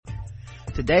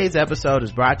Today's episode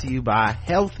is brought to you by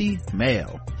Healthy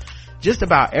Male. Just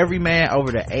about every man over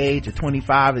the age of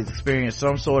 25 has experienced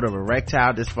some sort of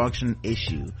erectile dysfunction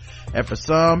issue, and for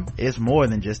some, it's more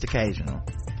than just occasional.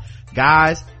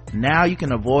 Guys, now you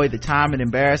can avoid the time and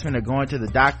embarrassment of going to the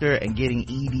doctor and getting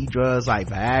ED drugs like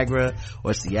Viagra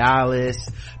or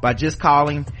Cialis by just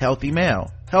calling Healthy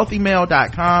Male.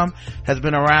 HealthyMale.com has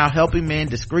been around helping men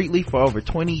discreetly for over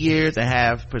 20 years and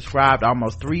have prescribed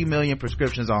almost 3 million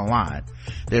prescriptions online.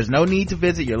 There's no need to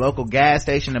visit your local gas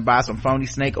station and buy some phony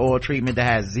snake oil treatment that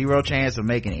has zero chance of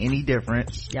making any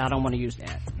difference. Yeah, I don't want to use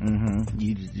that.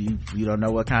 You don't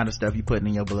know what kind of stuff you're putting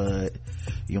in your blood.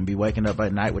 You're gonna be waking up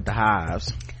at night with the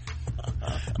hives.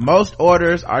 Most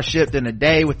orders are shipped in a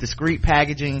day with discreet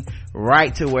packaging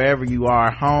right to wherever you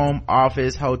are: home,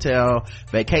 office, hotel,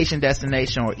 vacation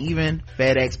destination, or even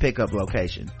FedEx pickup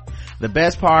location. The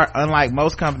best part, unlike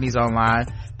most companies online,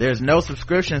 there's no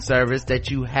subscription service that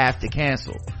you have to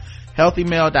cancel.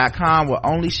 HealthyMail.com will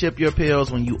only ship your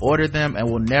pills when you order them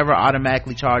and will never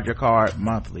automatically charge your card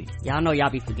monthly. Y'all know y'all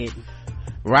be forgetting.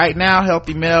 Right now,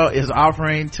 Healthy Mail is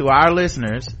offering to our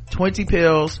listeners 20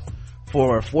 pills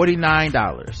for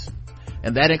 $49,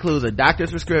 and that includes a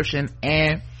doctor's prescription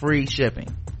and free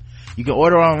shipping. You can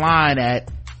order online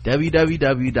at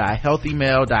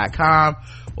www.healthymail.com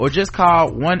or just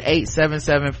call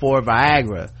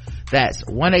 1-877-4-VIAGRA. That's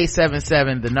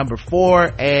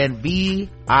 1-877-4 and VIAGRA,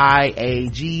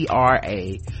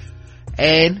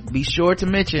 and be sure to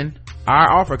mention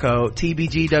our offer code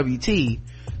TBGWT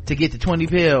to get the 20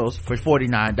 pills for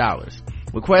 $49.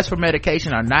 Requests for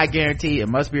medication are not guaranteed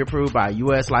and must be approved by a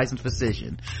U.S. licensed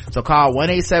physician. So call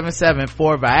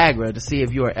 1-877-4-VIAGRA to see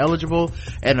if you are eligible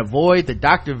and avoid the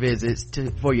doctor visits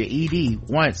for your ED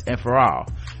once and for all.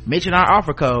 Mention our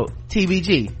offer code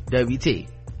TBGWT.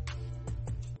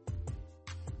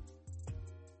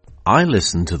 I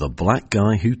listen to the Black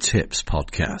Guy Who Tips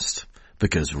podcast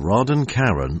because Rod and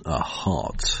Karen are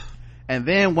hot. And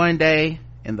then one day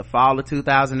in the fall of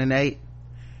 2008,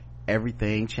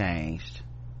 everything changed.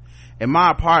 In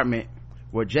my apartment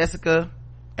were Jessica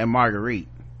and Marguerite,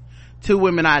 two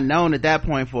women I'd known at that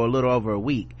point for a little over a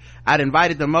week. I'd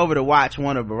invited them over to watch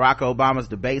one of Barack Obama's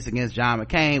debates against John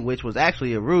McCain, which was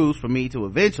actually a ruse for me to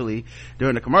eventually,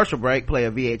 during the commercial break, play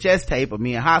a VHS tape of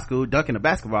me in high school dunking a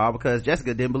basketball because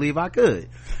Jessica didn't believe I could.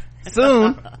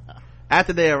 Soon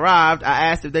after they arrived, I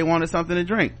asked if they wanted something to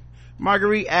drink.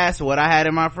 Marguerite asked what I had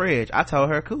in my fridge. I told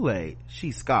her Kool-Aid.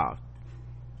 She scoffed.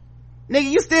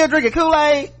 "Nigga, you still drinking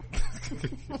Kool-Aid?"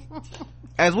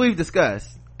 As we've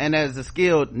discussed, and as the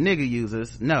skilled nigga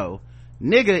users know,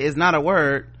 nigga is not a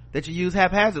word that you use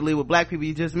haphazardly with black people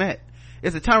you just met.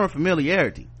 It's a term of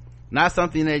familiarity, not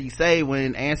something that you say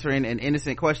when answering an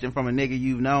innocent question from a nigga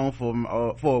you've known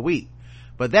for a week.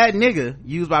 But that nigga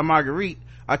used by Marguerite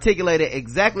articulated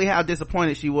exactly how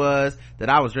disappointed she was that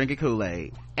I was drinking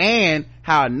Kool-Aid, and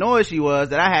how annoyed she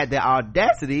was that I had the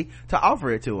audacity to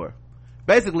offer it to her.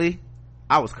 Basically,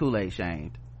 I was Kool-Aid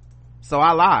shamed. So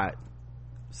I lied.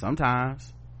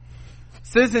 Sometimes.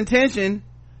 Since intention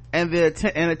and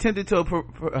attempted to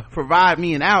provide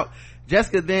me an out,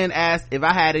 Jessica then asked if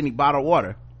I had any bottled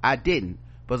water. I didn't,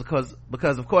 because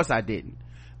of course I didn't.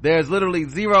 There's literally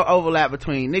zero overlap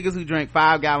between niggas who drink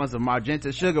 5 gallons of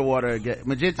magenta sugar water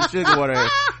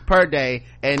per day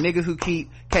and niggas who keep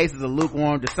cases of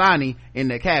lukewarm Dasani in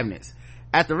their cabinets.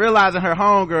 After realizing her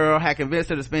homegirl had convinced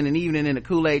her to spend an evening in the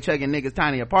Kool-Aid chugging nigga's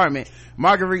tiny apartment,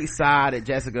 Marguerite sighed at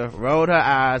Jessica, rolled her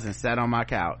eyes, and sat on my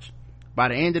couch. By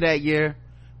the end of that year,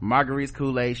 Marguerite's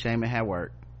Kool-Aid shaming had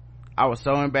worked. I was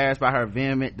so embarrassed by her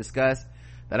vehement disgust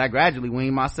that I gradually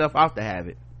weaned myself off the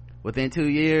habit. Within 2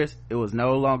 years, it was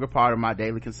no longer part of my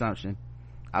daily consumption.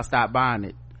 I stopped buying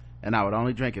it, and I would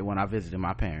only drink it when I visited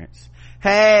my parents.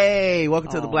 Hey,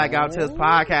 welcome to the Black Guy Who Tips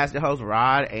podcast. Your host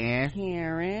Rod and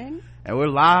Karen, and we're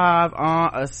live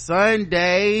on a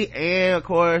Sunday, and of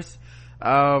course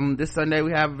this Sunday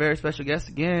we have a very special guest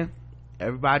again.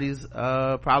 Everybody's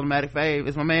problematic fave.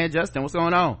 It's my man Justin. What's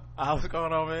going on? What's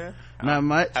going on, man? Not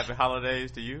much. Happy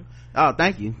holidays to you. Oh,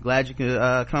 thank you. Glad you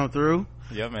could come through.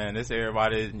 Yeah, man, this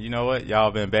everybody, you know what,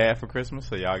 y'all been bad for Christmas,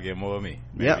 so y'all get more of me.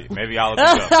 Maybe y'all will do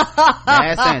something.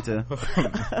 Bad Santa.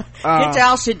 Get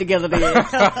y'all shit together then.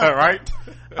 Right?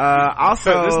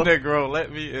 Also this Negro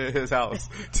let me in his house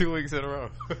 2 weeks in a row.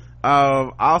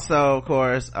 Also, of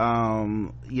course,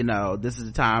 this is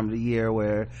the time of the year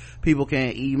where people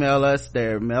can email us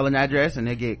their mailing address and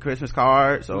they get Christmas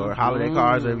cards or holiday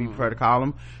cards, whatever you prefer to call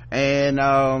them. And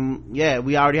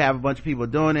we already have a bunch of people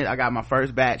doing it. I got my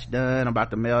first batch done. I'm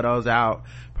about to mail those out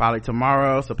probably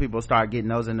tomorrow, so people start getting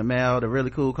those in the mail. They're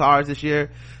really cool cards this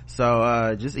year.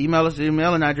 So just email us your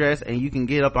mailing address and you can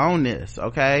get up on this.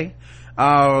 Okay.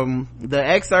 The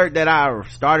excerpt that I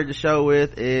started the show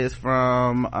with is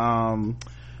from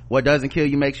What Doesn't Kill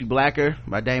You Makes You Blacker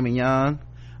by Damon Young.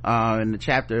 And the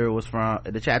chapter was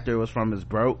from his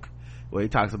Broke, where he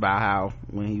talks about how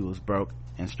when he was broke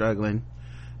and struggling,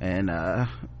 and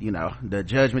the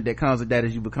judgment that comes with that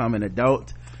as you become an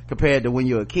adult compared to when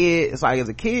you're a kid. It's like, as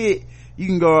a kid you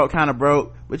can grow up kind of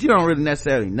broke, but you don't really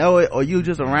necessarily know it, or you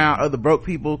just around other broke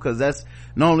people because that's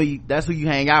who you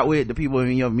hang out with, the people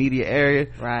in your immediate area,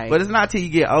 right? But it's not till you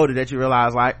get older that you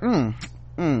realize, like,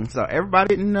 so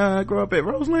everybody didn't grow up at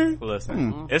Roseland.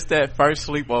 Listen, it's that first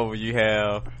sleepover you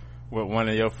have with one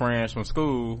of your friends from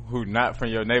school who not from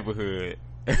your neighborhood.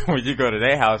 When you go to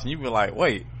their house and you be like,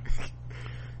 wait,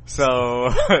 so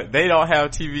they don't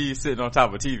have TV sitting on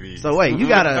top of TV. So wait, you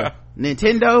got a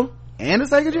Nintendo and a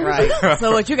Sega Genesis? Right.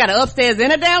 So what, you got an upstairs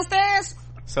and a downstairs?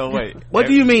 So wait, what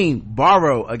do you mean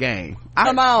borrow a game?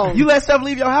 Come on, you let stuff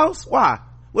leave your house? Why?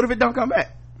 What if it don't come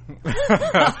back?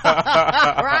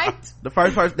 Right.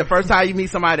 The first time you meet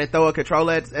somebody that throw a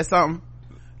controller at something,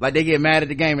 like they get mad at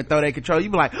the game and throw their controller, you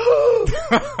be like,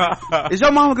 is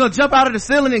your mama gonna jump out of the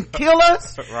ceiling and kill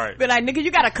us? Right. Be like, nigga,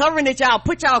 you got a covering that y'all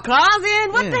put y'all claws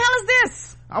in? What the hell is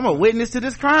this? I'm a witness to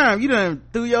this crime. You done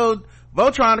threw your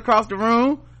Voltron across the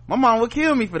room. My mom would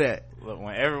kill me for that. Look,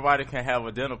 when everybody can have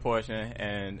a dinner portion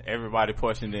and everybody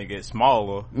portion then get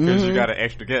smaller because you got an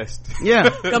extra guest. Yeah.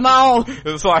 Come on.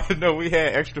 It's like, no, we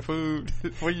had extra food.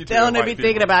 What you they don't be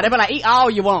thinking about it. They be like, eat all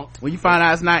you want. When you find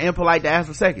out it's not impolite to ask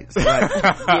for seconds. Like,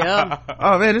 yeah.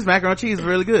 Oh man, this macaroni and cheese is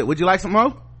really good. Would you like some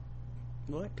more?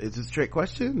 What? Is this a trick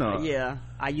question? Or? Yeah.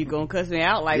 Are you gonna cuss me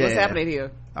out? Like, what's happening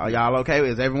here? Are y'all okay?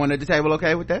 Is everyone at the table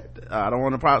okay with that? I don't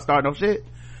want to start no shit.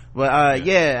 But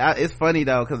it's funny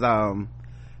though, cause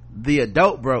the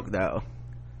adult broke though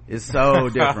is so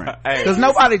different, because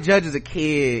nobody judges a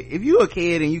kid. If you a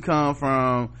kid and you come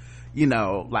from,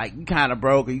 like, you kind of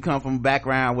broke, or you come from a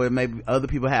background where maybe other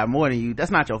people have more than you,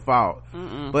 that's not your fault.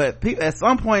 But people at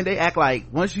some point they act like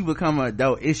once you become an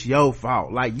adult it's your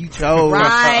fault, like you chose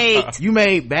right. You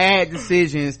made bad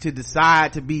decisions to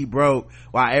decide to be broke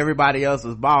while everybody else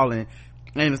was balling.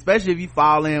 And especially if you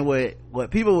fall in with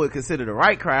what people would consider the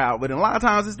right crowd, but a lot of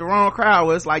times it's the wrong crowd,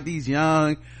 where it's like these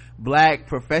young black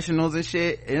professionals and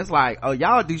shit, and it's like, oh,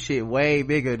 y'all do shit way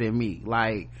bigger than me.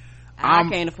 Like, I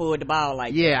can't afford to ball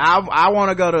like that. I want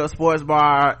to go to a sports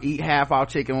bar, eat half off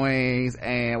chicken wings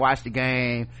and watch the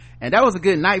game, and that was a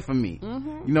good night for me.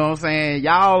 You know what I'm saying?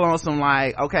 Y'all on some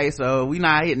like, okay, so we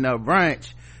not hitting up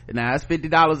brunch now, it's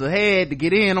 $50 a head to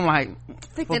get in. I'm like,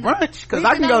 for brunch, because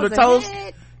I can go to Toast.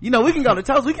 We can go to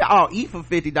Toast. We can all eat for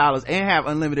 $50 and have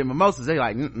unlimited mimosas. They're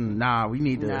like, nah, we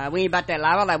need to. Nah, we ain't about that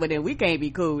life. I'm like, well, then we can't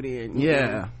be cool then.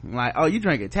 Yeah. Like, oh, you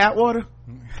drinking tap water?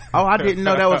 Oh, I didn't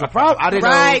know that was a problem. I didn't know.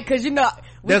 Right, because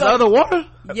there's other water?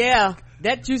 Yeah.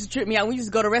 That used to trip me out. We used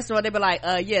to go to a restaurant, they'd be like,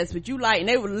 yes, but you like, and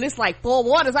they would list like 4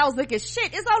 waters. I was thinking,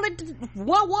 shit, it's only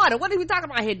 1 water. What are we talking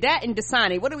about here? That and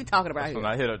Dasani. What are we talking about here? When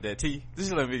I hit up that tea,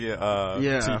 just let me get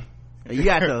tea. You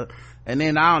got to. And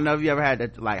then I don't know if you ever had to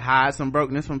like hide some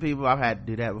brokenness from people. I've had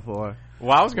to do that before.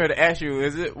 Well, I was going to ask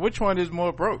you, which one is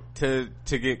more broke, to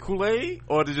get Kool-Aid,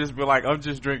 or to just be like, I'm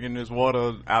just drinking this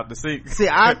water out the sink? See,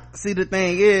 the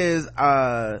thing is,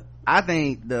 I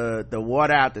think the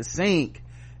water out the sink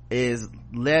is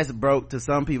less broke to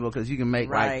some people, because you can make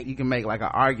like an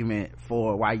argument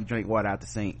for why you drink water out the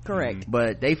sink. Correct.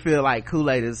 But they feel like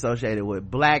Kool-Aid is associated with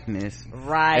blackness,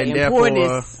 right, and therefore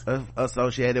poorness.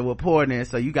 Associated with poorness,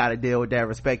 so you got to deal with that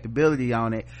respectability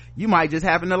on it. You might just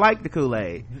happen to like the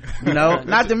Kool-Aid,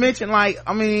 not to mention, like,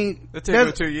 I mean, it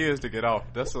takes 2 years to get off.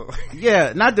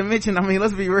 Yeah, not to mention, I mean,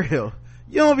 let's be real,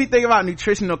 you don't be thinking about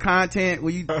nutritional content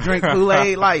when you drink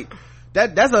Kool-Aid. Like,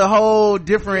 that's a whole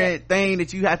different thing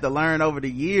that you have to learn over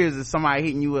the years. If somebody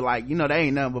hitting you with like, they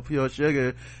ain't nothing but pure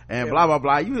sugar and blah blah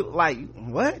blah, you like,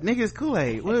 what? Nigga, it's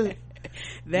Kool-Aid. What?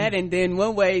 That, and then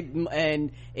one way,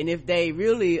 and if they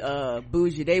really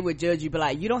bougie, they would judge you, but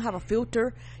like, you don't have a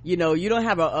filter, you don't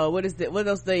have a what are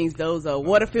those things, those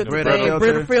water filter thing,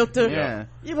 Brita filter. Yeah,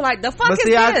 you be like, the fuck is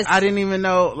this? I didn't even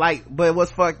know, like, but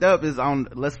what's fucked up is,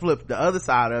 let's flip the other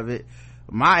side of it,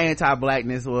 my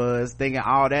anti-blackness was thinking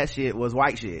all that shit was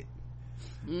white shit.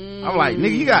 I'm like,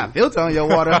 nigga, you got a filter on your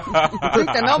water. Drink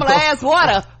the normal ass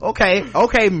water. Okay,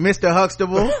 Mr.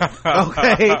 Huxtable.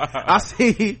 Okay, I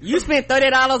see. You spent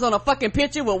 $30 on a fucking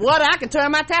pitcher with water. I can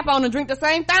turn my tap on and drink the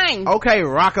same thing. Okay,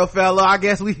 Rockefeller, I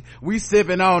guess we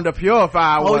sipping on the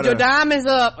purified water. Hold your diamonds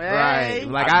up. Hey. Right.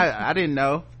 Like I didn't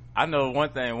know. I know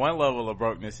one level of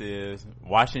brokenness is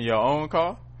washing your own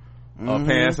car. Or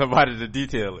paying somebody to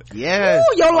detail it. Yes.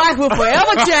 Ooh, your life will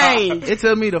forever change. It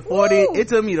took me to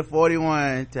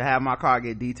 41 to have my car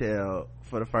get detailed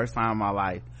for the first time in my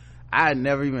life. I had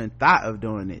never even thought of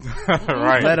doing it.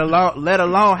 Right. Let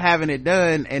alone having it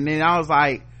done. And then I was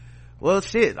like, well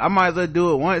shit, I might as well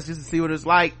do it once just to see what it's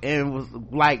like. And was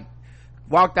like,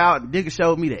 walked out and nigga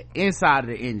showed me the inside of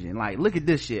the engine. Like, look at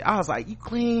this shit. I was like, you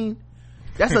clean?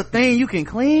 That's a thing you can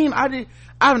clean?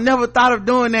 I've never thought of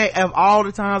doing that of all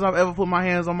the times I've ever put my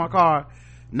hands on my car.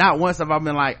 Not once have I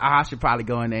been like, I should probably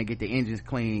go in there and get the engines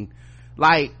clean.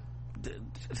 Like,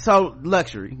 so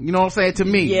luxury, you know what I'm saying, to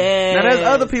me. Yeah. Now there's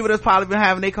other people that's probably been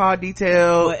having their car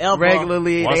detailed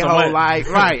regularly their whole life.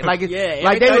 Right. Like it's, yeah,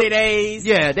 like every 30 days.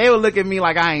 Yeah, they would look at me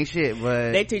like I ain't shit,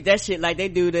 but they treat that shit like they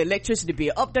do the electricity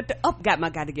bill.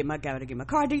 Gotta get my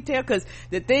car detailed. Cause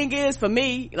the thing is, for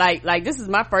me, like this is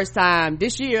my first time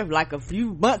this year, like a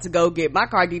few months ago, get my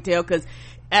car detailed. Cause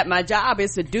at my job,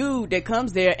 it's a dude that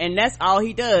comes there and that's all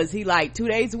he does. He like 2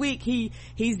 days a week,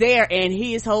 he's there and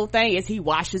his whole thing is he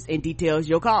washes and details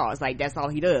your cars. Like that's all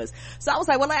he does. So I was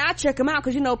like, well, I check him out,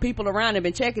 cause you know people around have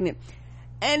been checking it.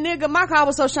 And nigga, my car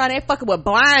was so shiny, they fucking would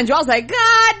blind you. I was like,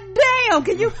 God damn,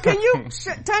 can you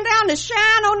turn down the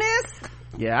shine on this?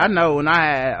 Yeah, I know when I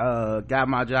had got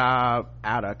my job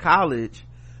out of college,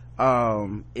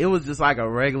 it was just like a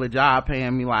regular job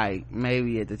paying me like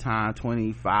maybe at the time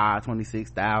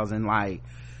 26,000, like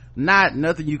not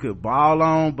nothing you could ball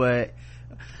on, but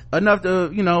enough to,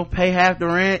 you know, pay half the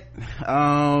rent,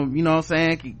 you know what I'm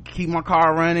saying, keep my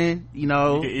car running, you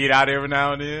know. You can eat out every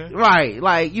now and then. Right,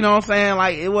 like, you know what I'm saying,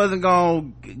 like it wasn't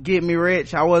gonna get me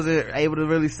rich. I wasn't able to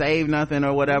really save nothing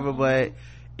or whatever, but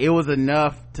it was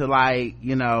enough to, like,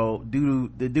 you know,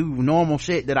 do normal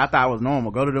shit that I thought was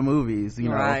normal. Go to the movies, you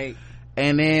know. Right.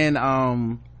 And then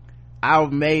I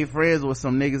made friends with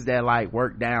some niggas that like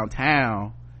work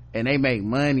downtown and they make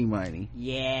money.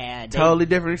 Yeah. Totally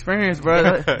different experience,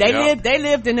 brother. They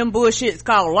lived in them bullshits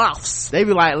called lofts. They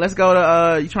be like, let's go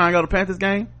to you trying to go to Panthers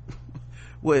game?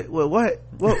 What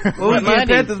we getting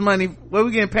Panthers money? Where we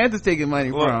getting Panthers ticket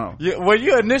money from? Well,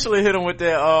 you initially hit them with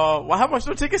that. Well, how much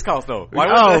do tickets cost though? Bro,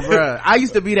 I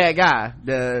used to be that guy.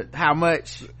 How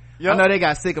much? Yep. I know they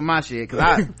got sick of my shit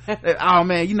because oh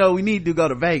man, you know we need to go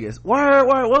to Vegas. Word,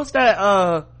 what's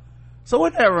that? So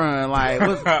what that run like?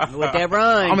 What that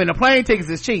run? I mean, the plane tickets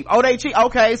is cheap. Oh, they cheap.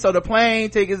 Okay, so the plane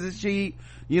tickets is cheap.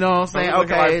 You know what I'm saying?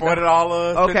 Okay, like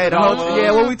 $40. Okay,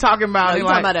 yeah. What we talking about? You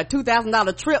talking about a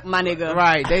 $2,000 trip, my nigga?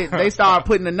 Right. They start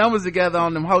putting the numbers together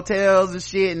on them hotels and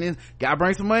shit, and then gotta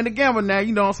bring some money to gamble. Now,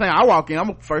 you know what I'm saying? I walk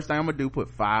in. First thing I'm gonna do, put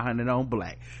 $500 on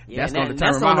black. Yeah, that's gonna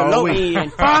determine my whole week.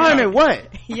 $500 what?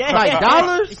 Yeah, like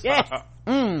dollars? Yeah.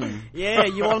 Yeah,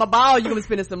 you on the ball, you gonna be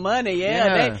spending some money.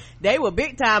 Yeah. They were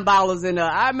big time ballers in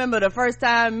I remember the first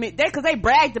time cause they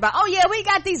bragged about, oh yeah, we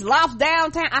got these lofts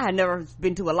downtown. I had never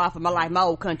been to a loft in my life, my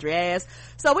old country ass.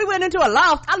 So we went into a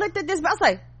loft. I looked at this, I was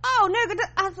like, oh nigga,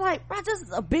 I was like, bro, this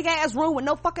is a big ass room with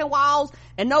no fucking walls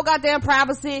and no goddamn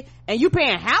privacy, and you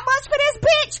paying how much for this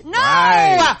bitch? No,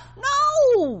 right.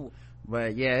 No.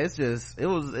 But yeah, it's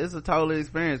a total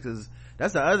experience, cause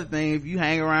that's the other thing. If you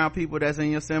hang around people that's in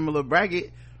your similar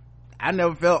bracket, I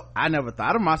never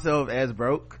thought of myself as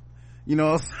broke. You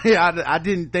know what I'm saying? I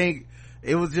didn't think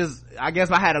it was just, I guess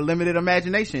I had a limited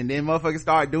imagination. Then motherfuckers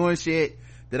started doing shit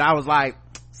that I was like,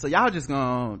 so y'all just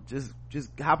gonna just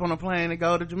hop on a plane and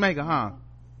go to Jamaica, huh?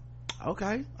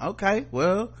 Okay.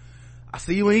 Well, I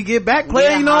see you when you get back,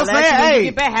 player. You know what I'm saying? Hey,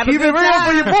 keep it real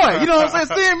for your boy. You know what I'm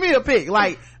saying? Send me a pic.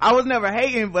 Like, I was never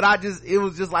hating, but it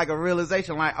was just like a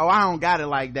realization, like, oh, I don't got it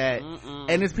like that.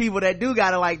 And there's people that do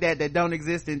got it like that don't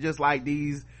exist in just like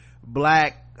these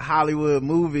black Hollywood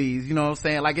movies. You know what I'm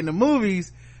saying? Like in the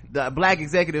movies, the black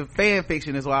executive fan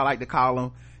fiction is what I like to call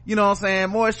them. You know what I'm saying?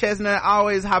 Morris Chestnut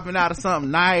always hopping out of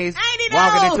something nice,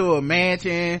 walking into a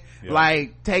mansion,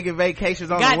 like taking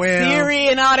vacations on the whim. Got Siri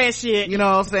and all that shit. You know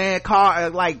what I'm saying? Car,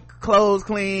 like clothes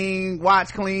clean,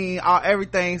 watch clean,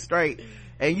 everything straight.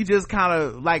 And you just kind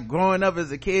of like growing up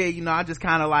as a kid, you know, I just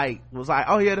kind of like was like,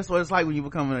 oh yeah, that's what it's like when you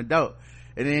become an adult.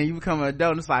 And then you become an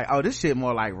adult and it's like, oh, this shit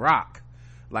more like rock.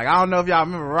 Like, I don't know if y'all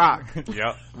remember Rock.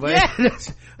 Yep.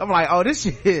 But I'm like, oh, this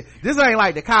shit, this ain't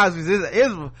like the Cosby's.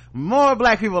 It's more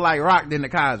black people like Rock than the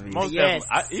Cosby's. Most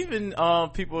definitely. Even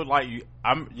people like you,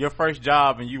 your first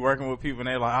job and you working with people and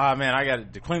they're like, oh man,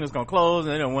 the cleaner's gonna close,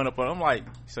 and they done went up on. I'm like,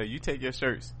 so you take your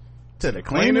shirts to the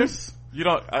cleaners? You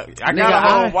don't, I got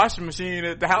a whole washing machine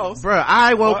at the house. Bro,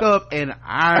 I woke up and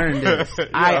ironed this.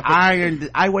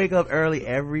 I wake up early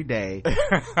every day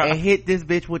and hit this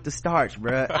bitch with the starch,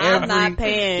 bro. I'm not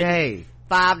paying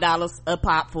 $5 a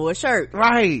pop for a shirt.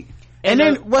 Right. And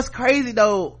then what's crazy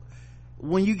though,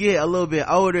 when you get a little bit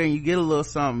older and you get a little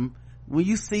something, when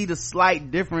you see the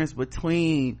slight difference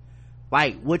between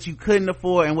like what you couldn't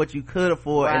afford and what you could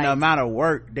afford and the amount of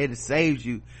work that it saves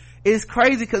you, it's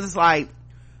crazy because it's like,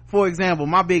 for example,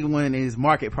 my big one is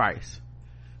market price.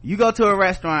 You go to a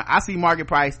restaurant, I see market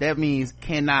price, that means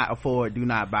cannot afford, do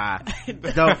not buy.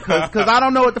 Cause I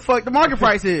don't know what the fuck the market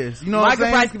price is. You know what I'm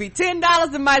saying? Market price could be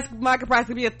 $10 and market price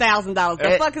could be $1,000.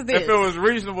 The fuck is this? If it was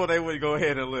reasonable, they would go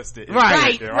ahead and list it.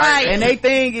 Right. And they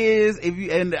thing is,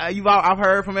 I've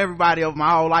heard from everybody over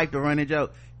my whole life the running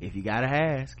joke, if you gotta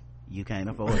ask, you can't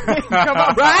afford it. Come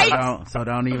on, right? So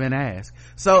don't even ask.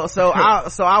 So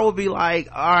I will be like,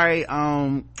 all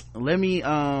right, let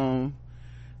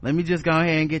me just go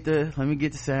ahead and get the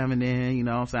salmon in, you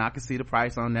know what I'm saying? I can see the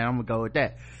price on that. I'm gonna go with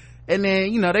that. And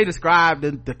then, they describe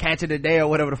the catch of the day or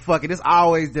whatever the fuck, and it's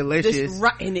always delicious.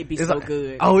 And it be so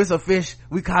good. Oh, it's a fish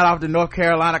we caught off the North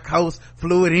Carolina coast,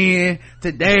 flew it in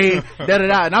today,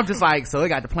 da-da-da. And I'm just like, so it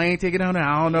got the plane ticket on it?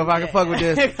 I don't know if I can fuck with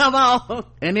this. Come on.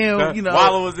 And then,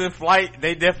 while it was in flight,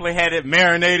 they definitely had it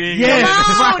marinating. Yes,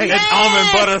 right. Yes.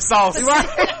 Almond butter sauce.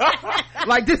 Right.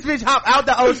 Like this fish hop out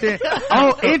the ocean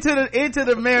into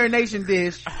the marination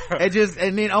dish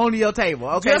and then onto your table.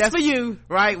 Okay, that's for you.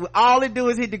 Right. All it do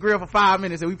is hit the grill for 5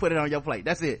 minutes and we put it on your plate.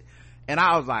 That's it. And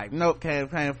I was like, nope,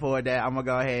 can't afford that. I'm gonna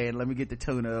go ahead and let me get the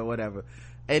tuna or whatever.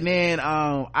 And then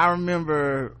I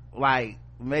remember like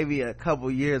maybe a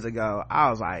couple years ago, I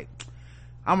was like,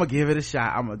 I'm gonna give it a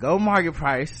shot. I'm gonna go market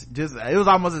price. It was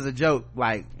almost as a joke,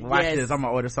 like, watch this, I'm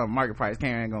gonna order something market price.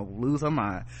 Karen ain't gonna lose her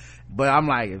mind. But I'm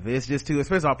like, if it's just too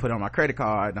expensive, I'll put it on my credit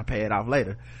card and I'll pay it off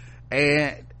later.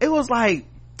 And it was like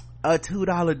a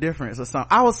 $2 difference or something.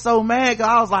 I was so mad because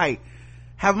I was like,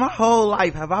 my whole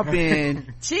life have I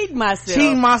been cheating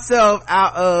myself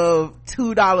out of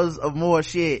 $2 of more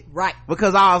shit? Right.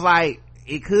 Because I was like,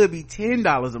 it could be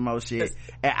 $10 of more shit.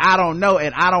 And I don't know,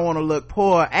 and I don't want to look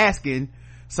poor asking.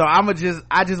 So I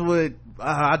just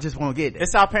won't get it.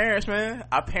 It's our parents, man.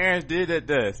 Our parents did it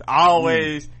this.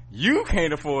 Always, you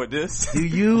can't afford this. Do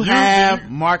you have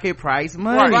market price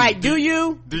money? Right. Do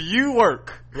you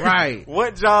work? Right.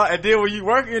 What job? And then when you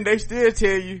working, they still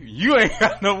tell you ain't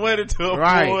got no money to afford.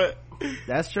 Right.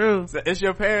 That's true. So it's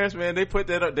your parents, man. They put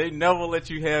that up. They never let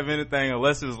you have anything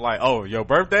unless it's like, oh, your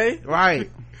birthday? Right.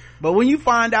 But when you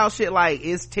find out shit like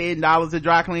it's $10 to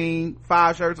dry clean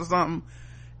 5 shirts or something,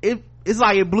 it's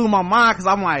like it blew my mind because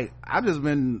I'm like, I've just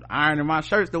been ironing my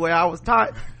shirts the way I was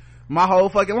taught my whole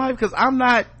fucking life because I'm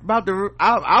not about to.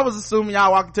 I was assuming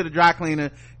y'all walk into the dry cleaner,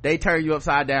 they turn you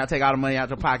upside down, take all the money out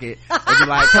your pocket, and be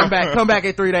like, come back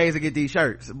in 3 days and get these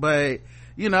shirts. But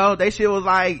they shit was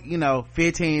like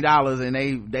 $15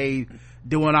 and they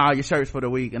doing all your shirts for the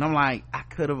week, and I'm like, I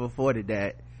could have afforded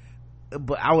that,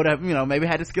 but I would have maybe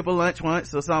had to skip a lunch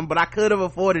once or something, but I could have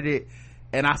afforded it.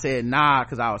 And I said nah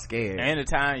because I was scared. And the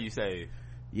time you save.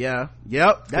 Yeah.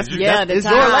 Yep. It's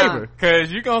your labor.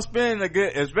 Cause you're gonna spend a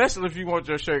good, especially if you want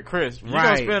your shirt crisp, you're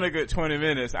gonna spend a good 20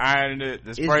 minutes ironing it,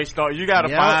 the spray starch. You gotta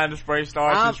find the spray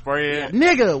starch and spray it.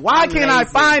 Nigga, why can't I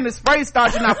find the spray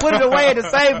starch and I put it away at the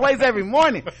same place every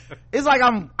morning? It's like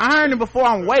I'm ironing before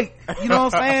I'm awake. You know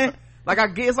what I'm saying? Like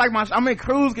it's like I'm in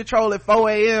cruise control at 4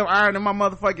 a.m. ironing my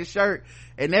motherfucking shirt.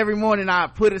 And every morning I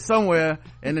put it somewhere,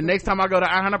 and the next time I go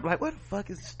to iron, I'm like, where the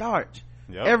fuck is the starch?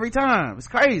 Yep. Every time. It's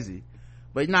crazy.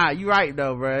 But nah, you right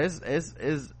though, bro.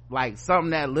 It's like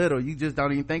something that little, you just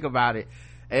don't even think about it.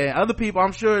 And other people,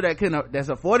 I'm sure that's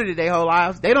afforded it their whole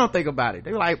lives, they don't think about it.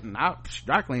 They're like, nah,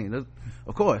 dry clean.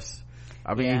 Of course.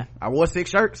 I mean, I wore 6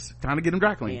 shirts, trying to get them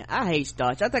dry clean. Yeah, I hate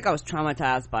starch. I think I was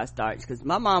traumatized by starch, because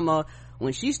my mama,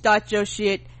 when she starched your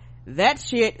shit, that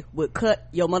shit would cut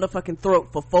your motherfucking throat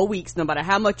for 4 weeks, no matter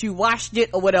how much you washed it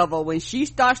or whatever. When she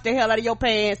starched the hell out of your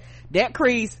pants, that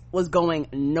crease was going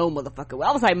no motherfucking way.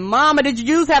 I was like, mama, did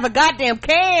you have a goddamn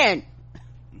can?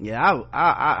 Yeah,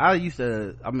 I used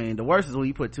to, the worst is when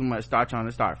you put too much starch on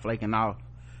it, start flaking off.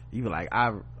 You be like,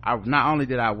 I not only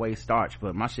did I waste starch,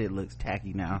 but my shit looks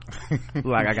tacky now.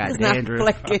 Like I got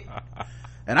dandruff.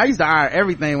 And I used to iron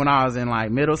everything when I was in like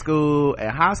middle school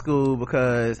and high school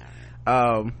because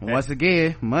once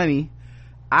again, money.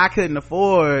 I couldn't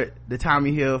afford the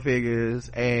Tommy Hilfigers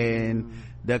and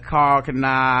the Carl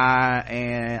Kanai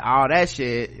and all that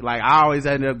shit. Like, I always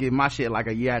ended up getting my shit like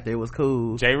a year after it was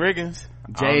cool. Jay Riggins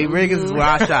is where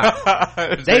I shop.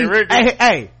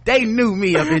 They knew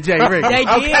me up in Jay Riggins. They did.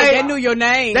 Okay? They knew your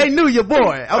name. They knew your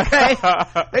boy. Okay.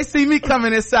 They see me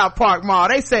coming in South Park Mall.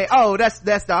 They say, "Oh, that's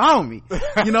the homie."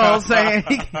 You know what I'm saying?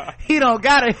 He don't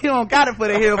got it. He don't got it for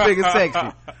the Hilfiger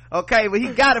section. Okay, but he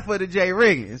got it for the Jay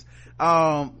Riggins.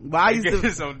 But I used to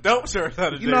get some dope shirts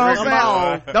out of you know what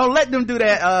I'm saying? Don't let them do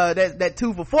that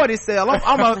 2 for $40 sale.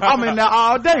 I'm in there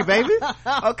all day, baby.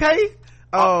 Okay.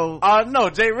 No,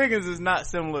 Jay Riggins is not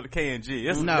similar to K&G.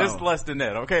 It's less than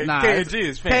that, okay? K&G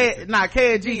is fancy.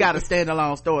 K&G got a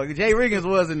standalone store. Jay Riggins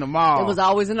was in the mall. It was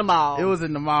always in the mall. It was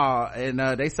in the mall, and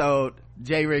they sold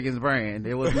Jay Riggins brand.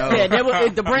 It was no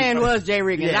the brand was Jay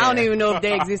Riggins. I don't even know if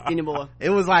they exist anymore.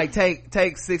 It was like take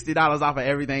 $60 off of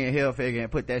everything in Hilfiger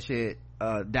and put that shit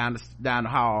down the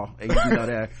hall, and you can go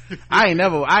there. I ain't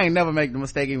never make the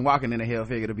mistake even walking in a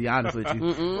Hilfiger, to be honest with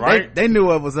you. Right? They knew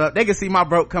what was up. They could see my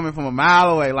broke coming from a mile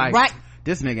away. Like, right.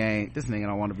 This nigga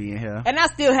don't want to be in here. And I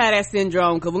still had that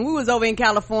syndrome, because when we was over in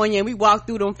California and we walked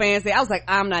through them fancy, I was like,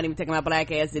 I'm not even taking my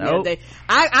black ass in there.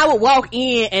 I would walk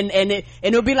in and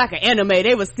it would be like an anime.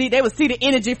 They would see the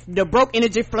energy, the broke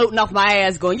energy floating off my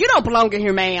ass, going, you don't belong in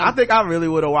here, ma'am. I think I really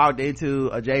would have walked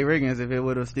into a Jay Riggins if it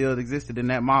would have still existed in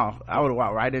that mall. I would have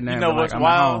walked right in there. You know what's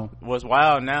wild? What's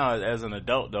wild now as an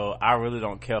adult though, I really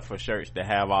don't care for shirts that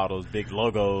have all those big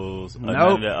logos or none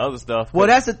of the other stuff. Well,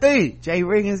 that's the thing. Jay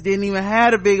Riggins didn't even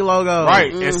had a big logo,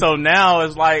 right? And so now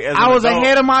it's like, I was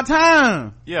ahead of my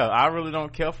time. Yeah, I really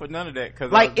don't care for none of that,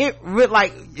 because like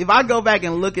if I go back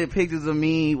and look at pictures of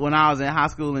me when I was in high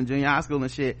school and junior high school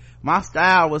and shit, my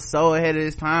style was so ahead of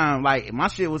its time. Like, my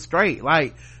shit was straight.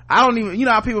 Like, I don't even, you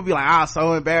know how people be like, I was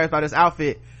so embarrassed by this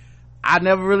outfit. I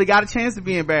never really got a chance to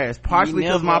be embarrassed, partially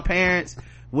because my parents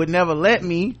would never let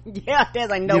me. Yeah, there's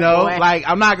like no, you know, boy. like,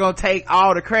 I'm not gonna take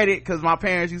all the credit, because my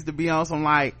parents used to be on some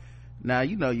like, now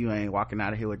you know you ain't walking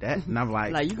out of here with that. And I'm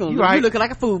like you looking like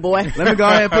a fool, boy. Let me go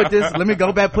ahead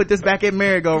and put this back at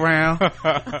merry-go-round. You know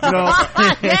what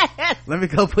I'm saying? Yes. Let me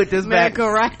go put this back.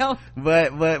 Merry-go-round.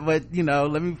 But you know,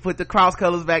 let me put the cross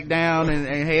colors back down and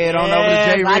head on over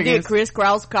to Jay Riggins. I did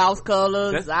crisscross cross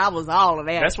colors. I was all of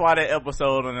that. That's why that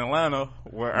episode in Atlanta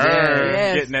where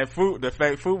Ern getting that the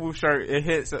fake FUBU shirt, it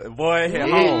hits, boy, it hit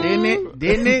home.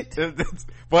 Didn't it?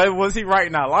 Boy, was he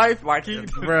writing our life? Like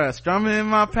bruh, strumming in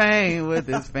my pain with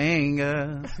his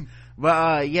fingers.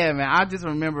 But yeah, man, I just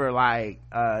remember like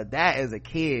that as a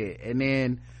kid, and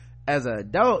then as an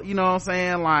adult, you know what I'm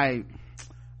saying, like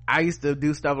I used to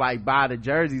do stuff like buy the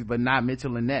jerseys but not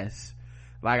Mitchell and Ness.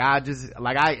 Like, I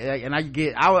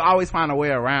would always find a way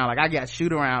around. Like, I got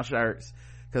shoot around shirts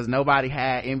because nobody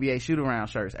had NBA shoot around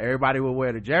shirts. Everybody would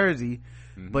wear the jersey,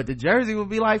 but the jersey would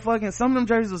be like fucking, some of them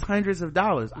jerseys was hundreds of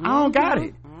dollars. I don't got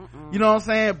it. You know what I'm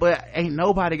saying? But ain't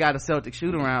nobody got a Celtic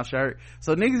shoot around shirt.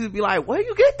 So niggas would be like, where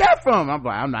you get that from? I'm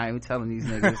like, I'm not even telling these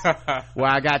niggas where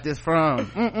I got this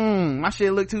from. My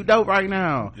shit look too dope right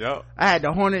now. Yep. I had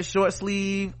the Hornet short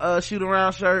sleeve shoot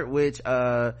around shirt, which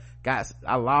I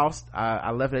lost.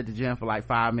 I left it at the gym for like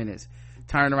 5 minutes,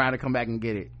 turned around and come back and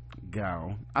get it.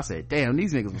 Gone. I said, damn,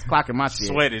 these niggas was clocking my shit.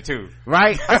 Sweaty too.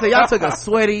 Right? I said, y'all took a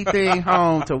sweaty thing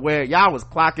home to wear. Y'all was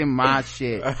clocking my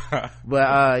shit.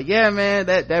 But yeah, man,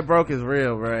 that broke is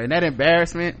real, bro. And that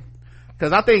embarrassment,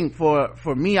 because I think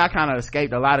for me, I kind of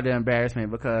escaped a lot of the embarrassment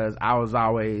because I was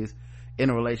always in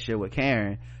a relationship with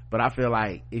Karen. But I feel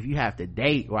like if you have to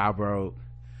date while broke,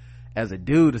 as a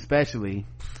dude especially,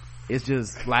 it's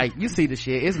just like, you see the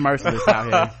shit, it's merciless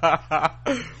out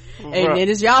here. And it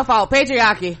is y'all fault,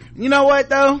 patriarchy. You know what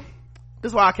though,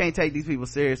 this is why I can't take these people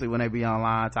seriously when they be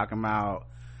online talking about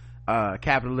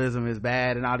capitalism is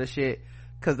bad and all this shit,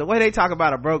 because the way they talk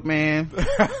about a broke man,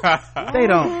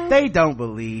 they don't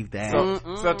believe that.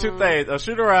 So two things. A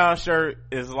shoot around shirt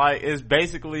is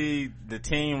basically the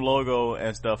team logo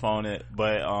and stuff on it,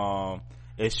 but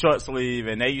it's short sleeve,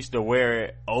 and they used to wear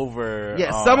it over.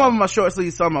 Yeah, some of them are short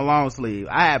sleeve, some are long sleeve.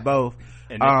 I had both.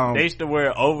 And they used to wear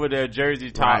it over their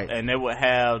jersey top, right, and they would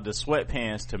have the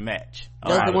sweatpants to match.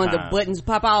 Those are the ones the buttons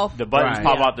pop off. The buttons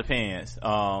pop off the pants.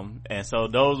 And so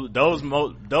those were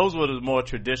the more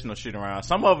traditional shoot around.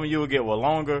 Some of them you would get were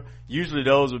longer. Usually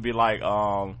those would be like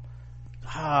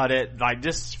that, like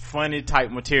just funny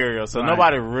type material. So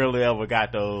nobody really ever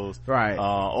got those. Right.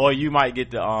 Or you might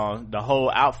get the whole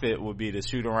outfit would be the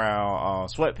shoot around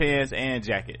sweatpants and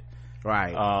jacket.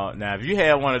 Right. Now if you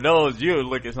had one of those, you would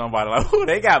look at somebody like, oh,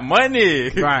 they got money.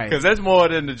 Right. Cause that's more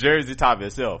than the jersey top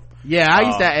itself. Yeah, I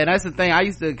used to, and that's the thing, I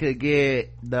used to could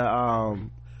get the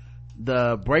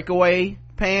breakaway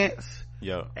pants.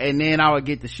 Yeah. And then I would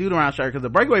get the shoot around shirt, because the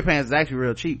breakaway pants is actually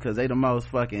real cheap, because they the most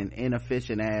fucking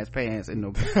inefficient ass pants in the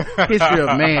history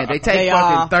of man. They take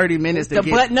fucking 30 minutes to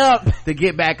button up to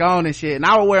get back on and shit. And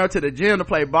I would wear them to the gym to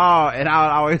play ball, and I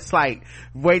would always like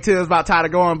wait till it was about time to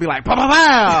go and be like pow pow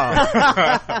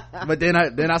pow. But then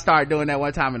I started doing that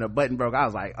one time and the button broke. I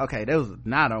was like, okay,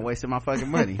 I'm wasting my fucking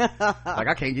money. Like,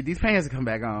 I can't get these pants to come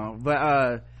back on.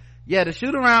 But yeah, the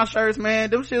shoot around shirts,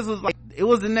 man, them shits was like, it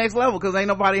was the next level, because ain't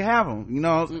nobody have them, you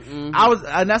know.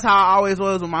 And that's how I always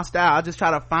was with my style. I just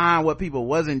try to find what people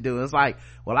wasn't doing. It's like,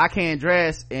 well, I can't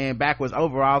dress in backwards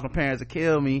overalls, my parents would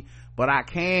kill me, but I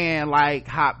can like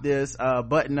hop this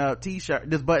button up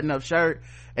shirt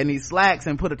and these slacks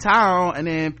and put a tie on, and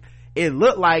then it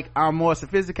looked like I'm more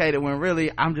sophisticated when really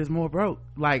I'm just more broke.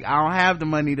 Like, I don't have the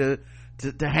money to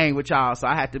hang with y'all, so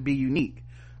I have to be unique.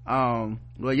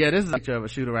 Well, yeah, this is a picture of a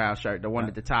shoot around shirt, the one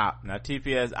at the top. Now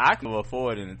TPS, I can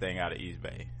afford anything out of East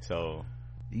Bay, so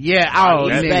yeah.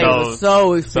 East Bay was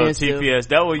so expensive. So TPS,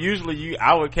 that would usually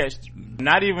I would catch,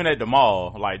 not even at the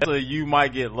mall, like, so you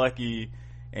might get lucky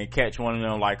and catch one of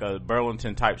them, like a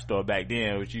Burlington type store back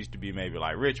then, which used to be maybe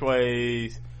like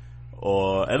Richways,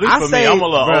 or at least for me, I'm a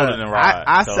little older than Rod.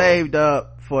 I saved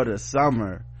up for the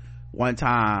summer one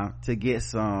time to get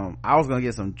I was gonna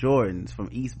get some Jordans from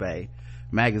East Bay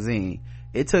magazine.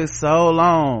 It took so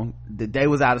long that they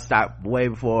was out of stock way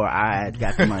before I had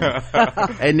got the money.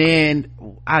 And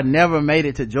then I never made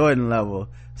it to Jordan level,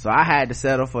 so I had to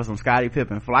settle for some Scottie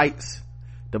Pippen flights,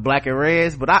 the black and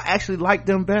reds, but I actually liked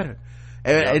them better.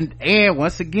 And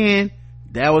once again,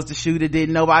 that was the shoe that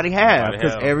didn't nobody have,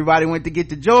 because everybody went to get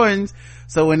the Jordans.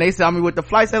 So when they saw me with the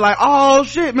flights, they're like, oh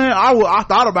shit, man, I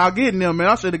thought about getting them, man,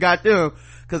 I should have got them.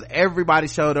 Because everybody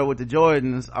showed up with the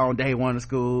Jordans on day one of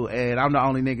school, and I'm the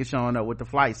only nigga showing up with the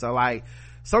flights. So like,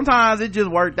 sometimes it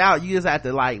just worked out. You just have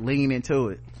to like lean into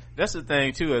it. That's the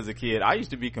thing too. As a kid, I used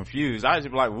to be confused. I used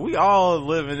to be like, we all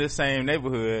live in this same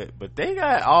neighborhood, but they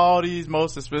got all these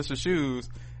most expensive shoes,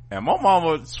 and my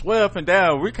mama would swear up and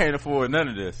down, we can't afford none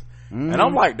of this. And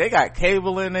I'm like, they got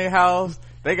cable in their house,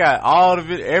 they got all of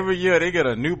it. Every year they get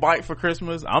a new bike for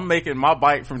Christmas. I'm making my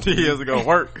bike from 2 years ago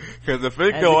work, because if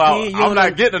it go out, I'm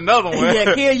not getting another one.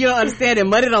 Yeah, kid, you don't understand it.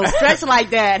 Money don't stretch like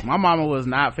that. My mama was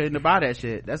not fitting to buy that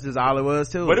shit. That's just all it was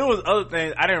too. But it was other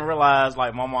things I didn't realize,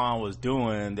 like, my mom was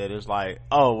doing, that it's like,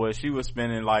 oh, well, she was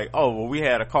spending like, oh, well, we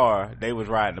had a car, they was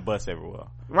riding the bus everywhere,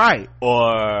 right?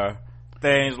 Or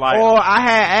things like, or I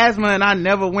had asthma and I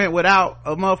never went without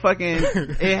a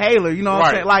motherfucking inhaler, you know what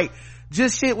I'm saying? Like,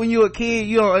 just shit, when you're a kid,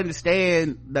 you don't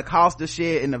understand the cost of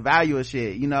shit and the value of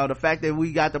shit. You know, the fact that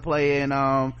we got to play in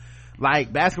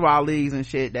like basketball leagues and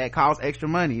shit that cost extra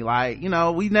money, like, you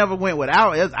know, we never went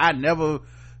without it. I never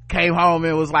came home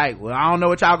and was like, well, I don't know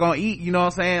what y'all gonna eat, you know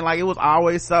what I'm saying? Like, it was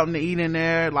always something to eat in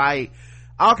there, like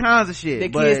all kinds of shit. The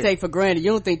kids take for granted.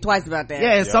 You don't think twice about that.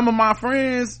 Yeah, and some of my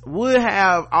friends would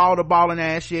have all the balling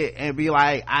ass shit and be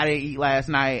like, I didn't eat last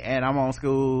night and I'm on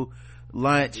school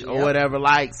lunch or whatever.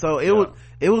 Like, so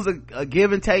it was a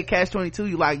give and take,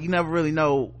 catch-22. You never really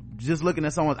know, just looking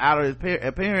at someone's outer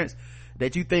appearance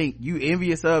that you think you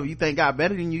envious of, you think got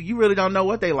better than you really don't know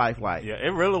what they life like. Yeah,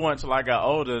 it really went till I got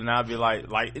older, and I'd be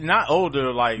like not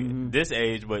older like this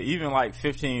age, but even like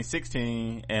 15,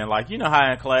 16, and like, you know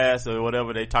how in class or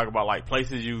whatever they talk about like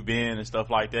places you've been and stuff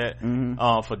like that,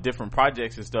 for different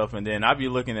projects and stuff, and then I'd be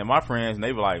looking at my friends and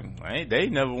they be like, they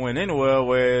never went anywhere,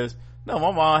 whereas no,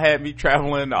 my mom had me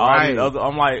traveling to all these other,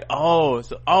 I'm like,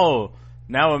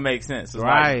 now it makes sense. It's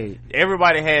like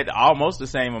everybody had almost the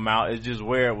same amount, it's just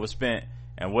where it was spent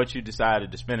and what you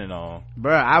decided to spend it on.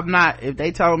 Bruh, I'm not, if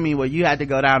they told me, well, you had to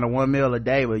go down to 1 meal a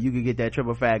day but you could get that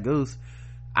triple fat goose,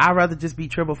 I'd rather just be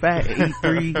triple fat and eat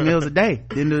 3 meals a day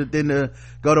than to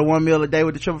go to 1 meal a day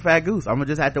with the triple fat goose. I'm gonna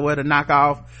just have to wear the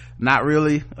knockoff, not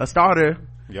really a starter.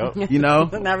 Yep. You know,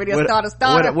 not really a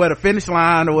starter. Where the finish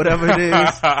line or whatever it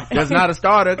is, that's not a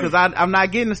starter, because I'm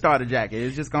not getting a starter jacket.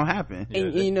 It's just gonna happen.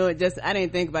 And you know, I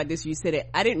didn't think about this. You said it.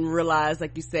 I didn't realize,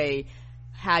 like you say,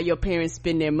 how your parents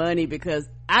spend their money, because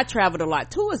I traveled a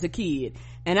lot too as a kid,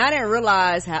 and I didn't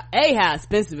realize how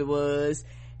expensive it was,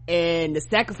 and the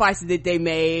sacrifices that they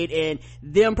made, and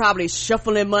them probably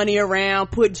shuffling money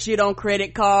around, putting shit on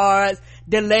credit cards,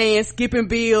 delaying, skipping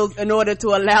bills in order to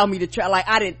allow me to try. Like,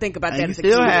 I didn't think about that as a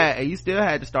kid. You still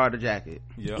had the starter jacket.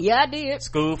 Yep. Yeah, I did.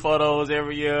 School photos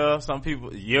every year. Some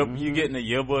people, you getting a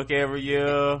yearbook every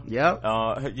year. Yep.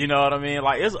 You know what I mean?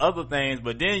 Like, it's other things,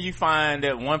 but then you find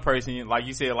that one person, like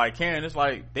you said, like Karen, it's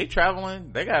like they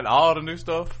traveling, they got all the new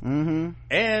stuff,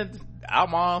 and our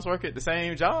moms work at the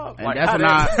same job. And like,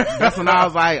 that's when I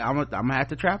was like, I'm gonna have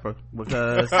to trap her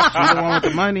because she's the one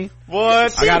with the money.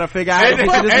 What? I gotta figure out how to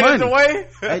get this money. The way?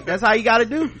 Hey, that's how you gotta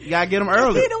do. You gotta get them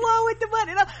early. She the one with the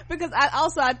money. No, because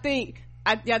I think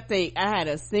I had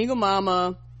a single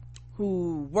mama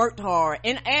who worked hard,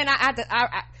 and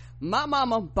my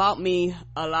mama bought me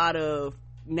a lot of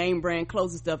name brand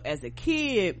clothes and stuff as a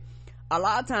kid. A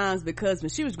lot of times because when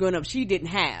she was growing up, she didn't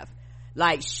have,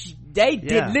 like,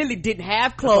 literally didn't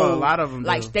have clothes. A lot of them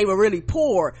like, they were really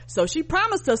poor. So she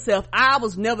promised herself, I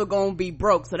was never gonna be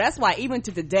broke. So that's why even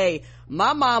to today,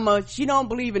 my mama, she don't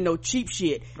believe in no cheap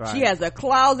shit. Right. She has a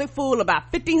closet full of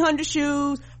about 1,500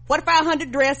 shoes,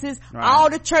 4,500 dresses, right. All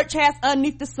the church hats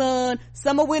underneath the sun,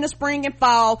 summer, winter, spring, and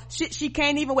fall. Shit she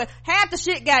can't even wear. Half the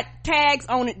shit got tags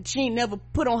on it she ain't never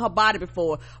put on her body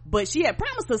before. But she had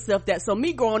promised herself that. So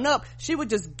me growing up, she would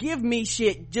just give me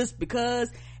shit just because.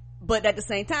 But at the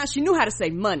same time, she knew how to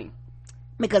save money.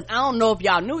 Because I don't know if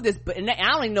y'all knew this, but I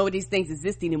don't even know if these things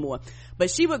exist anymore. But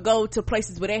she would go to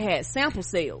places where they had sample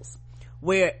sales,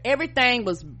 where everything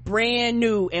was brand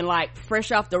new and like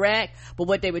fresh off the rack. But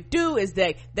what they would do is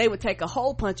they would take a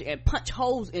hole puncher and punch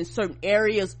holes in certain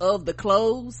areas of the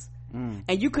clothes.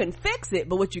 And you couldn't fix it,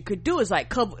 but what you could do is like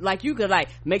cover, like you could like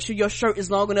make sure your shirt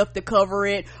is long enough to cover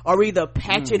it, or either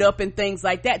patch it up and things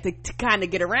like that to kind of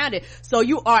get around it. So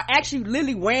you are actually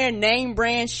literally wearing name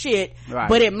brand shit, right.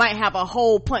 But it might have a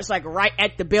hole punch like right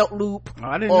at the belt loop,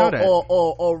 I didn't know that.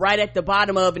 or right at the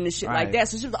bottom of it and shit right. like that.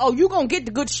 So she was like, oh, you gonna get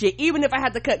the good shit, even if I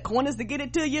have to cut corners to get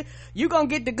it to you, you gonna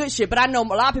get the good shit. But I know a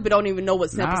lot of people don't even know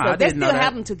what sample stuff. They still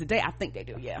have them to today. I think they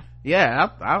do. Yeah,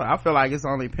 I feel like it's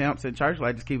only pimps in church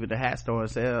like just keep it the hat store and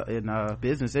sell in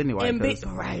business anyway.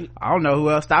 Right. I don't know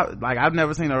who else stopped. Like, I've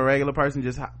never seen a regular person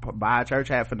just buy a church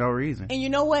hat for no reason. And you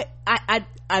know what? I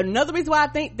another reason why I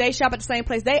think they shop at the same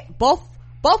place. They both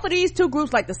of these two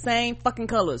groups like the same fucking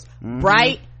colors,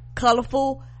 bright,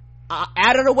 colorful,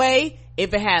 out of the way.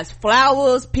 If it has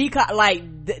flowers, peacock, like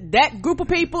that group of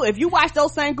people, if you watch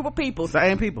those same group of people,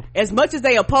 as much as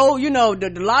they oppose, a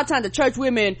lot of times the church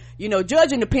women,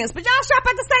 judging the pimps, but y'all shop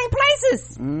at the same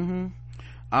places.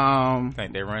 I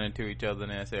think they run into each other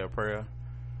and then say a prayer.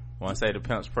 One say the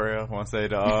pimp's prayer, one say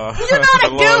the the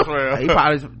Lord's prayer. He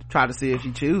probably try to see if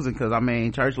she choosing, because I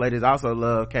mean church ladies also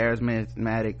love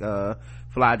charismatic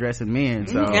fly dressing men.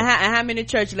 So and how many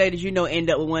church ladies end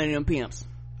up with one of them pimps?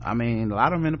 I mean, a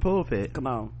lot of them in the pulpit. Come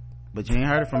on. But you ain't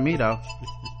heard it from me though.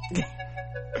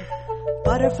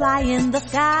 Butterfly in the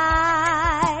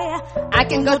sky, I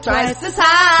can go twice as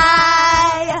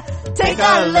high. Take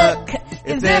a look,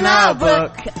 it's in our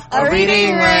book, a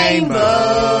reading rainbow.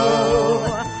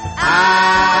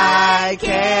 I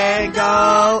can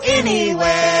go anywhere.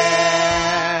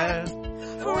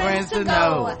 Friends to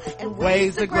know and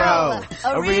ways to grow,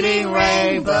 a reading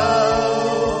rainbow.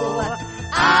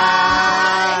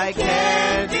 I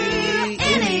can be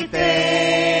anything.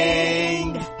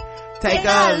 Take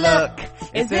a look,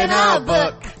 it's in our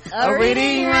book, a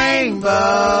reading rainbow,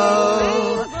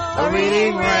 a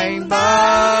reading rainbow.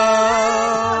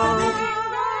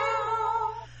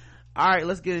 Alright,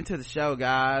 let's get into the show,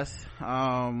 guys.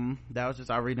 That was just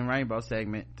our reading rainbow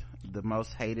segment, the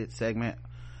most hated segment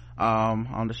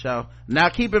on the show. Now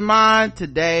keep in mind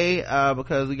today,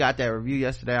 because we got that review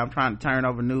yesterday, I'm trying to turn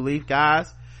over a new leaf,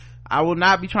 guys. I'm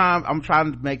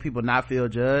trying to make people not feel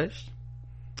judged,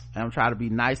 and I'm trying to be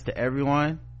nice to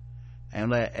everyone and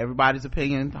let everybody's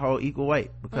opinion hold equal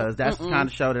weight, because that's the kind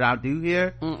of show that I do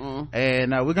here.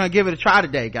 And we're gonna give it a try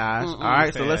today, guys. All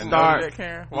right, so let's start.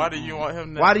 Why do you want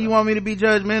him? Why do you want me to be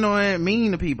judgmental and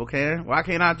mean to people, Karen? Why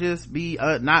can't I just be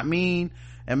not mean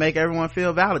and make everyone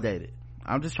feel validated?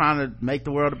 I'm just trying to make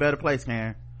the world a better place,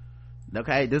 Karen.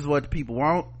 Okay, this is what the people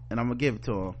want, and I'm gonna give it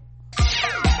to them.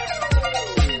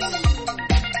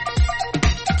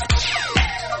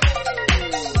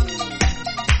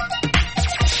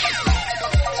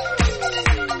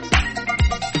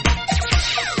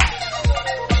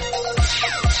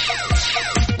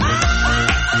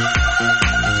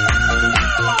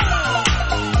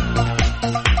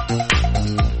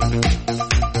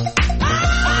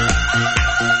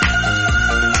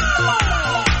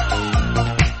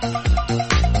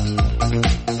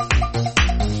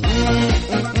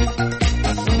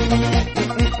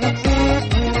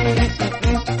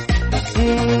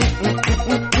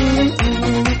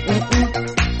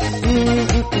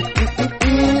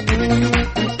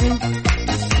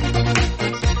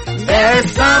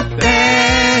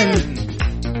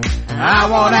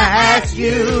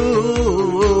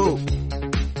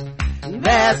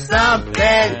 There's something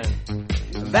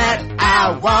that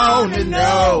I want to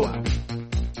know,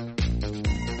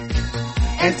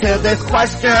 And to this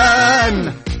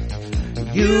question,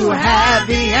 you have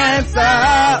the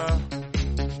answer.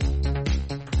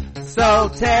 So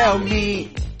tell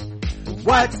me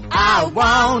what I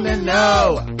wanna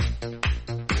know.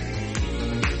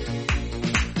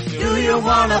 Do you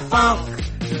wanna funk?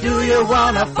 Do you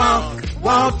wanna funk?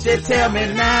 Won't you tell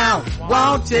me now?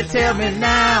 Won't you tell me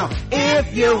now?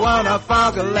 If you wanna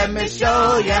funk, let me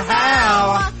show you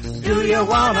how. Do you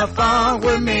wanna funk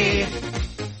with me?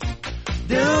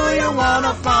 Do you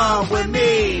wanna funk with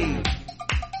me?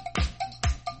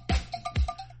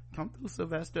 Come through,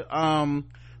 Sylvester.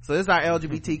 So this is our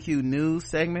LGBTQ news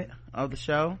segment of the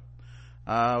show.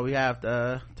 We have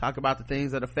to talk about the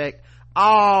things that affect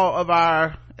all of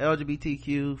our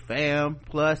LGBTQ fam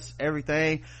plus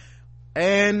everything.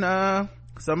 And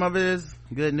some of it is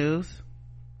good news.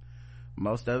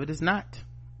 Most of it is not,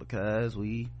 because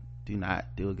we do not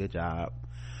do a good job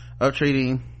of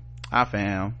treating our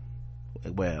fam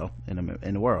well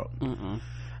in the world. All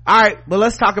right, but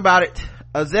let's talk about it.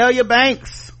 Azalea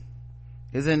Banks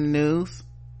is in the news.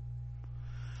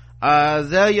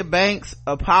 Azalea Banks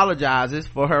apologizes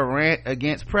for her rant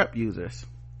against PrEP users.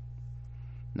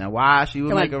 Now, why she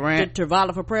would make a rant?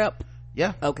 Truvada for PrEP?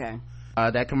 Yeah. Okay.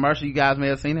 That commercial, you guys may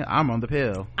have seen it. I'm on the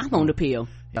pill. I'm on the pill.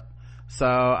 Yep. So,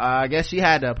 I guess she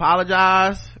had to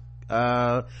apologize.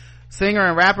 Singer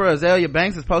and rapper Azalea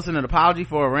Banks is posting an apology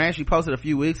for a rant she posted a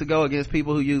few weeks ago against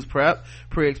people who use PrEP,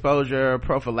 pre-exposure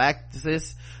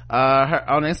prophylaxis.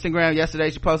 On Instagram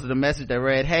yesterday, she posted a message that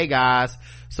read, "Hey guys,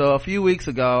 so a few weeks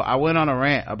ago, I went on a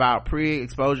rant about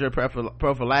pre-exposure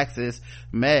prophylaxis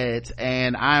meds,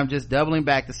 and I'm just doubling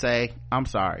back to say, I'm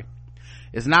sorry.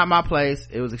 It's not my place.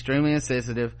 It was extremely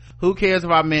insensitive. Who cares if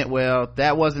I meant well?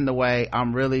 That wasn't the way.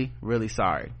 I'm really, really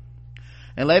sorry."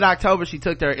 In late October, she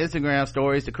took to her Instagram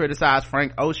stories to criticize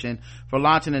Frank Ocean for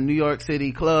launching a New York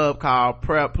City club called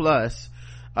PrEP Plus.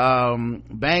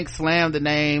 Banks slammed the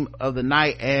name of the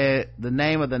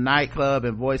nightclub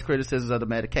and voiced criticisms of the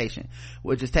medication,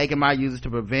 which is taken by users to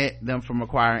prevent them from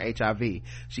acquiring HIV.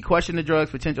 She questioned the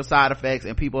drug's potential side effects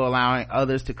and people allowing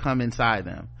others to come inside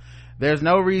them. "There's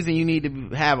no reason you need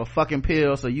to have a fucking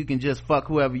pill so you can just fuck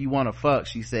whoever you want to fuck,"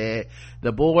 she said.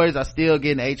 "The boys are still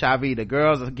getting HIV. The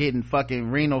girls are getting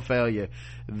fucking renal failure.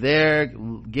 They're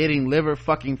getting liver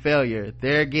fucking failure.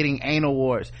 They're getting anal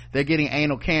warts. They're getting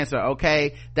anal cancer.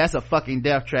 Okay, that's a fucking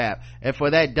death trap. And for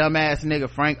that dumbass nigga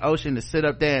Frank Ocean to sit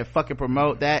up there and fucking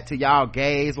promote that to y'all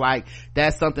gays like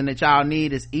that's something that y'all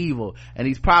need is evil. And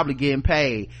he's probably getting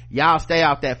paid. Y'all stay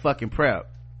off that fucking PrEP."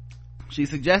 She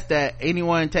suggests that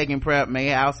anyone taking PrEP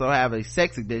may also have a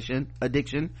sex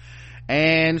addiction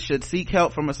and should seek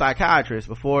help from a psychiatrist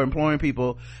before imploring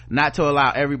people not to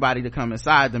allow everybody to come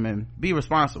inside them and be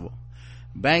responsible.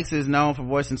 Banks is known for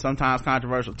voicing sometimes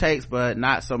controversial takes, but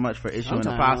not so much for issuing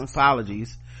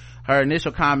apologies. Her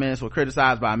initial comments were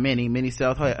criticized by many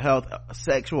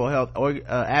sexual health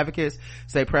advocates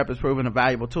say PrEP has proven a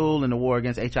valuable tool in the war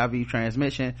against HIV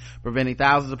transmission, preventing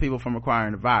thousands of people from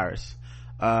acquiring the virus.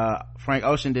 Frank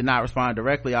Ocean did not respond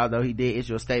directly, although he did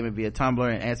issue a statement via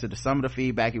Tumblr in answer to some of the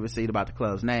feedback he received about the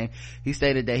club's name. He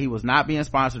stated that he was not being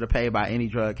sponsored or paid by any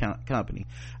drug company.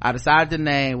 "I decided to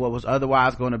name what was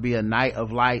otherwise going to be a night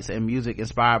of lights and music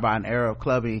inspired by an era of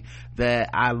clubbing that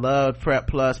I loved PrEP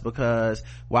Plus because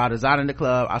while designing the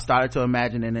club, I started to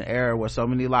imagine in an era where so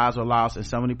many lives were lost and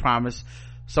so much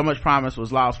promise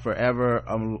was lost forever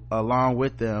along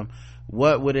with them.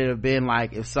 What would it have been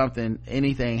like if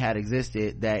anything had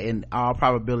existed that in all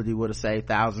probability would have saved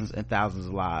thousands and thousands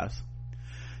of lives?"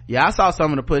 Yeah, I saw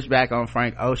some of the pushback on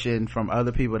Frank Ocean from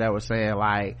other people that were saying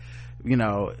like, you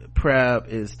know, PrEP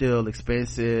is still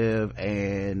expensive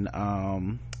and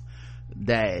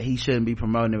that he shouldn't be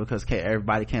promoting it because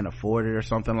everybody can't afford it or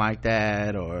something like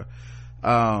that, or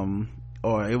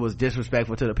it was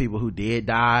disrespectful to the people who did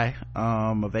die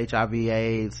of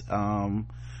HIV/AIDS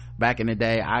back in the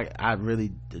day. I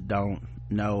really don't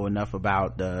know enough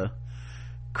about the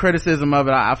criticism of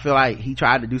it. I feel like he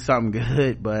tried to do something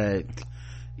good, but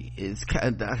it's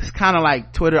kind of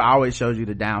like Twitter always shows you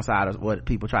the downside of what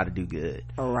people try to do good.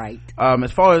 All right.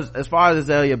 As far as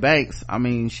Azalea Banks, I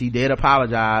mean, she did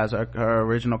apologize. Her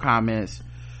original comments,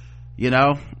 you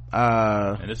know,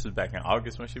 and this was back in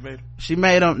August when she made them? She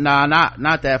made them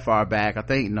not that far back. I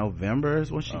think November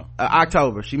is when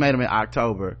October. She made them in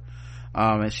October.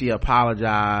 And she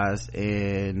apologized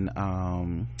in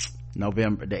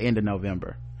November, the end of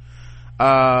November.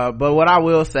 But what I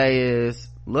will say is,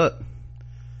 look,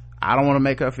 I don't want to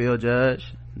make her feel judged.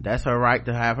 That's her right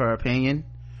to have her opinion.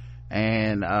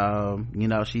 And you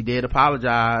know, she did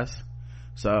apologize,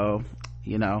 so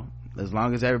you know, as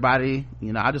long as everybody,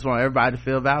 I just want everybody to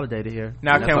feel validated here.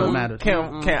 Now,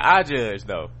 can I judge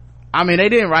though? I mean, they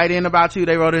didn't write in about you.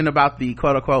 They wrote in about the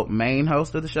quote unquote main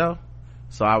host of the show.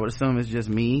 So I would assume it's just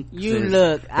me. You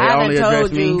look, I done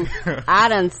told you, I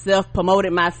done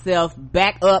self-promoted myself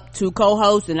back up to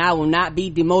co-host, and I will not be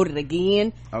demoted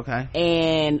again. Okay.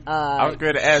 And, I was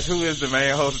going to ask, who is the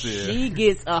main host here? She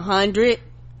gets 100.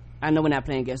 I know we're not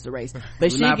playing against the race,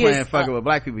 but we're not playing fucking with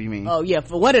black people, you mean? Oh yeah,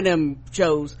 for one of them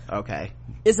shows. Okay.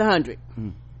 It's 100.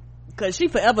 Cause she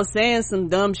forever saying some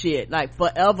dumb shit, like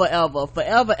forever,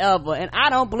 ever. And I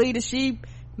don't believe that she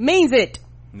means it.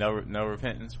 No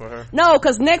repentance for her? No,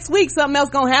 cause next week something else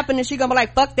gonna happen and she gonna be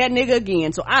like, fuck that nigga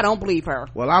again. So I don't believe her.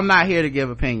 Well, I'm not here to give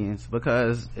opinions,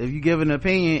 because if you give an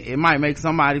opinion, it might make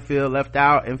somebody feel left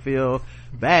out and feel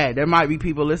bad. There might be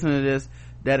people listening to this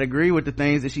that agree with the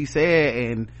things that she said,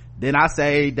 and then I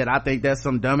say that I think that's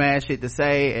some dumbass shit to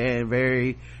say and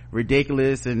very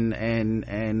ridiculous and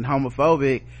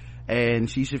homophobic, and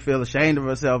she should feel ashamed of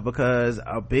herself, because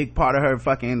a big part of her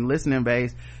fucking listening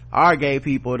base are gay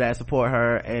people that support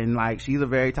her, and like she's a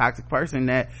very toxic person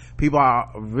that people are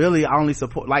really only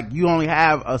support. Like, you only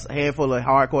have a handful of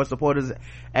hardcore supporters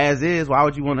as is. Why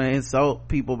would you want to insult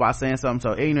people by saying something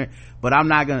so ignorant? But I'm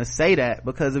not gonna say that,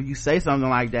 because if you say something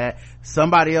like that,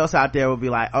 somebody else out there will be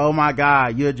like, oh my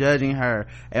god, you're judging her,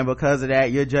 and because of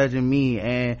that you're judging me,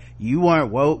 and you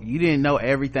weren't woke, you didn't know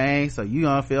everything, so you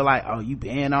gonna feel like, oh, you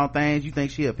banned on things, you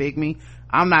think she'll pick me.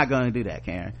 I'm not gonna do that,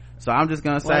 Karen. So I'm just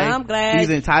gonna say, I'm glad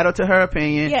she's entitled to her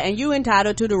opinion. Yeah, and you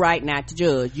entitled to the right not to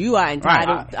judge. You are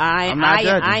entitled. Right.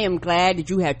 I am glad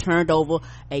that you have turned over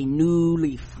a new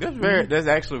leaf. That's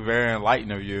actually very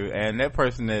enlightening of you. And that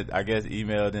person that I guess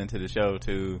emailed into the show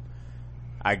to,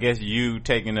 I guess you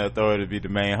taking the authority to be the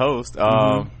main host.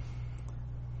 That's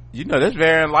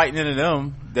very enlightening to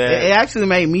them. That it actually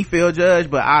made me feel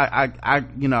judged, but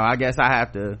I guess I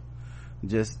have to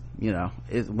just,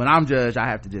 when I'm judged, I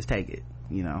have to just take it.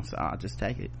 So I'll just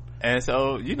take it. And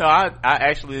so, I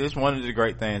actually, this one of the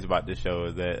great things about this show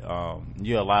is that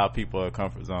you allow people a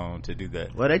comfort zone to do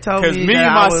that. Well, they told me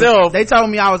they told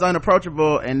me I was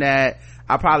unapproachable and that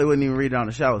I probably wouldn't even read it on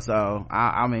the show. So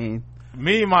I mean,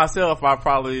 me myself, I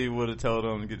probably would have told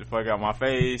them to get the fuck out my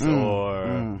face,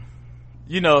 or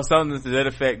something to that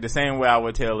effect, the same way I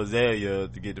would tell Azalea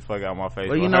to get the fuck out of my face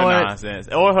with her nonsense,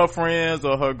 or her friends,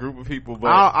 or her group of people. But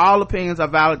all opinions are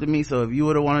valid to me, so if you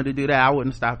would have wanted to do that, I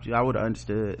wouldn't have stopped you. I would have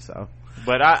understood. So,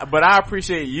 but I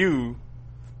appreciate you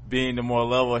being the more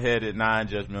level-headed,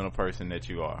 non-judgmental person that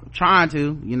you are. I'm trying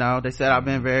to, they said I've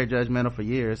been very judgmental for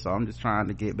years, so I'm just trying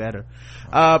to get better.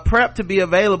 PrEP to be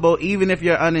available even if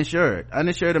you're uninsured.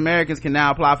 Uninsured Americans can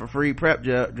now apply for free PrEP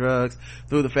drugs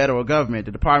through the federal government.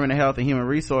 The Department of Health and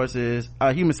Human Services,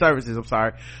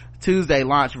 Tuesday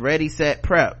launched Ready Set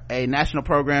PrEP, a national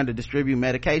program to distribute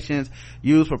medications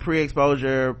used for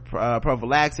pre-exposure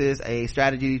prophylaxis, a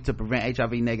strategy to prevent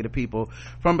HIV negative people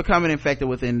from becoming infected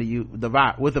with the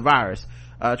virus.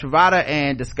 Truvada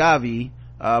and Descovy,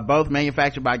 both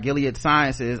manufactured by Gilead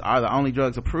Sciences, are the only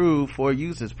drugs approved for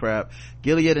use as PrEP.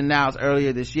 Gilead announced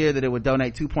earlier this year that it would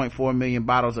donate 2.4 million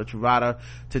bottles of Truvada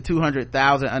to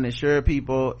 200,000 uninsured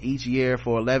people each year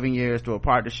for 11 years through a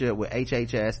partnership with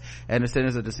HHS and the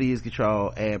Centers of Disease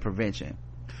Control and Prevention.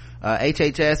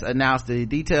 HHS announced the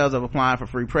details of applying for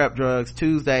free PrEP drugs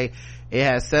Tuesday. It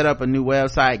has set up a new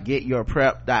website,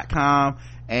 getyourprep.com,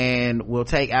 and will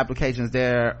take applications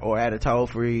there or at a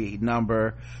toll-free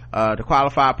number. The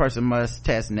qualified person must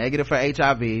test negative for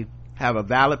HIV, have a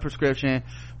valid prescription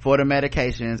for the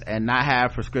medications, and not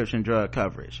have prescription drug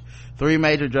coverage. 3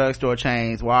 major drugstore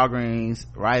chains, Walgreens,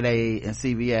 Rite Aid, and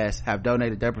CVS, have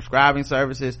donated their prescribing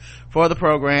services for the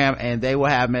program, and they will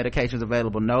have medications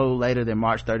available no later than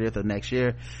March 30th of next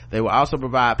year. They will also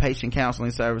provide patient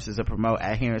counseling services and promote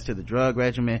adherence to the drug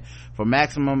regimen for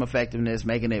maximum effectiveness,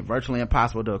 making it virtually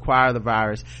impossible to acquire the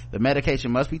virus. The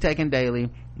medication must be taken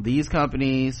daily. These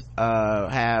companies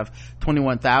have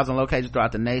 21,000 locations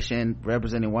throughout the nation,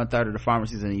 representing 1/3 of the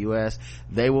pharmacies in the U.S.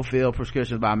 They will fill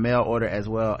prescriptions by mail order as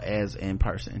well as in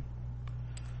person.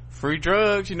 Free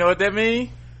drugs, you know what that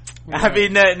mean? I be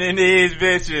nothing in these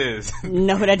bitches.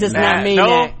 No, that does not mean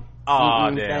that. Oh,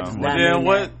 damn. Well, then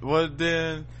what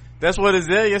then? That's what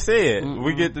Azalea said.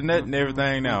 We get the nut and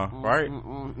everything now, right?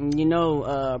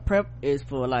 PrEP is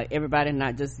for like everybody,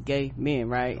 not just gay men,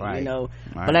 right? Right.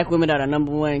 Black women are the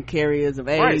number one carriers of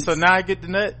AIDS. Right, so now I get the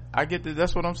nut.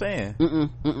 That's what I'm saying.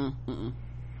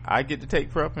 I get to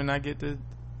take PrEP and I get to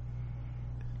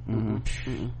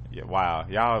Yeah, wow,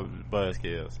 y'all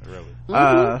buzzkills, really.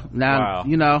 Now, wow.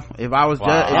 you know, if I was Wow.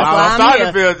 just, I'm starting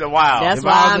to here. feel wow. That's If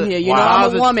why I was I'm a- here. You wow. know, I I'm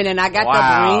was a a- woman, and I got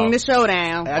Wow. to bring the show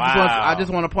down. I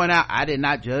just want to point out, I did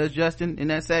not judge Justin in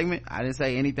that segment. I didn't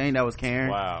say anything that was Karen.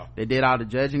 Wow. They did all the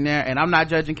judging there, and I'm not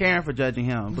judging Karen for judging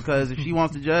him, because if she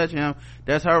wants to judge him,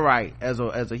 that's her right as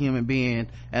a human being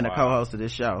and a Wow. co-host of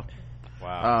this show.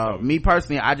 Wow. Me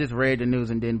personally, I just read the news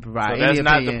and didn't provide So any that's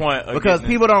not opinion, the point of because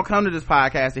getting people don't come to this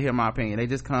podcast to hear my opinion. They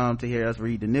just come to hear us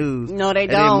read the news. No, they and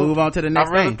don't. then move on to the I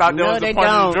next really thing. thought that No, was the they point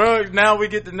of the don't. drugs. Now we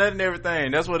get the nut and everything.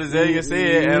 That's what Azalea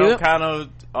said, and Nope. I'm kind of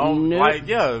Nope. like,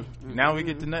 yeah. Now we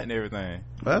get the nut and everything.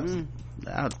 Well,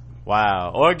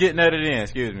 Wow. Or get nutted in.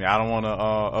 Excuse me. I don't want to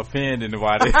offend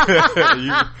anybody.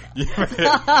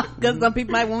 Because some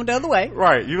people might want the other way.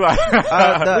 Right. You like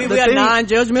We are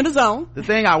non-judgmental zone. the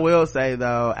thing I will say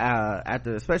though,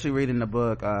 after especially reading the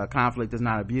book Conflict is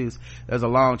Not Abuse, there's a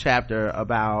long chapter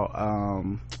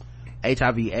about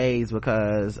HIV/AIDS,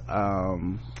 because I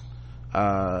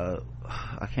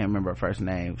can't remember her first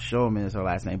name, Shulman is her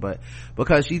last name, but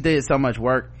because she did so much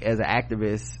work as an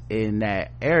activist in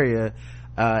that area,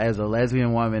 as a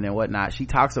lesbian woman and whatnot, she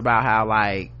talks about how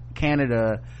like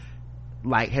Canada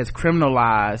like has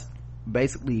criminalized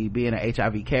basically being an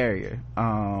HIV carrier,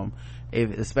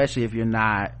 especially if you're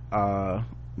not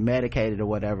medicated or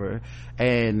whatever,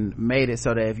 and made it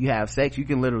so that if you have sex you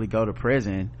can literally go to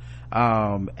prison.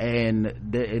 And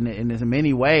in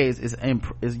many ways is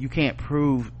you can't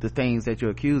prove the things that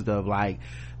you're accused of, like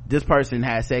this person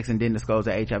had sex and didn't disclose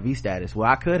their HIV status. Well,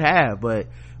 I could have, but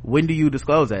when do you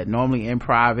disclose that? Normally in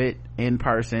private, in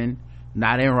person,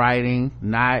 not in writing,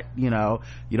 not, you don't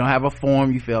have a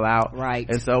form you fill out. Right.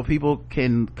 And so people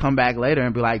can come back later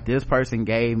and be like, this person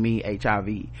gave me HIV.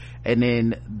 And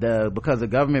then because the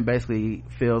government basically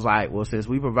feels like, well, since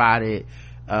we provided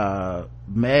meds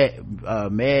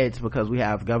because we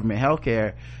have government health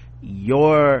care,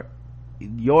 your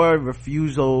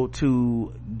refusal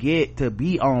to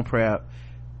be on PrEP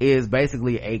is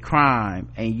basically a crime,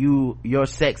 and your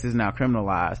sex is now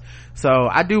criminalized. So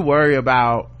I do worry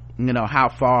about how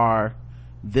far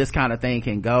this kind of thing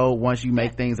can go once you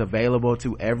make things available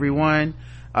to everyone.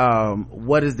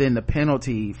 What is then the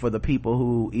penalty for the people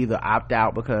who either opt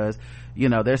out because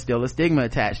there's still a stigma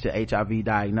attached to HIV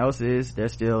diagnosis,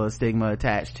 there's still a stigma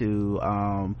attached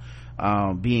to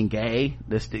being gay,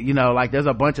 there's there's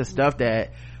a bunch of stuff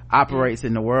that operates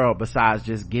in the world besides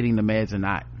just getting the meds or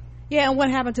not. Yeah, and what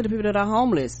happened to the people that are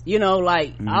homeless?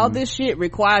 All this shit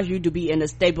requires you to be in a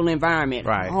stable environment.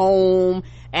 Right. Home,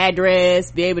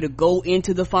 address, be able to go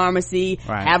into the pharmacy,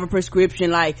 right. have a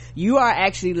prescription. Like, you are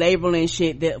actually labeling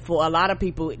shit that for a lot of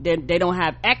people, they don't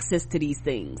have access to these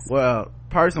things. Well,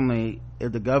 personally,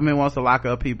 if the government wants to lock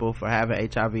up people for having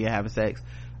HIV and having sex,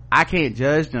 I can't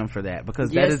judge them for that,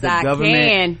 because that is the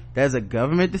government. That's a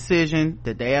government decision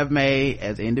that they have made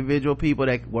as individual people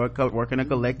that work in a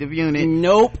collective unit.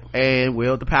 Nope. And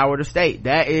wield the power of the state.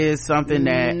 That is something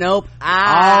that. Nope.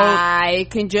 I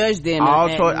can judge them.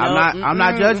 I'm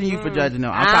not judging you for judging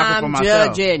them. I'm talking for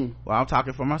myself. Judging. Well, I'm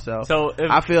talking for myself. So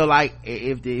I feel like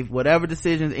if whatever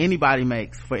decisions anybody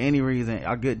makes for any reason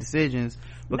are good decisions,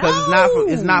 because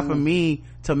it's not for me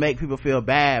to make people feel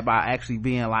bad by actually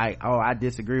being like, oh, I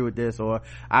disagree with this, or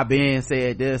I been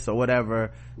said this, or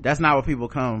whatever. That's not what people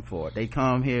come for. They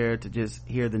come here to just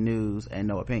hear the news and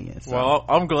no opinions. So. Well,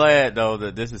 I'm glad though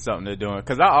that this is something they're doing,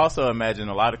 because I also imagine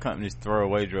a lot of companies throw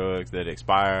away drugs that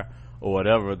expire or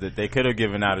whatever that they could have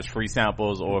given out as free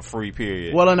samples or free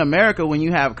period. Well, in America, when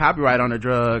you have copyright on a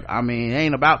drug, it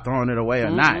ain't about throwing it away or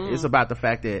not. It's about the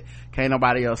fact that can't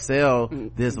nobody else sell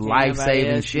this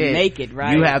life-saving shit. Make it,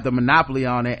 right? You have the monopoly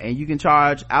on it, and you can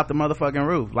charge out the motherfucking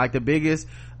roof. Like, the biggest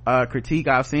critique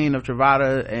I've seen of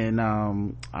Truvada and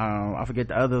I forget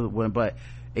the other one, but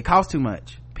it costs too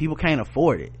much. People can't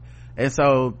afford it. And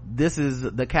so this is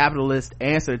the capitalist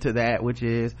answer to that, which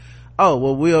is, oh,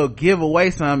 well, we'll give away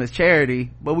some as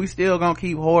charity, but we still gonna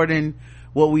keep hoarding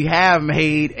what we have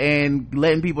made and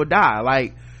letting people die.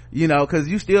 Like, cause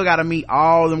you still gotta meet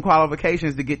all them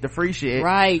qualifications to get the free shit.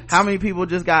 Right. How many people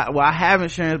just got, well, I have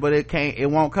insurance, but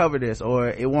it won't cover this, or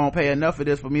it won't pay enough of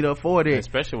this for me to afford it.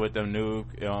 Especially with them new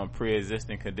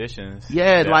pre-existing conditions.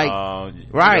 Yeah, that,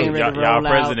 right. Y'all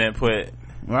president put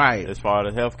right as far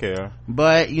as healthcare.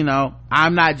 But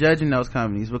I'm not judging those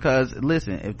companies, because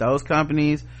listen, if those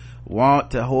companies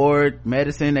want to hoard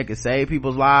medicine that could save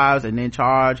people's lives and then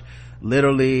charge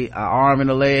literally an arm and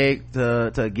a leg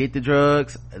to get the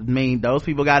drugs. I mean, those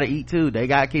people gotta eat too. They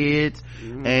got kids.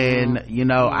 And you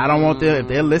know, I don't want them, if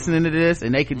they're listening to this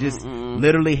and they could just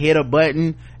literally hit a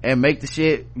button and make the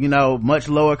shit, you know, much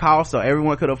lower cost so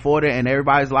everyone could afford it and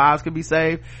everybody's lives could be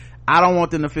saved. I don't want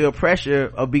them to feel pressure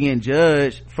of being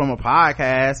judged from a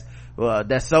podcast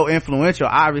that's so influential,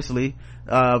 obviously,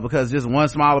 because just one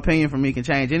small opinion from me can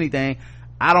change anything.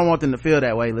 I don't want them to feel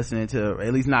that way listening to,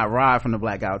 at least not Rod from the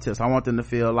Black Guy Who Tips. I want them to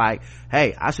feel like,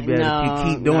 hey, I should be able to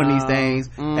keep doing these things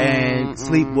and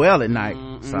sleep well at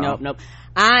night. So. Nope.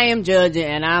 I am judging,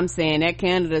 and I'm saying that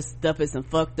Canada stuff is some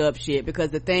fucked up shit,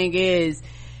 because the thing is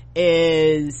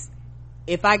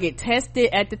if I get tested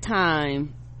at the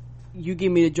time you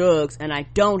give me the drugs and I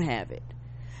don't have it,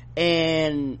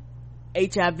 and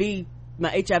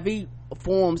my HIV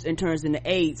forms and turns into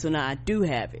AIDS, so now I do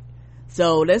have it.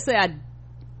 So let's say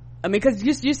I mean, because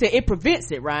you said it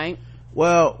prevents it, right?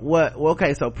 Well,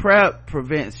 okay, so PrEP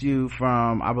prevents you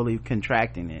from, I believe,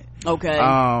 contracting it. Okay.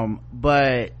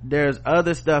 But there's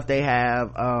other stuff they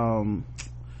have,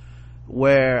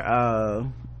 where,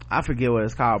 I forget what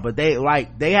it's called, but they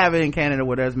have it in Canada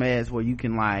where there's meds where you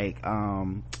can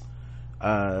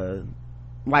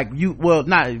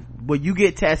you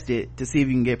get tested to see if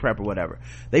you can get PrEP or whatever.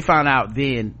 They found out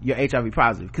then you're HIV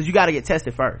positive, because you got to get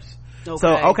tested first. Okay.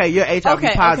 So you're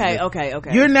HIV positive.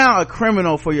 Okay. You're now a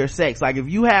criminal for your sex. Like if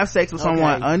you have sex with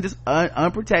someone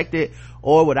unprotected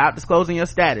or without disclosing your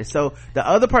status. So the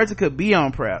other person could be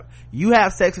on PrEP. You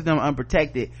have sex with them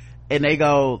unprotected, and they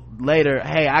go later,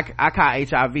 hey, I caught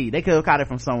HIV. They could have caught it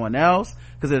from someone else,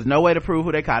 because there's no way to prove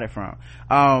who they caught it from.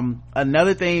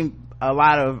 Another thing, a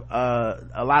lot of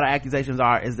accusations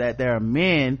is that there are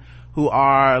men who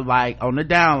are like on the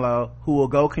down low who will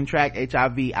go contract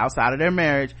HIV outside of their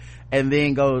marriage and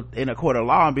then go in a court of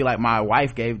law and be like, my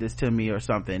wife gave this to me or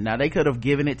something. Now they could have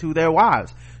given it to their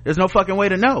wives. There's no fucking way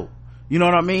to know. You know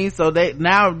what I mean? So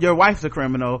now your wife's a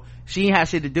criminal. She ain't have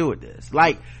shit to do with this.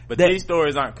 But these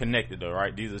stories aren't connected though,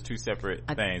 right? These are two separate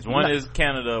things. One is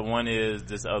Canada, one is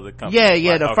this other country.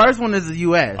 Yeah. The first one is the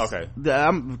U.S. Okay.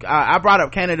 I brought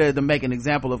up Canada to make an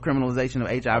example of criminalization of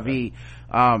HIV. Okay.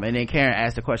 And then Karen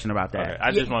asked a question about that. Okay.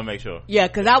 I just want to make sure. Yeah,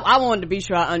 because I wanted to be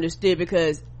sure I understood,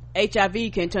 because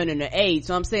HIV can turn into AIDS.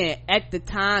 So I'm saying at the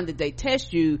time that they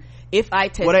test you, if I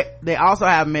test... Well, they also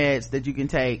have meds that you can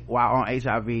take while on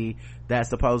HIV that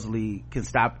supposedly can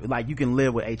stop, like you can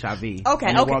live with HIV.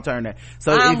 Okay. It won't turn that.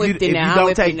 So if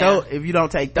you don't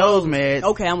take those meds,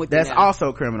 okay, I'm with that's you now.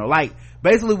 also criminal. Like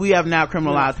basically we have now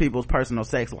criminalized people's personal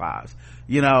sex lives,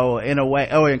 you know, in a way.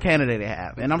 In Canada they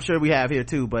have, and I'm sure we have here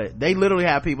too, but they literally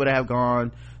have people that have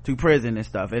gone to prison and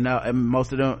stuff, and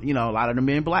most of them, you know, a lot of them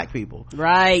being black people,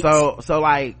 right? So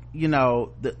like, you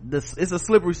know, it's a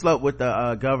slippery slope with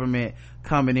the government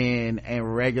coming in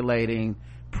and regulating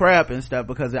PrEP and stuff,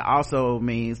 because it also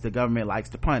means the government likes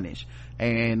to punish.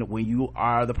 And when you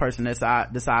are the person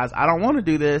that decides I don't want to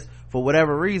do this for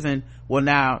whatever reason, well,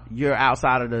 now you're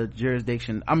outside of the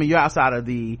jurisdiction. I mean, you're outside of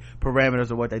the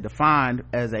parameters of what they defined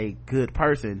as a good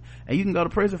person, and you can go to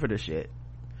prison for this shit.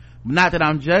 Not that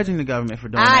I'm judging the government for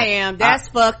doing that. I am. That's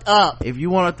fucked up. If you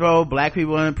want to throw black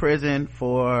people in prison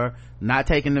for not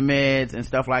taking the meds and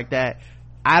stuff like that,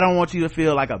 I don't want you to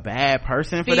feel like a bad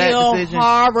person for that decision. Feel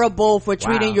horrible for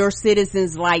treating your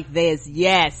citizens like this.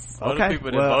 Yes. Okay.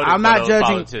 Well, I'm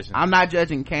not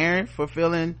judging Karen for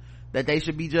feeling that they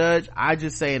should be judged. I'm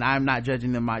just saying I'm not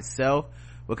judging them myself,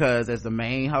 because as the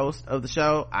main host of the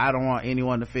show, I don't want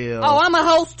anyone to feel... Oh, I'm a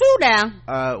host too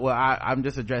now. Well, I'm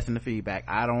just addressing the feedback.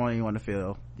 I don't want anyone to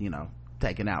feel, you know,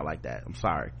 taken out like that. I'm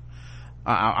sorry.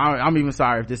 I'm even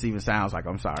sorry if this even sounds like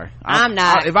I'm sorry. I'm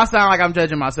not. If I sound like I'm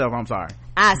judging myself, I'm sorry.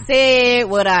 I said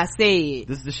what I said.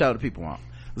 This is the show that people want.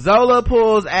 Zola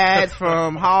pulls ads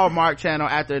from Hallmark Channel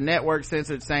after network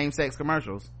censored same-sex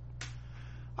commercials.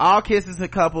 All kisses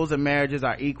and couples and marriages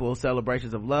are equal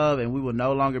celebrations of love, and we will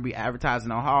no longer be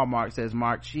advertising on Hallmark, says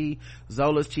Mark Shee,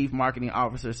 Zola's chief marketing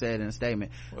officer, said in a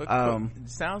statement. Well, it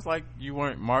sounds like you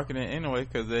weren't marketing anyway,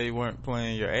 because they weren't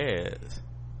playing your ads.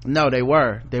 No, they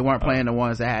weren't playing the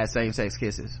ones that had same-sex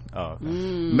kisses. Oh, okay.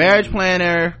 Marriage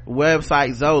planner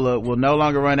website Zola will no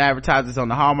longer run advertisements on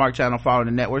the Hallmark Channel following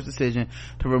the network's decision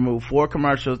to remove 4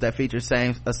 commercials that feature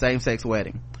a same-sex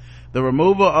wedding. The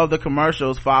removal of the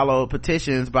commercials followed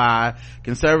petitions by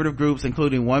conservative groups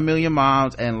including 1 Million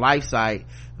Moms and LifeSite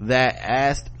that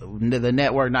asked the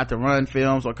network not to run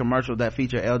films or commercials that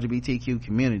feature LGBTQ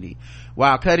community.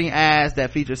 While cutting ads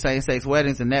that feature same-sex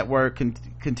weddings, the network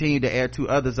continued to air 2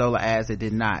 other Zola ads that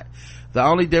did not. The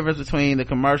only difference between the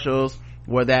commercials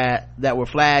that were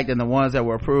flagged and the ones that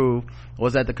were approved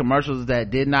was that the commercials that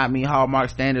did not meet Hallmark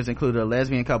standards included a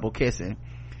lesbian couple kissing.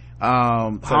 So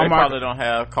Hallmark, they probably don't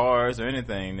have cars or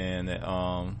anything then that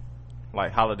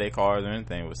like holiday cars or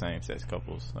anything with same-sex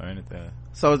couples or anything.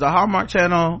 So is the Hallmark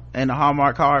channel and the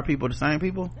Hallmark card people the same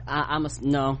people? I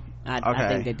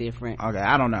think they're different. Okay,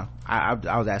 I don't know.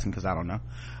 I was asking because I don't know.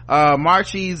 Mark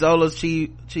Shee, Zola's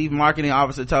chief marketing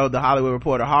officer, told the Hollywood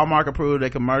Reporter, Hallmark approved a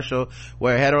commercial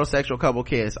where a heterosexual couple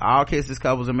kiss. All kisses,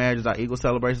 couples, and marriages are equal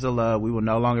celebrations of love. We will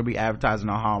no longer be advertising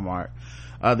on Hallmark.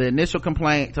 The initial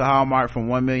complaint to Hallmark from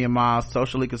 1 Million Miles,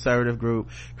 socially conservative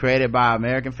group created by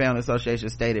American Family Association,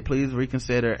 stated, please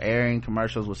reconsider airing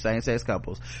commercials with same-sex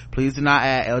couples. Please do not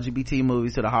add LGBT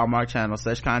movies to the Hallmark channel.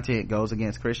 Such content goes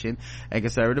against Christian and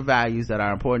conservative values that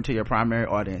are important to your primary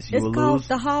audience. It's called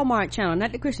the Hallmark channel,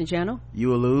 not the Christian channel. You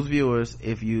will lose viewers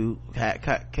if you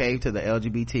cave to the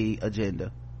LGBT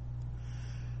agenda.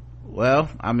 Well,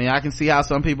 I mean, I can see how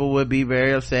some people would be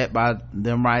very upset by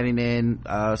them writing in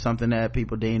something that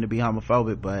people deem to be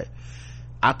homophobic, but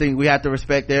I think we have to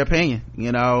respect their opinion.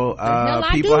 You know,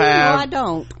 people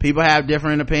have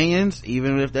different opinions,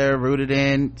 even if they're rooted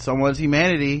in someone's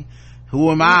humanity.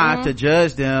 Who am I to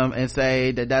judge them and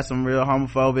say that that's some real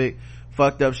homophobic,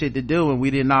 fucked up shit to do, and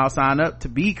we didn't all sign up to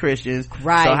be Christians?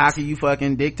 Right. So how can you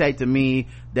fucking dictate to me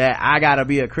that I gotta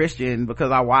be a Christian because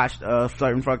I watched a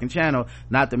certain fucking channel?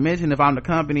 Not to mention, if I'm the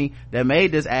company that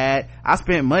made this ad, I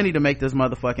spent money to make this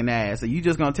motherfucking ad. So you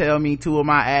just gonna tell me 2 of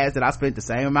my ads that I spent the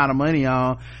same amount of money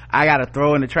on, I gotta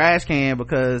throw in the trash can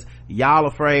because y'all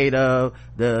afraid of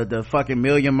the fucking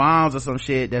Million Moms or some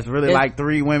shit that's really like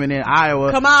 3 women in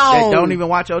Iowa that don't even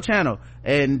watch your channel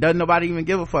and doesn't nobody even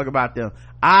give a fuck about them?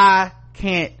 I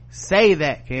can't say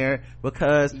that, Karen,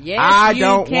 because I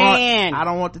don't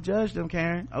want to judge them,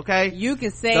 Karen. Okay, you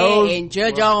can say it and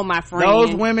judge all my friends.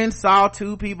 Those women saw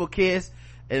 2 people kiss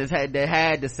and they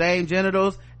had the same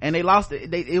genitals and they lost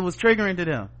it. It was triggering to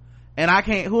them, and I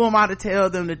can't. Who am I to tell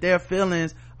them that their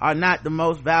feelings are not the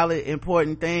most valid,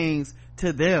 important things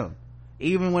to them,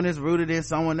 even when it's rooted in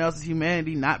someone else's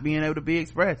humanity not being able to be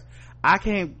expressed? I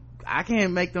can't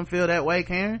make them feel that way,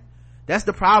 Karen. That's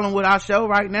the problem with our show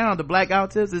right now, the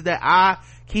Blackout Tips, is that I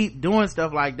keep doing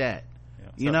stuff like that. Yeah,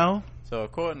 you know? So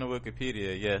according to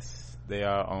Wikipedia, yes, they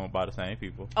are owned by the same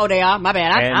people. Oh, they are? My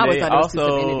bad. I always thought it was 2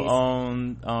 separate entities.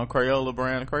 And they also own Crayola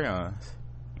brand crayons.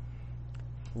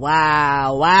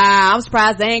 Wow. I'm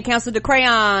surprised they ain't canceled the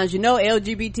crayons. You know,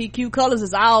 LGBTQ colors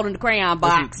is all in the crayon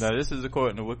box. Now, this is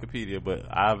according to Wikipedia, but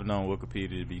I've known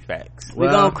Wikipedia to be facts.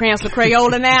 We're gonna cancel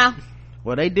Crayola now?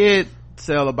 Well, they did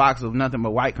sell a box of nothing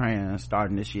but white crayons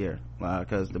starting this year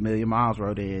because the Million Miles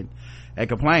wrote in and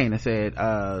complained and said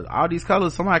all these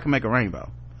colors, somebody can make a rainbow,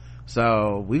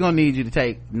 so we gonna need you to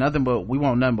take we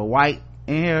want nothing but white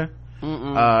in here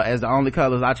as the only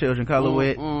colors our children color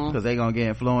with, because they gonna get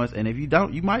influenced, and if you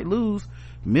don't, you might lose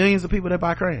millions of people that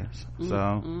buy crayons.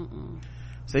 So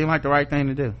seemed like the right thing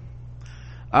to do.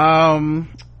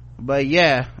 But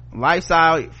yeah,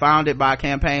 Lifestyle, founded by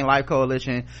Campaign Life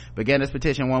Coalition, began this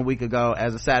petition 1 week ago.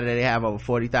 As of Saturday, they have over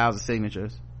 40,000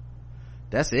 signatures.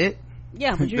 That's it.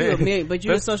 Yeah, but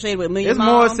you're associated with Million Moms.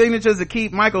 There's more signatures to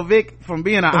keep Michael Vick from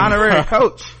being an honorary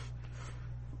coach.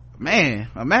 Man,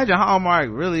 imagine Hallmark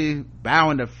really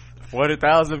bowing to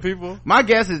 40,000 people. My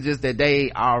guess is just that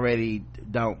they already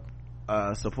don't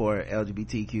support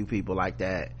LGBTQ people like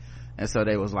that, and so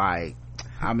they was like,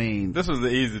 I mean, this was the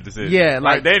easy decision. Yeah,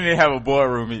 like they didn't have a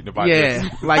boardroom meeting about this.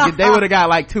 Like if they would have got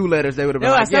like 2 letters, they would have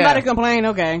been like, somebody complain,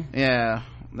 okay. Yeah,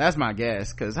 that's my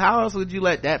guess, because how else would you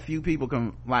let that few people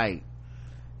come like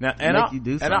now, make you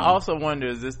do something? And I also wonder,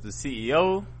 is this the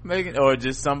CEO making, or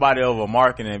just somebody over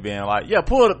marketing being like, yeah,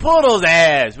 pull those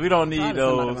ads, we don't need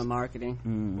those. Over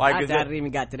marketing. Like I doubt it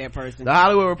even got to that person. The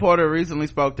Hollywood Reporter recently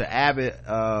spoke to Abbott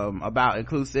about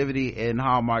inclusivity in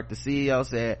Hallmark. The CEO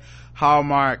said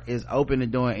Hallmark is open to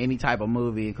doing any type of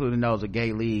movie, including those with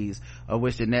gay leads, of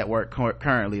which the network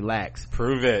currently lacks.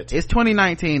 Prove it. It's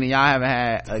 2019 and y'all haven't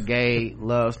had a gay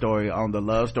love story on the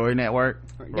Love Story Network.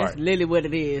 That's literally what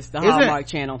it is, the Hallmark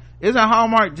channel. Isn't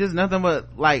Hallmark just nothing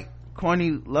but like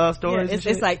corny love stories?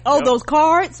 Yeah, it's like, those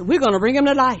cards, we're gonna bring them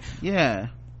to life. Yeah,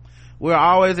 we're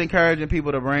always encouraging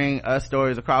people to bring us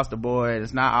stories across the board.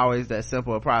 It's not always that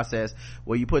simple a process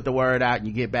where you put the word out and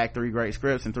you get back 3 great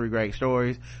scripts and 3 great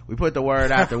stories. We put the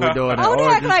word out that we're doing they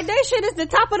act like that shit is the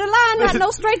top of the line, not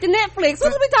no straight to Netflix.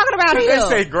 What are we talking about here?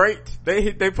 They say great.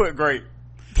 They put great.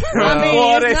 I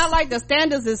mean, it's not like the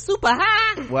standards is super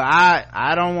high. Well,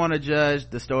 I don't want to judge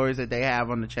the stories that they have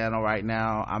on the channel right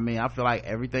now. I mean, I feel like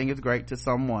everything is great to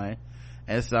someone,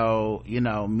 and so, you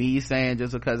know, me saying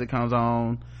just because it comes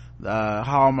on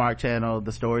Hallmark Channel,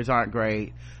 the stories aren't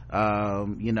great. Why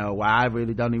I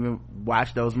really don't even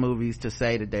watch those movies to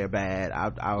say that they're bad.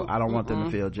 I don't want them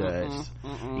to feel judged,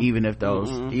 even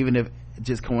if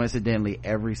just coincidentally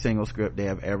every single script they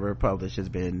have ever published has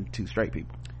been two straight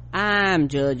people. I'm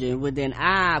judging, but then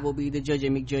I will be the judge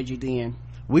and McJudge then.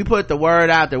 We put the word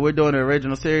out that we're doing an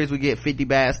original series. We get 50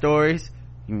 bad stories.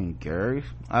 You mean Gary?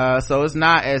 So it's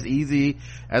not as easy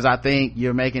as I think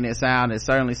you're making it sound. It's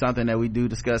certainly something that we do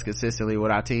discuss consistently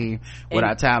with our team, with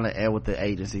our talent, and with the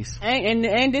agencies.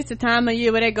 And this the time of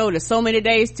year where they go to so many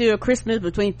days till Christmas,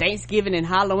 between Thanksgiving and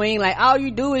Halloween. Like, all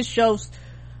you do is show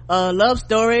love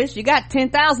stories. You got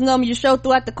 10,000 of them you show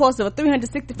throughout the course of a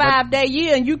 365-day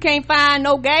year, and you can't find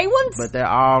no gay ones. But they're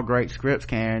all great scripts,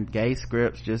 Karen. Gay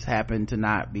scripts just happen to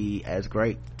not be as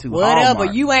great to whatever.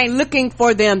 Hallmark. You ain't looking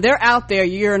for them. They're out there.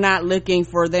 You're not looking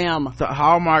for them. So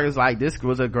Hallmark is like, this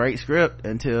was a great script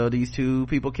until these two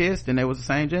people kissed and they was the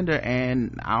same gender,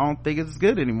 and I don't think it's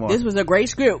good anymore. This was a great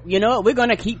script. You know what? We're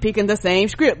gonna keep picking the same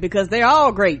script because they're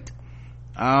all great.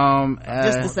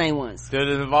 Just the same ones. Does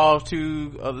it involve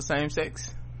two of the same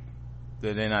sex?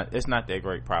 It's not that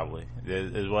great, probably,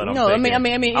 is what I'm thinking.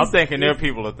 I mean, I'm thinking their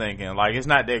people are thinking, like, it's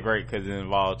not that great because it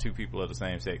involved two people of the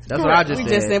same sex. That's what I just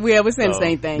said. We're saying the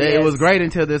same thing. It was great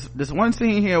until this one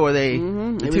scene here where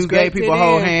the two gay people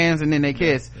hold hands and then they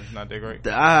kiss. It's not that great.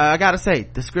 I gotta say,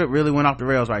 the script really went off the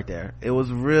rails right there. It was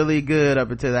really good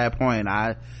up until that point.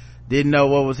 I didn't know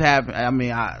what was happening. I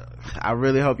mean, I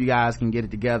really hope you guys can get it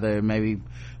together and maybe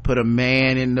put a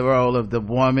man in the role of the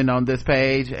woman on this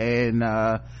page, and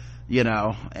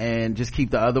and just keep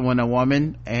the other one a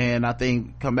woman, and I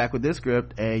think come back with this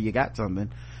script and you got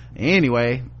something.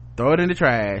 Anyway, throw it in the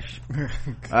trash.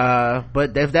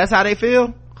 But if that's how they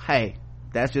feel, hey,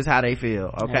 that's just how they feel.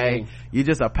 Okay, you're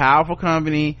just a powerful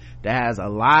company that has a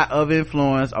lot of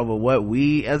influence over what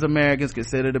we as Americans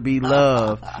consider to be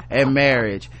love and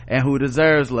marriage, and who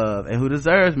deserves love and who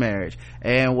deserves marriage,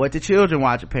 and what the children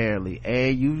watch, apparently.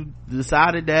 And you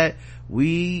decided that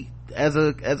we as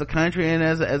a country and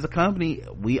as a company,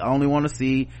 we only want to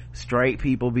see straight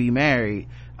people be married.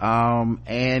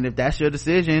 And if that's your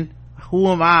decision, who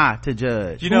am I to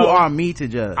judge? Who are me to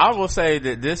judge? I will say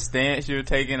that this stance you're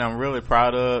taking, I'm really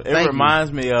proud of. It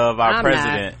reminds me of our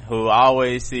president, who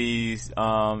always sees,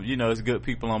 it's good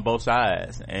people on both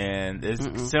sides, and it's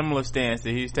a similar stance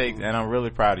that he's taking, and I'm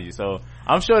really proud of you. So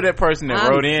I'm sure that person that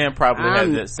wrote in probably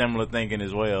has that similar thinking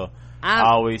as well.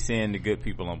 Always seeing the good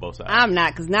people on both sides. I'm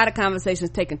not, because now the conversation's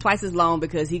taking twice as long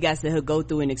because he got to go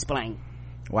through and explain.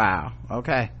 Wow.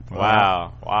 Okay.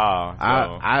 Wow.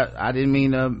 I didn't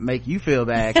mean to make you feel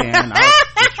bad, Karen.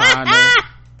 I'm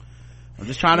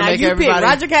just trying to make everybody.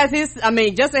 Roger has his.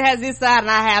 Justin has his side, and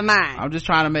I have mine. I'm just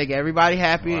trying to make everybody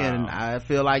happy, and I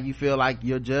feel like you feel like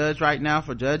you're judged right now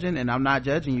for judging, and I'm not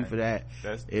judging you for that.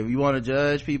 If you want to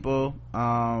judge people,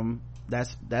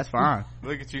 that's fine.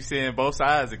 Look at you seeing both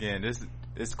sides again.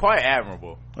 It's quite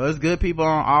admirable. Well, there's good people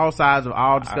on all sides of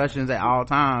all discussions at all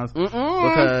times,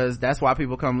 because that's why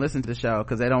people come listen to the show,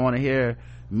 because they don't want to hear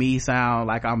me sound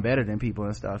like I'm better than people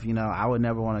and stuff. I would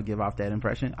never want to give off that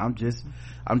impression. I'm just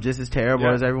as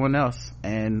terrible as everyone else.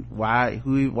 And why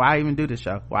even do this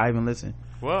show? Why even listen?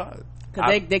 Well,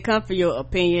 because they come for your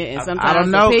opinion, and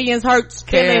sometimes opinions hurt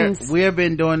feelings. We have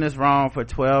been doing this wrong for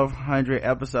 1,200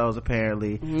 episodes,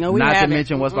 apparently. No, we not haven't. to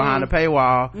mention what's behind the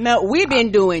paywall. No, we've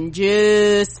been doing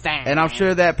just fine. And I'm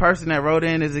sure that person that wrote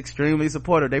in is extremely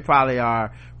supportive. They probably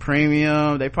are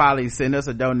premium. They probably send us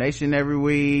a donation every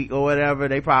week or whatever.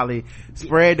 They probably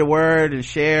spread the word and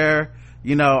share,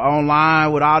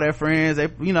 online with all their friends.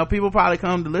 People probably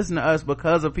come to listen to us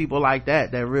because of people like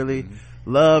that really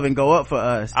love and go up for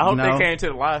us. I hope they came to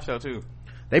the live show too.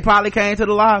 They probably came to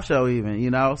the live show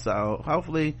even, so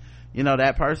hopefully,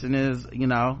 that person is,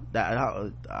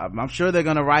 that I'm sure they're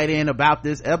gonna write in about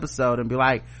this episode and be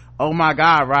like, oh my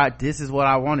God, Rod, this is what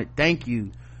I wanted. Thank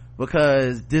you.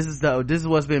 Because this is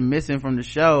what's been missing from the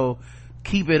show.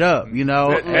 Keep it up,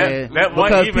 that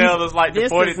one email is like the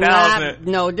 40,000.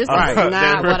 No, this is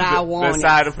not what I wanted. The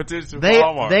side of petition for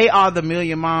Walmart. They are the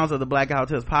Million Moms of the Black Guy Who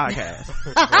Tips podcast.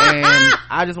 And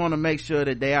I just want to make sure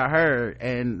that they are heard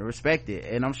and respected.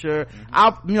 And I'm sure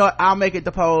I'll make it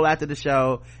the poll after the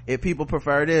show if people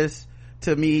prefer this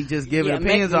to me just giving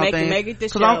opinions on things.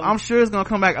 Because I'm sure it's going to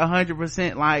come back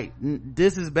 100% like,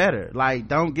 this is better. Like,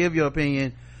 don't give your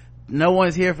opinion. No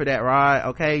one's here for that,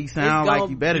 Rod. Okay, you sound like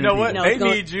you better. You know what? They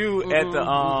need you at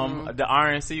the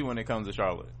RNC when it comes to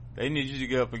Charlotte. They need you to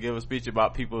get up and give a speech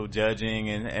about people judging,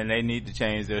 and they need to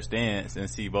change their stance and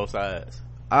see both sides.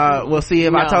 well, see,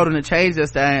 if I told them to change their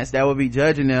stance, that would be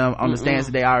judging them on the stance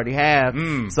that they already have.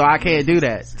 So I can't do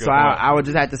that. So I would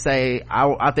just have to say,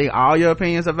 I think all your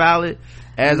opinions are valid,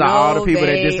 as are all the people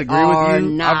that disagree with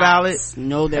you are valid.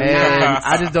 No, they're not.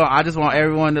 I just want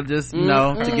everyone to just, you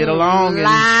know, to get along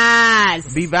and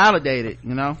be validated,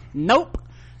 you know? Nope.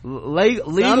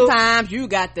 Legal. Sometimes you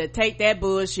got to take that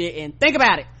bullshit and think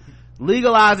about it.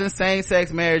 Legalizing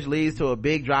same-sex marriage leads to a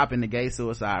big drop in the gay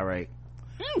suicide rate.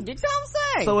 Get what I'm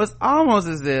saying. So it's almost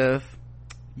as if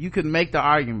you could make the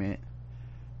argument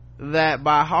that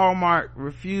by Hallmark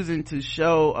refusing to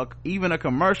show even a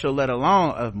commercial, let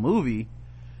alone a movie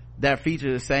that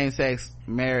features same-sex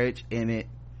marriage in it,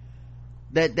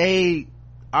 that they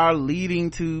are leading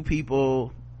to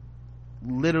people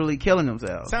literally killing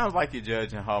themselves. Sounds like you're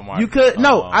judging Hallmark. You could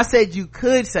I said you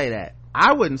could say that.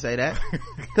 I wouldn't say that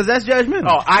because that's judgmental.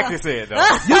 Oh, I can say it though.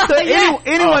 You could,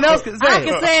 anyone else can say it. I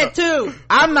can say it too.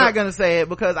 I'm not gonna say it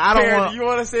because I don't want. Do you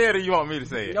want to say it or you want me to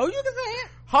say it? No, you can say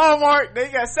it. Hallmark, they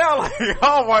got sound like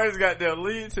Hallmark's got their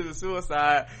lead to the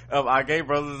suicide of our gay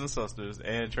brothers and sisters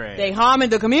and trans. They harming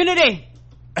the community.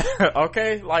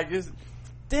 Okay, like it's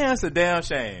a damn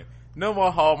shame. No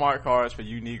more Hallmark cards for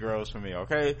you Negroes for me,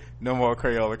 okay? No more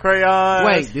Crayola crayons.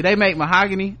 Wait, do they make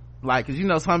mahogany? Like, cause you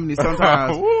know sometimes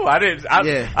Ooh,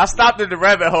 I stopped in the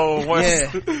rabbit hole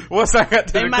once I got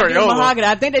to the might Crayola. Do mahogany.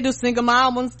 I think they do single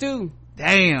mom ones too.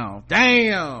 Damn.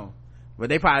 But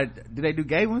they probably, do they do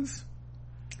gay ones?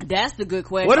 That's the good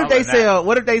question. What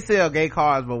if they sell gay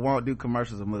cars but won't do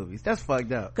commercials or movies? That's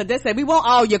fucked up. Cause they say we want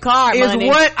all your card money.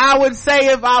 Is what I would say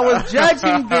if I was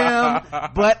judging them,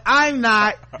 but I'm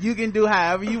not. You can do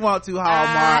however you want to,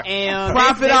 Hallmark.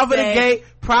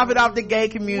 Profit off the gay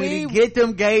community, get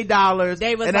them gay dollars,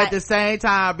 and at the same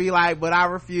time be like, but I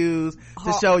refuse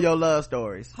to show your love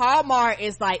stories. Hallmark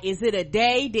is like, is it a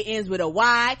day that ends with a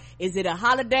Y? Is it a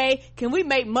holiday? Can we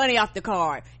make money off the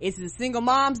card? Is it a single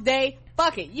mom's day?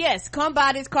 Fuck it, yes, come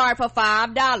buy this card for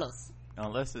 $5.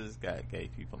 Unless it's got gay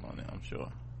people on it, I'm sure.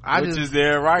 Which is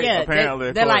their right,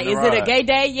 apparently. They're like, is it a gay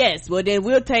day? Yes. Well, then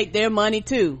we'll take their money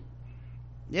too.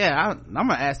 Yeah, I'm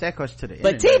gonna ask that question to the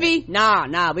internet. But TV,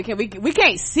 nah, we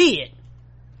can't see it.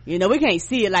 You know, we can't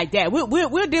see it like that. We'll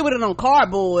deal with it on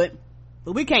cardboard,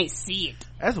 but we can't see it.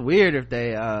 That's weird if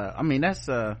they, that's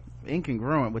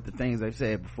incongruent with the things they've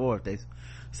said before if they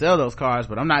sell those cards,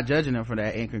 but I'm not judging them for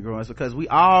that incongruence because we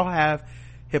all have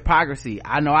hypocrisy.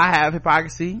 I know I have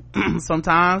hypocrisy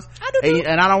sometimes. I do too.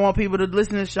 And I don't want people to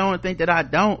listen to the show and think that I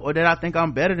don't, or that I think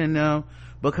I'm better than them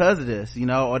because of this, you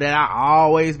know, or that I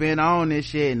always been on this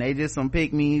shit and they just some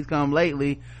pick-me's come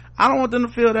lately. I don't want them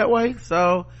to feel that way,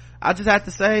 so I just have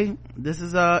to say this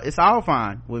is it's all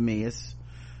fine with me. It's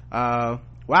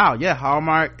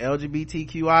Hallmark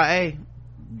LGBTQIA,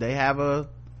 they have a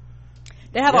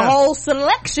whole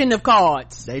selection of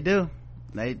cards. They do.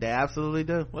 They absolutely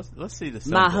do. Let's see the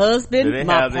symbol. My husband,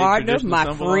 my partner,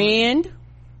 my friend.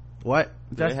 What?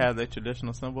 Do they have their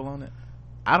traditional symbol on it?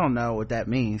 I don't know what that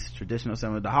means. Traditional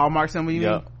symbol. The Hallmark symbol, you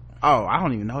mean? Oh, I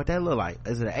don't even know what that look like.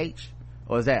 Is it an H?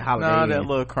 Or is that holiday? No, that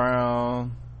little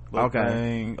crown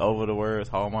thing over the words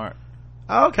Hallmark.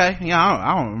 Oh, okay. Yeah,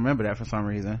 I don't remember that for some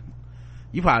reason.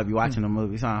 You probably be watching the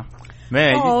movies, huh?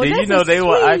 Man, did you know they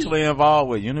were actually involved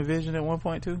with Univision at one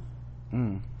point too?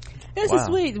 This is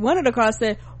sweet. One of the cards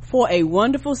said, for a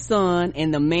wonderful son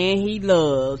and the man he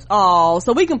loves. Oh,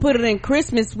 so we can put it in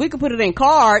Christmas. We can put it in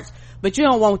cards, but you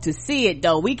don't want to see it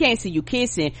though. We can't see you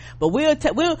kissing, but we'll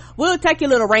take your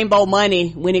little rainbow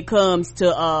money when it comes to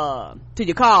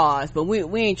your cards, but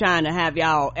we ain't trying to have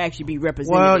y'all actually be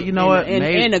represented. Well, you know what?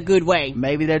 In a good way.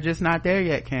 Maybe they're just not there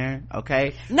yet, Karen.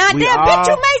 Okay? Not there, bitch,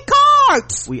 you make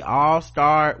cards! We all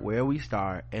start where we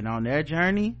start, and on their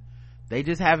journey, they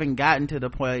just haven't gotten to the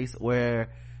place where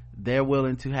they're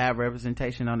willing to have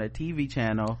representation on their TV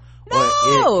channel,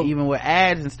 or even with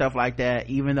ads and stuff like that,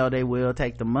 even though they will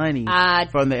take the money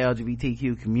from the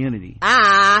LGBTQ community.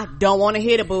 I don't want to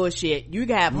hear the bullshit. You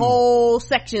have whole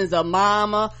sections of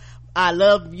mama, I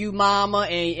love you mama,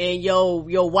 and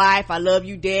your wife, I love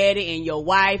you daddy, and your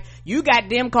wife. You got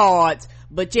them cards,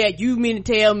 but yet you mean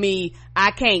to tell me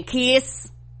I can't kiss?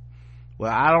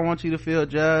 Well, I don't want you to feel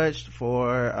judged for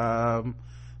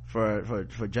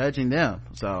judging them.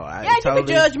 So you can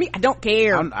judge me. I don't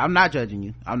care. I'm not judging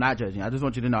you. I just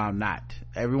want you to know I'm not.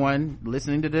 Everyone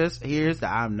listening to this hears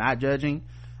that I'm not judging.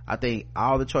 I think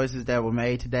all the choices that were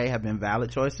made today have been valid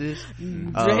choices.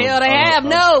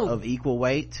 Of equal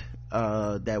weight.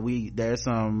 There's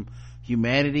some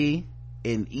humanity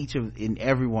in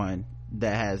everyone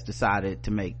that has decided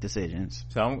to make decisions.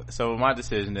 So my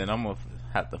decision then, I'm gonna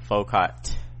have to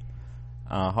boycott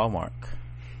Hallmark.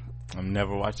 I'm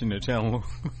never watching their channel.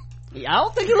 I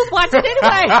don't think you was watching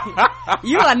anyway.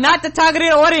 You are not the targeted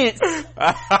audience.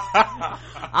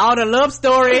 All the love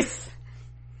stories.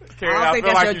 Karen, I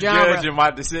feel like you're judging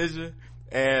my decision,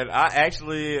 and I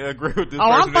actually agree with this.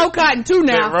 Oh, I'm Focotting too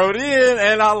now. That wrote in,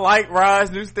 and I like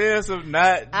Rod's new stance of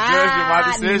not judging my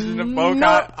decision to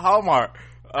Focot Hallmark.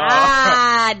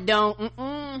 I don't.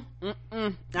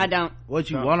 I don't. What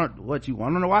you want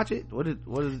to watch it? What is?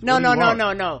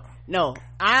 No.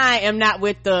 I am not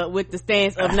with the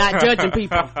stance of not judging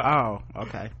people. Oh,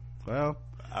 okay. Well,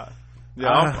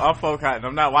 I'm Focotting.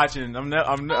 I'm not watching. I'm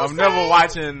never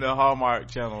watching the Hallmark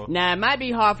Channel. Now it might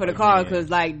be hard for the car because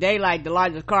they like the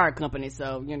largest car company,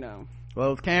 so you know.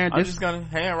 Well, Karen, I'm just gonna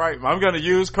handwrite. I'm gonna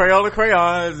use Crayola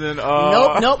crayons and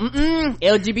nope.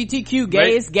 LGBTQ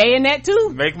gay is gay in that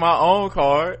too. Make my own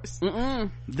cards.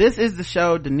 This is the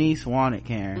show Denise wanted,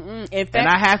 Karen. In fact, and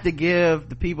I have to give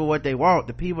the people what they want.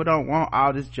 The people don't want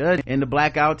all this judging and the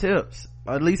blackout tips,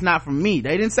 or at least not from me.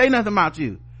 They didn't say nothing about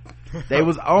you. They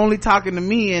was only talking to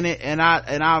me in it, and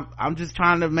I'm just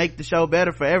trying to make the show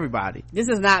better for everybody. This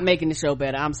is not making the show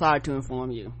better. I'm sorry to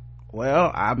inform you.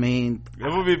 Well, I mean, it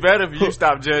would be better if you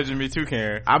stopped judging me too,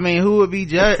 Karen. I mean, who would be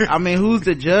judge? I mean, who's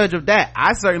the judge of that?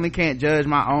 I certainly can't judge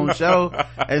my own show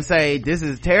and say this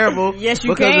is terrible. Yes,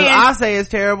 you can. Because if I say it's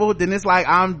terrible, then it's like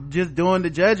I'm just doing the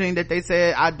judging that they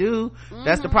said I do.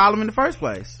 That's the problem in the first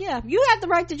place. Yeah, you have the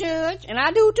right to judge, and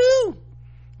I do too.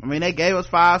 I mean, they gave us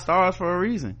 5 stars for a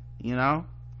reason, you know.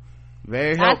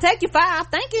 Very helpful. I'll take your 5,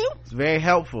 thank you. It's very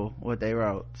helpful what they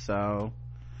wrote. So,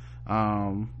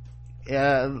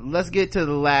 let's get to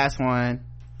the last one.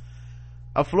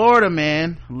 A Florida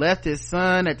man left his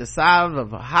son at the side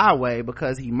of a highway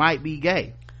because he might be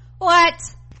gay. What?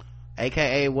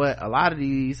 AKA what a lot of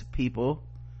these people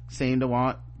seem to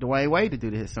want Dwayne Wade to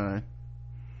do to his son.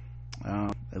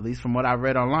 At least from what I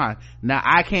read online. Now,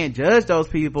 I can't judge those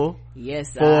people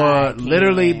for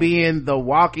literally being the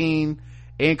walking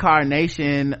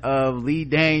incarnation of Lee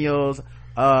Daniels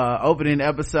opening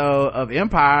episode of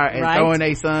Empire and throwing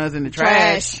their sons in the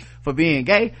trash for being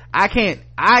gay. I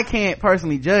can't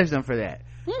personally judge them for that.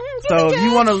 So if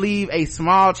you want to leave a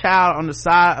small child on the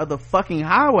side of the fucking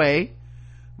highway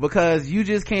because you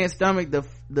just can't stomach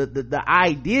the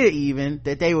idea even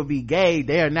that they would be gay,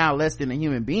 they are now less than a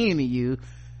human being to you.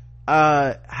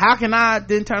 How can I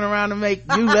then turn around and make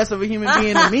you less of a human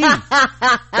being than me?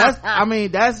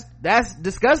 That's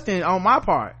disgusting on my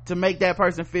part to make that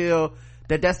person feel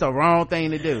that that's the wrong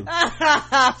thing to do. So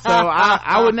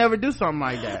I would never do something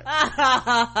like that.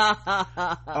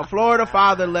 A Florida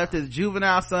father left his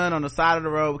juvenile son on the side of the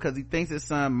road because he thinks his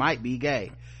son might be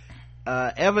gay.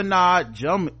 Evanard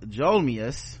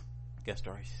Jolmius. Guest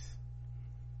race.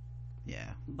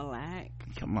 Yeah. Black.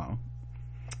 Come on.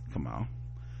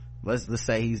 Let's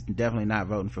say he's definitely not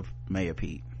voting for Mayor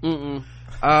Pete. No,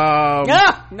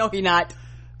 he not.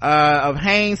 Of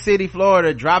Haines City,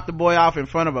 Florida, dropped the boy off in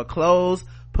front of a closed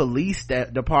police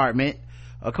department,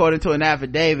 according to an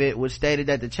affidavit which stated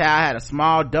that the child had a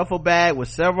small duffel bag with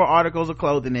several articles of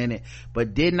clothing in it,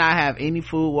 but did not have any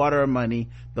food, water, or money.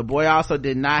 The boy also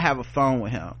did not have a phone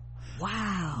with him.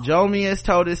 Wow. Jomius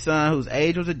told his son, whose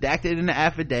age was redacted in the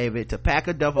affidavit, to pack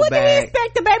a duffel bag. What do you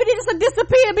expect? The baby just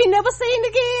disappear, be never seen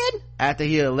again? After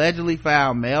he allegedly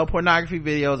found male pornography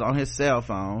videos on his cell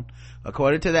phone.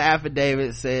 According to the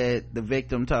affidavit, said the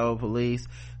victim told police.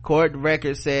 Court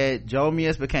records said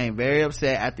Jomius became very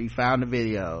upset after he found the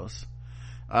videos.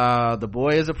 The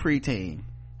boy is a preteen.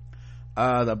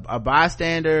 A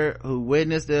bystander who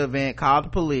witnessed the event called the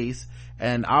police.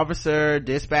 An officer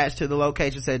dispatched to the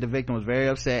location said the victim was very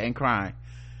upset and crying.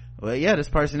 Well, yeah, this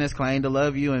person has claimed to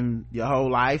love you and your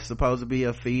whole life, supposed to be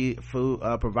a food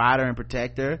provider and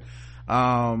protector.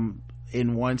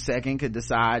 In 1 second could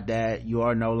decide that you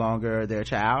are no longer their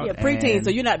child. Yeah, preteen, so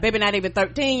you're not even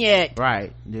 13 yet.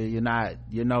 Right. You're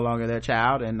no longer their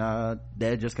child, and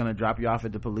they're just gonna drop you off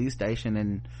at the police station,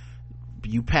 and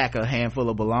you pack a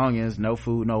handful of belongings, no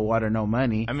food, no water, no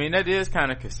money. I mean, that is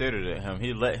kind of considerate of him.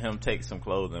 He let him take some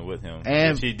clothing with him,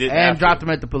 and he did, and dropped him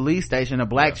at the police station. A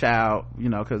black child,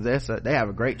 because they have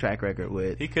a great track record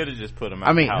with. He could have just put him out.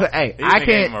 I mean, the house. Hey,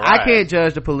 I can't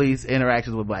judge the police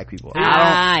interactions with black people.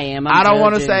 I don't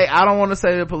want to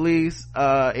say the police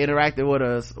interacted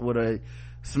with a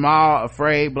small,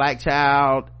 afraid black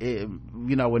child,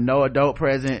 with no adult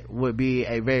present would be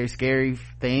a very scary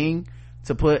thing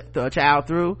to put a child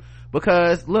through.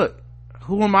 Because look,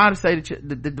 who am I to say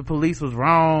that the police was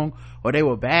wrong or they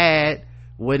were bad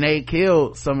when they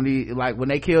killed somebody, like when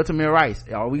they killed Tamir Rice?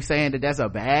 Are we saying that that's a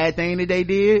bad thing that they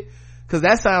did? Because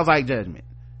that sounds like judgment,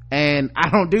 and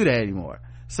I don't do that anymore.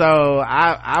 So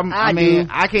I mean,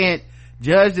 I can't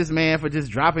judge this man for just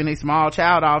dropping a small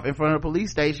child off in front of a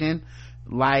police station.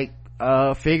 Like,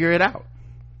 figure it out.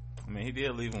 I mean, he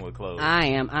did leave him with clothes.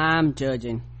 I'm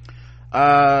judging.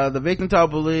 The victim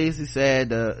told police, he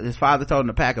said his father told him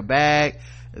to pack a bag,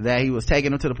 that he was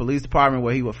taking him to the police department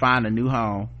where he would find a new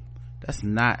home. That's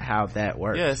not how that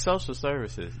works. Yeah, social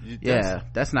services.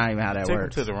 That's not even how that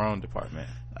works. Take him to the wrong department.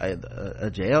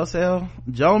 A jail cell.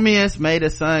 Jomius made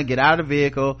his son get out of the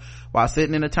vehicle while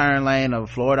sitting in the turn lane of a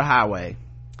Florida highway.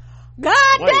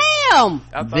 God damn!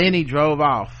 Then he drove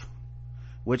off,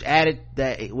 according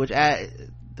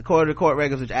to the court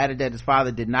records, which added that his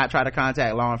father did not try to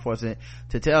contact law enforcement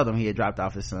to tell them he had dropped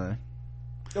off his son.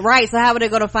 Right, so how were they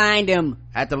gonna find him?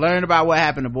 After learning about what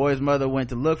happened, the boy's mother went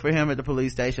to look for him at the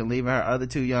police station, leaving her other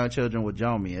 2 young children with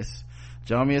Jomius.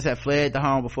 Jomius had fled the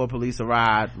home before police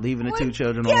arrived, leaving the 2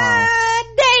 children alone. God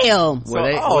damn!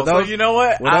 So you know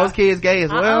what? Were those kids gay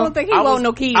as well? I don't think he want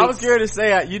no kids. I was scared to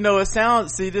say, it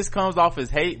sounds, this comes off as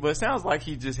hate, but it sounds like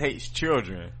he just hates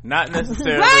children. Not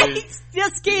necessarily. Right!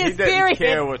 Just kids, he doesn't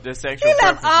care what their sexual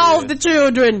preference is. He loves all the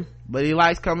children. But he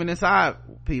likes coming inside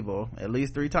people at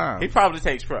least 3 times. He probably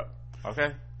takes prep.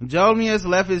 Okay. Jomius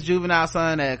left his juvenile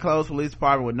son at a closed police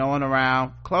department with no one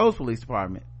around. Closed police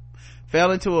department.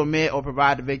 Failing to admit or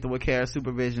provide the victim with care,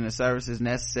 supervision, and services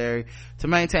necessary to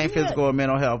maintain physical or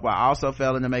mental health, while also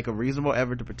failing to make a reasonable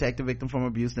effort to protect the victim from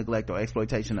abuse, neglect, or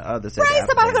exploitation of others. Right,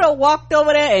 somebody could have walked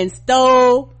over there and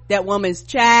stole that woman's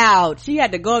child. She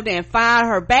had to go up there and find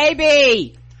her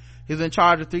baby. He's in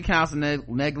charge of 3 counts of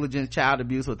negligent child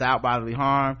abuse without bodily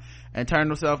harm and turned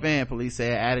himself in, police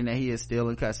said, adding that he is still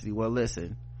in custody. Well,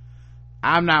 listen,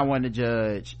 I'm not one to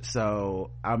judge,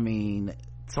 so I mean,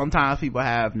 sometimes people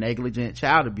have negligent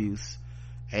child abuse,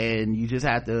 and you just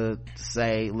have to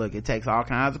say, look, it takes all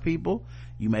kinds of people.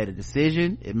 You made a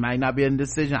decision. It might not be a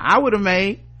decision I would have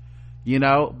made,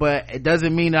 but it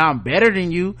doesn't mean that I'm better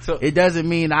than you. So, it doesn't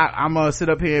mean I'm gonna sit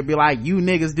up here and be like, you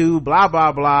niggas do blah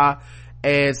blah blah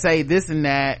and say this and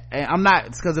that, and I'm not,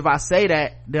 because if I say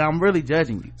that, then I'm really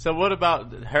judging you. So what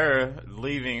about her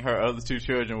leaving her other 2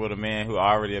 children with a man who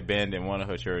already abandoned one of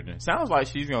her children? Sounds like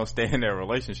she's gonna stay in their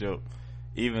relationship,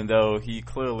 even though he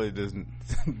clearly does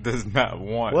not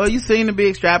want. Well, you seem to be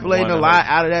extrapolating a lot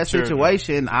out of that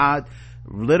situation. I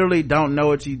literally don't know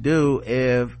what you do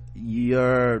if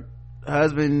your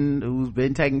husband, who's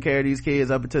been taking care of these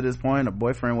kids up until this point, or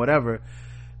boyfriend, whatever,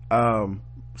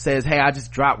 says, hey, I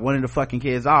just dropped one of the fucking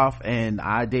kids off and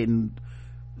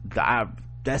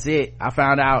that's it. I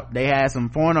found out they had some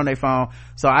porn on their phone,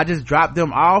 so I just dropped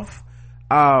them off.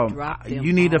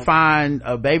 You need to find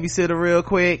a babysitter real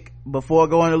quick before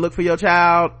going to look for your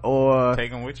child, or take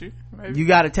them with you. Maybe. You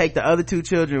got to take the other 2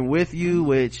 children with you,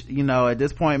 which, at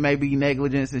this point may be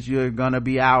negligent, since you're gonna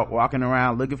be out walking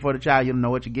around looking for the child. You don't know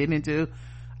what you're getting into.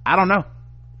 I don't know.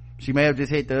 She may have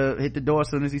just hit the door as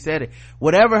soon as he said it.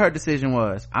 Whatever her decision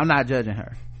was, I'm not judging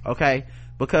her. Okay?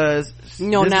 Because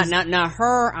not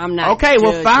her. I'm not. Okay, judging.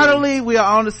 Well, finally we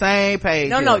are on the same page.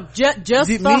 No,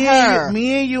 just for her.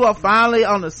 Me and you are finally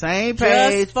on the same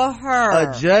page. Just for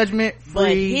her. A judgment-free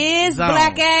But his zone.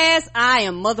 black ass, I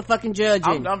am motherfucking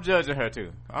judging. I'm judging her too.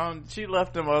 She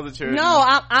left them other children. No,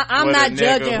 I'm not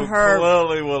judging her.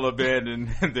 Clearly will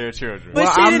abandon their children.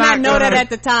 But she did not know that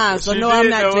at the time, so no, I'm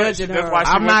not judging her. That's why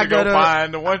she went to go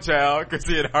find the one child, because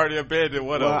he had already abandoned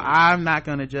one of them. Well, I'm not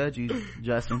gonna judge you,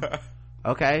 Justin.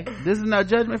 Okay, this is no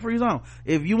judgment free zone.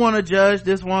 If you want to judge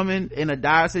this woman in a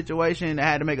dire situation that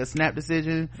had to make a snap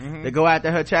decision to go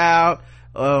after her child,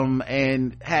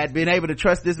 and had been able to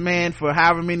trust this man for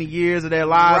however many years of their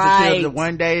lives until the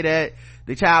one day that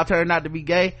the child turned out to be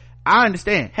gay, I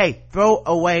understand. Hey, throw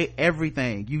away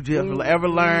everything you just ever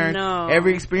learned,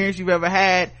 every experience you've ever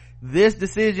had. This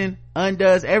decision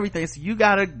undoes everything, so you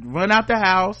gotta run out the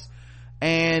house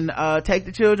and take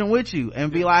the children with you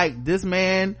and be like, this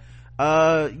man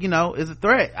is a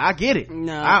threat. I get it.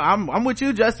 No, I'm with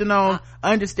you, Justin, on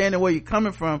understanding where you're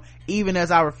coming from, even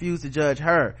as I refuse to judge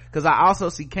her, because I also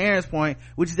see Karen's point,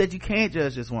 which is that you can't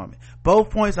judge this woman.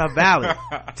 Both points are valid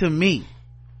to me,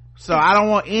 so I don't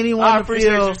want anyone to feel. I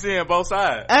appreciate you seeing both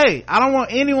sides. Hey, I don't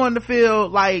want anyone to feel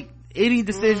like any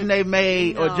decision they've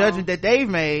made or judgment that they've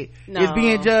made is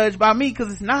being judged by me,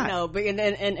 because it's not. No, but and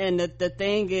the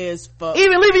thing is, for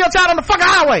even leaving your child on the fucking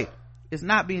highway, it's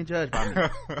not being judged by me.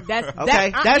 That's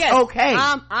okay. That's okay.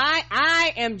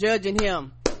 I am judging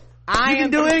him. You can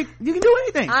do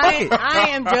anything. I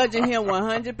am judging him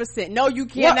 100%. No, you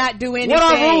cannot do anything. What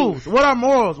are rules? What are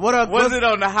morals? Was it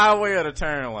on the highway or the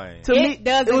turn lane? To me,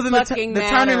 doesn't it was in fucking the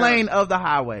matter. turning lane of the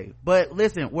highway. But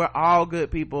listen, we're all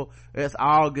good people. It's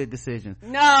all good decisions.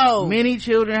 No, many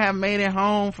children have made it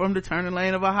home from the turning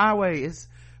lane of a highway. It's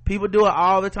People do it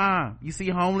all the time. You see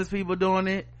homeless people doing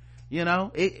it, you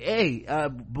know.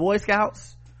 Boy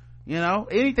Scouts, you know,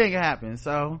 anything can happen.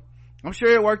 So I'm sure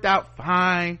it worked out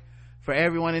fine for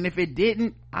everyone, and if it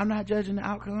didn't, I'm not judging the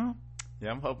outcome. Yeah,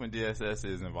 I'm hoping DSS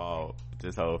is involved with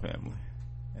this whole family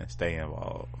and stay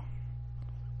involved.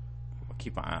 I'll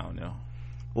keep an eye on them.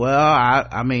 Well,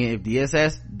 I mean, if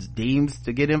DSS deems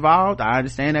to get involved, I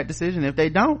understand that decision. If they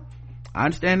don't, I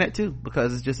understand that too,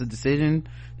 because it's just a decision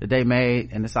that they made,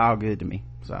 and it's all good to me.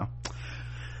 So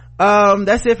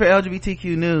that's it for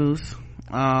LGBTQ news.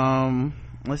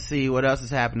 Let's see what else is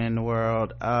happening in the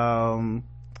world.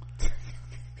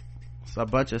 So a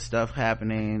bunch of stuff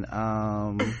happening.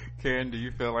 Karen, do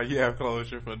you feel like you have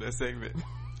closure for this segment?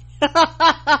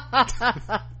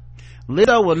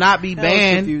 Lizzo will not be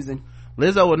banned. Confusing.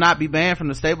 Lizzo will not be banned from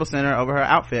the Staples Center over her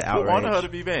outfit outrage. Who wanted her to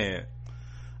be banned?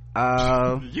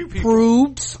 You people.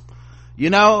 Proved. You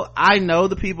know, I know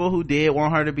the people who did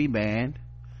want her to be banned,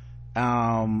 but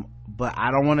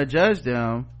I don't want to judge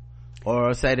them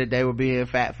or say that they were being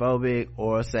fat phobic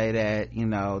or say that, you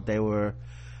know, they were,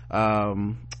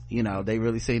 you know, they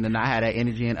really seem to not have that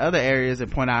energy in other areas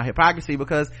and point out hypocrisy,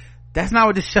 because that's not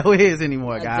what the show is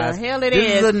anymore, guys. The hell it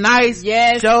this is a nice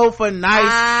show for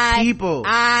nice people.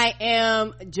 I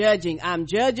am judging. I'm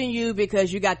judging you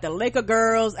because you got the liquor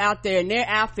girls out there in their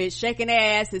outfits shaking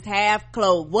their asses half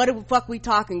clothed. What the fuck we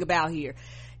talking about here?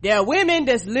 There are women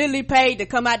that's literally paid to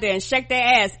come out there and shake their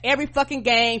ass every fucking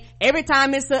game, every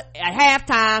time it's a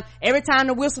halftime, every time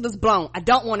the whistle is blown. I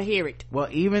don't want to hear it. Well,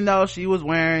 even though she was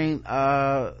wearing,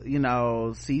 you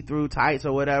know, see-through tights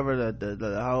or whatever,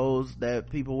 the hose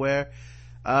that people wear,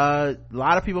 a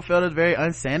lot of people felt it was very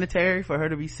unsanitary for her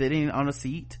to be sitting on a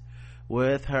seat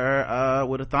with her,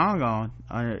 with a thong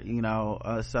on, you know,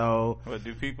 so. Well,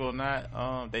 do people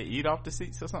not, they eat off the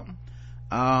seats or something?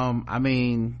 I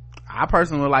mean, I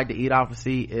personally would like to eat off a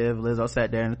seat if Lizzo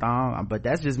sat there in the thong, but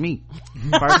that's just me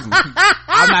personally.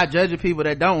 I'm not judging people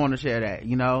that don't want to share that,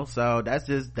 you know, so that's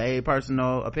just their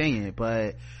personal opinion.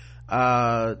 But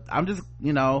I'm just,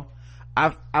 you know,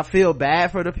 I feel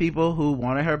bad for the people who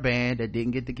wanted her banned that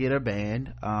didn't get her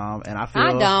banned, and I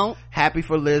feel happy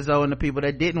for Lizzo and the people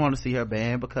that didn't want to see her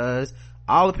banned, because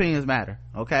all opinions matter.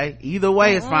 Okay, either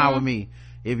way is fine with me.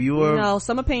 If you were, no,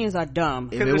 some opinions are dumb.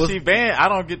 Because if she banned, I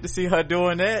don't get to see her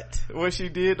doing that, what she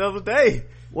did the other day.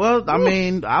 Well, I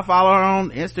mean, I follow her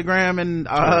on Instagram and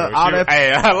all that.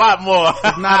 Hey, a lot more.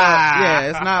 It's not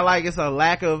it's not like it's a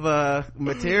lack of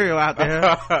material out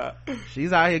there.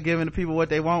 She's out here giving the people what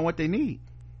they want, what they need.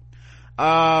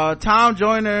 Tom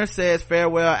Joyner says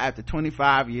farewell after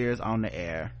 25 years on the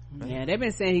air. Yeah, they've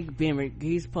been saying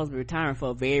he's supposed to be retiring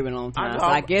for a very long time, so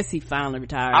I guess he finally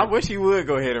retired. I wish he would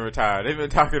go ahead and retire. They've been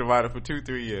talking about it for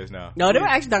 2-3 years now. No, they were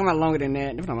actually talking about longer than that.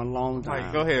 They were talking about a long time.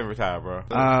 Like, go ahead and retire, bro.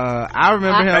 I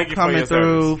remember him coming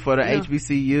through for the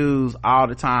HBCUs all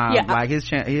the time. Yeah, like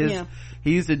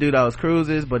he used to do those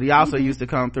cruises, but he also used to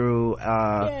come through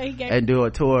and do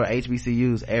a tour of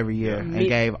HBCUs every year and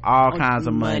gave all kinds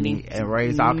of money and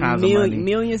raised all kinds of money,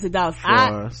 millions of dollars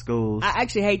for schools. I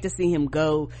actually hate to see him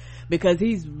go, because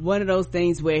he's one of those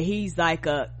things where he's like,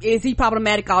 is he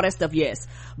problematic, all that stuff? Yes,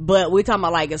 but we're talking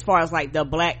about, like, as far as like the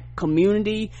black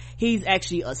community, he's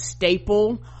actually a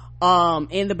staple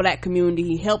in the black community.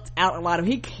 He helped out a lot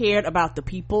he cared about the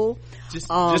people.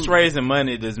 Just raising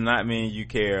money does not mean you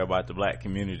care about the black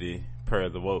community, per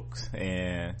the wokes.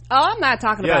 And I'm not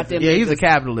talking about them. Yeah, he's a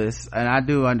capitalist, and I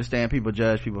do understand people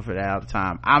judge people for that all the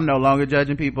time. I'm no longer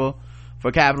judging people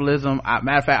for capitalism.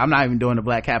 Matter of fact, I'm not even doing the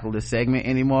black capitalist segment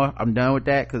anymore. I'm done with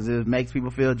that, because it makes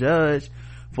people feel judged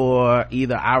for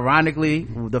either, ironically,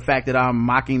 the fact that I'm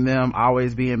mocking them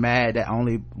always being mad that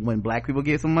only when black people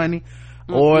get some money,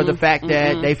 or the fact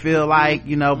that they feel like,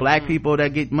 you know, black people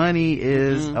that get money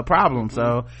is a problem.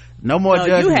 So no more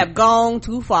judging. You have gone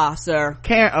too far, sir.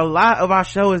 Karen, a lot of our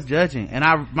show is judging, and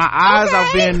my eyes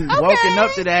have been woken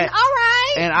up to that. All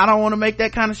right, and I don't want to make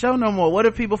that kind of show no more. What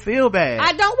if people feel bad?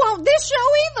 I don't want this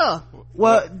show either.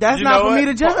 Well, that's not for me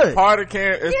to judge. Part of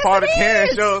Karen, it's part of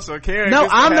Karen's show, so Karen. No,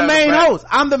 I'm the main host.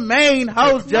 I'm the main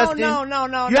host, Justin. No.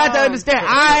 You have to understand,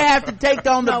 I have to take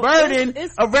on the burden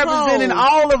of representing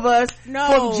all of us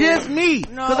from just me,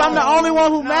 because I'm the only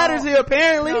one who matters here,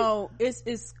 apparently. No,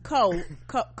 it's co.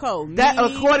 That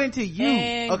according to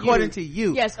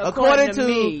you. Yes, according to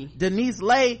me. Denise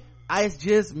Lay, it's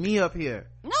just me up here.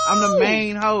 No, I'm the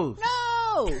main host.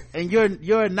 No, and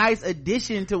you're a nice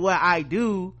addition to what I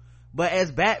do. But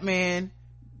as Batman,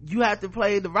 you have to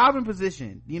play the Robin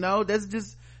position. You know, that's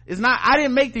just, it's not, I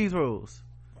didn't make these rules.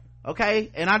 Okay,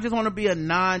 and I just want to be a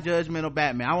non-judgmental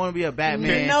Batman. I want to be a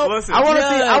Batman. Listen,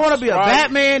 I want to be a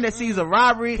Batman that sees a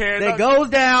robbery, that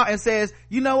goes down and says,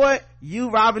 you know what?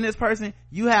 You robbing this person,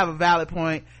 you have a valid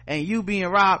point, and you being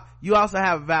robbed, you also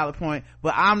have a valid point.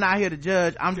 But I'm not here to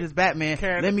judge. I'm just Batman.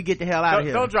 Let me get the hell out of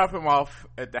here. Don't drop him off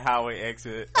at the highway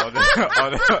exit on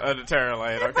the turn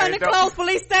lane. Okay, on the close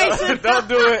police station. Don't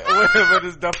do it with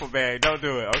his duffel bag. Don't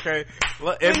do it. Okay,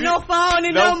 with no phone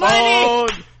and no money.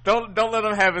 Don't let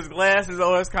him have his glasses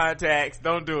or his contacts.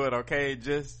 Don't do it, okay?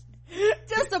 Just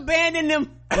abandon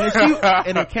them.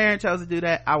 And if Karen chose to do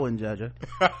that, I wouldn't judge her.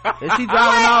 If she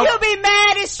driving off, you'll be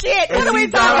mad as shit. What are we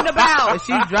talking about? If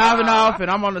she's driving off and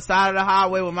I'm on the side of the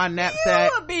highway with my knapsack,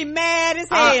 you would be mad as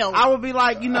hell. I would be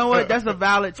like, you know what? That's a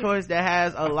valid choice that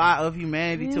has a lot of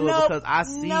humanity to it, because I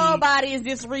see nobody is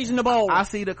this reasonable. I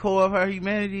see the core of her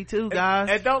humanity too, guys.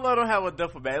 And don't let him have a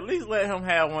duffel bag. At least let him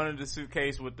have one of the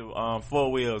suitcase with the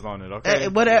 4 wheels on it. Okay.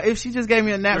 Whatever. If she just gave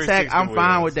me a knapsack, I'm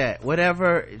fine with that.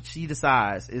 Whatever she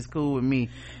decides is cool with me.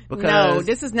 Because no,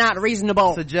 this is not reasonable.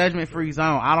 It's a judgment-free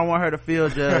zone. I don't want her to feel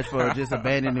judged for just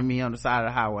abandoning me on the side of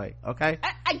the highway. Okay?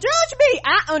 I judge me.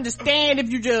 I understand if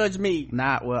you judge me.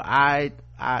 Not well.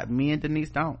 Me and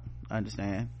Denise don't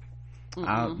understand.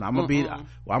 I'm gonna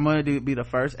be the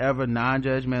first ever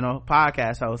non-judgmental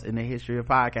podcast host in the history of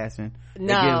podcasting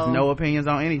that gives no opinions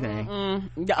on anything.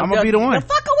 I'm gonna be the one. The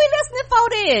fuck are we listening for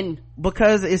then?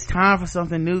 Because it's time for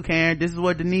something new, Karen. This is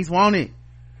what Denise wanted.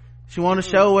 She want a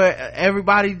show where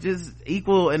everybody just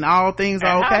equal and all things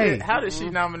are okay. How did she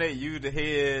nominate you the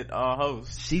head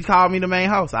host? She called me the main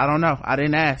host. I don't know. I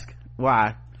didn't ask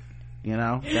why. You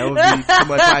know, that would be too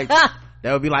much like,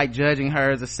 that would be like judging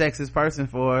her as a sexist person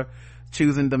for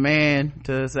choosing the man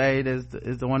to say is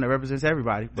the one that represents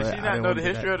everybody. Did she not know the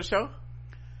history of the show?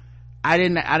 I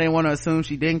didn't want to assume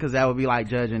she didn't, because that would be like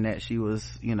judging that she was,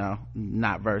 you know,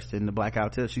 not versed in the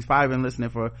Blackout Tip. She's probably been listening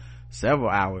for several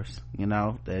hours, you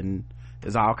know, and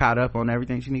is all caught up on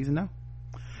everything she needs to know.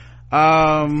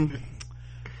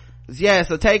 Yeah,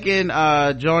 so taking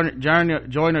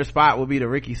Joyner's spot will be the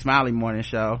Ricky Smiley morning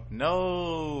show.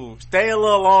 No, stay a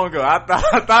little longer. I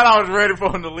thought I was ready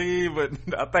for him to leave, but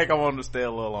I think I want him to stay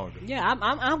a little longer. Yeah,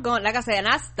 I'm going, like I said, and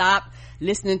I stopped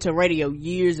listening to radio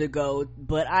years ago,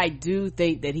 but I do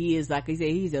think that he is, like I said,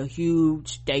 he's a huge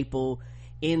staple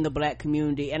in the black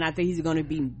community, and I think he's going to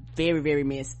be very, very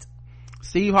missed.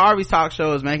 Steve Harvey's talk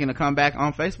show is making a comeback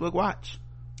on Facebook Watch.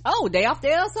 Oh, they off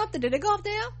there or something? Did they go off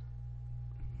there?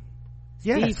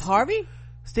 Yes.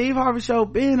 Steve Harvey show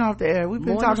been off the air. We've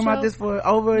been talking about this for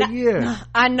over a year.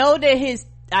 I know that his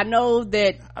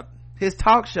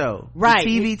talk show, right?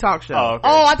 The TV talk show. Oh, okay. I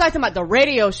thought you were talking about the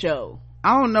radio show.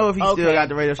 I don't know if he still got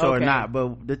the radio show or not,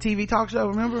 but the TV talk show,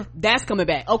 remember? That's coming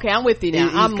back. Okay, I'm with you now.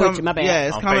 I'm with you, my bad. Yeah,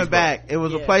 it's coming back. It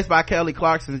was replaced by Kelly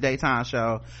Clarkson's daytime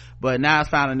show, but now it's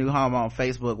found a new home on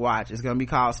Facebook Watch. It's going to be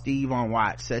called Steve on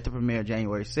Watch, set to premiere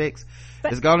January 6th.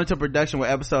 It's gone into production with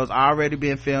episodes already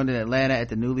being filmed in Atlanta at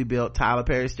the newly built Tyler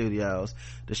Perry Studios.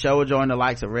 The show will join the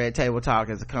likes of Red Table Talk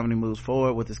as the company moves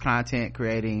forward with its content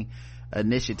creating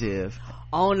initiative.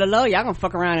 On the low, y'all gonna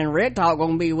fuck around and Red Talk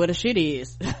gonna be where the shit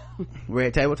is.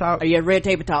 Red Table Talk? Oh, yeah, Red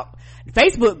Table Talk.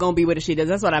 Facebook gonna be where the shit is.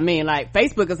 That's what I mean. Like,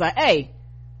 Facebook is like, hey,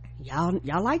 y'all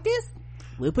like this?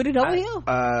 We'll put it over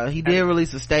here. He did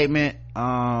release a statement.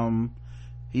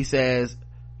 He says,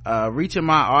 reaching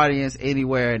my audience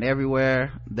anywhere and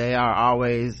everywhere.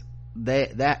 That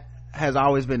has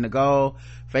always been the goal.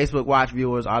 Facebook Watch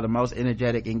viewers are the most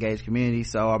energetic, engaged community.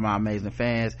 So are my amazing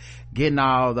fans. Getting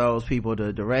all those people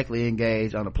to directly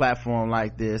engage on a platform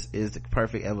like this is the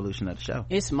perfect evolution of the show.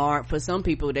 It's smart. For some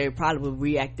people, they probably will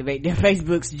reactivate their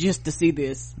Facebooks just to see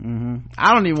this.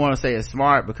 I don't even want to say it's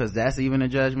smart, because that's even a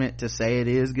judgment. To say it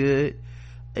is good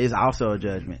is also a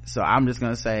judgment. So I'm just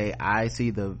going to say I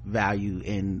see the value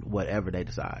in whatever they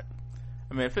decide.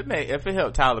 I mean, if it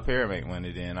helped Tyler Perry make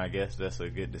money, then I guess that's a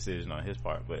good decision on his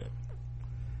part. But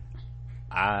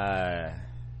I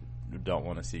don't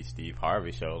want to see Steve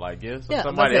Harvey show. Like, give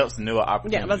somebody else a new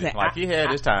opportunity. Like, he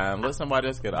had his time. Let somebody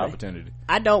else get an opportunity.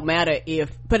 I don't matter if,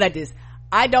 put it like this,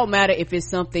 I don't matter if it's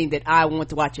something that I want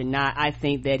to watch or not. I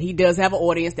think that he does have an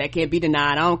audience that can't be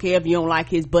denied. I don't care if you don't like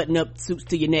his button-up suits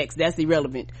to your necks. That's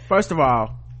irrelevant. First of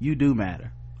all, you do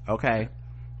matter. Okay?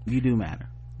 You do matter.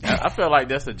 I feel like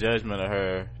that's a judgment of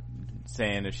her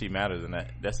saying if she matters or not.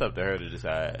 That's up to her to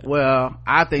decide. Well,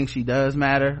 I think she does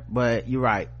matter, but you're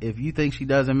right. If you think she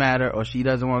doesn't matter, or she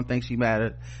doesn't want to think she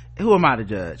matters, who am I to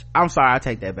judge? I'm sorry, I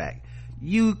take that back.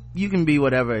 you can be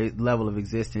whatever level of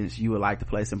existence you would like to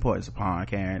place importance upon,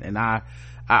 Karen, and I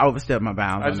overstepped my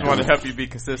bounds. I just want to help you be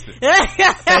consistent. And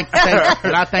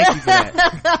I thank you for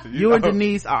that. You and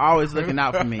Denise are always looking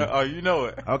out for me. Oh, you know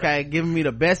it. Okay, giving me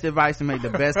the best advice to make the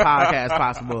best podcast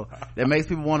possible that makes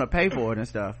people want to pay for it and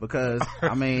stuff, because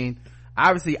I mean,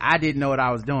 obviously I didn't know what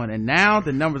I was doing, and now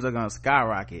the numbers are going to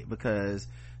skyrocket because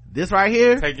this right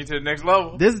here take you to the next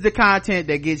level. This is the content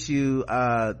that gets you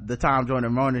the Tom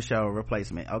Jordan Morning Show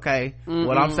replacement. Okay,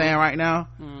 what I'm saying right now,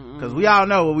 because we all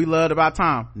know what we loved about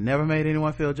Tom: never made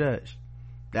anyone feel judged.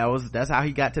 That's how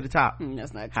he got to the top.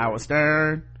 That's not true. Howard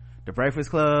Stern, The Breakfast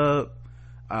Club,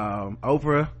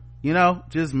 Oprah,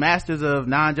 just masters of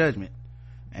non-judgment,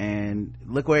 and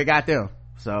look where it got them.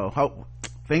 So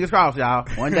fingers crossed, y'all.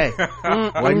 One day.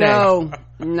 One day.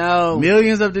 No.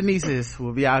 Millions of Denises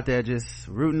will be out there just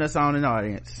rooting us on in the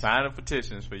audience. Signing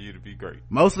petitions for you to be great.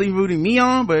 Mostly rooting me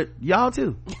on, but y'all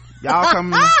too. Y'all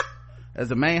coming as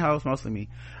the main host, mostly me.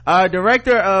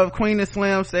 Director of Queen and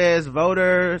Slim says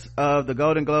voters of the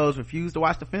Golden Globes refused to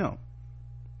watch the film.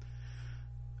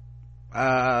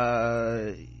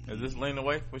 Is this Lena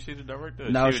Waithe? Was she the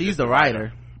director? No, she's the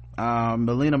writer.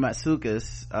 Melina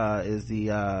Matsoukas is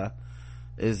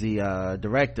the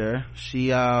director.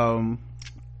 She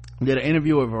did an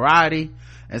interview with Variety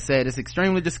and said it's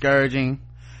extremely discouraging,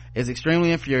 it's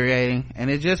extremely infuriating,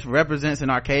 and it just represents an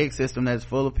archaic system that's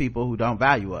full of people who don't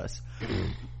value us.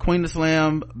 Queen of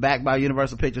Slim, backed by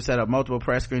Universal Pictures, set up multiple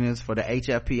press screenings for the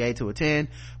HFPA to attend,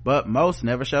 but most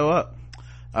never show up.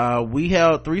 We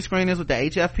held 3 screenings with the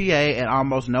HFPA and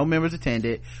almost no members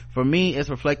attended. For me, it's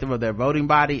reflective of their voting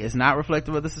body. It's not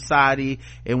reflective of the society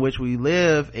in which we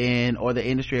live in or the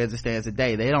industry as it stands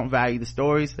today. They don't value the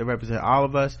stories that represent all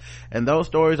of us, and those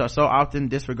stories are so often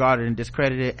disregarded and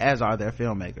discredited, as are their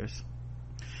filmmakers.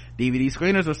 DVD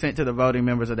screeners were sent to the voting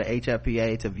members of the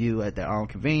HFPA to view at their own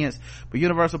convenience, but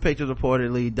Universal Pictures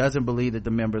reportedly doesn't believe that the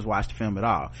members watched the film at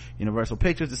all. Universal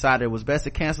Pictures decided it was best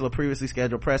to cancel a previously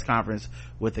scheduled press conference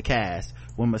with the cast.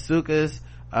 When Matsoukas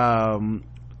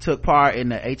took part in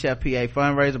the HFPA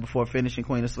fundraiser before finishing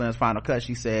Queen of Slim's final cut,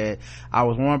 she said, I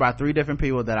was warned by 3 different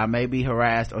people that I may be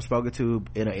harassed or spoken to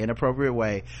in an inappropriate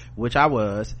way, which I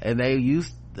was, and they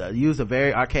used a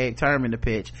very archaic term in the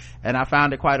pitch, and I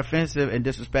found it quite offensive and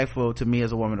disrespectful to me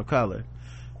as a woman of color.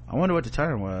 I wonder what the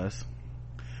term was.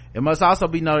 It must also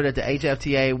be noted that the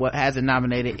HFTA hasn't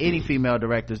nominated any female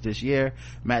directors this year.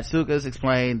 Matsoukas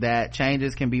explained that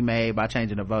changes can be made by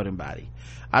changing the voting body.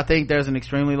 I think there's an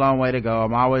extremely long way to go.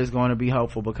 I'm always going to be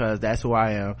hopeful because that's who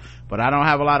I am, but I don't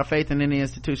have a lot of faith in any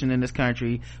institution in this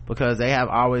country because they have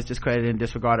always discredited and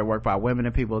disregarded work by women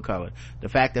and people of color. The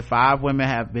fact that 5 women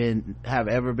have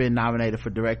ever been nominated for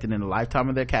directing in the lifetime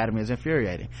of the Academy is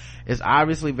infuriating. It's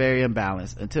obviously very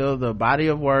imbalanced. Until the body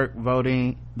of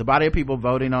people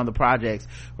voting on the projects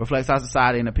reflects our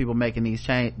society and the people making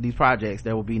these projects,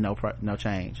 there will be no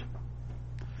change.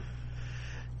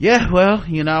 Yeah, well,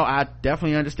 I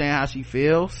definitely understand how she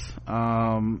feels,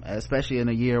 especially in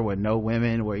a year where no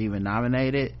women were even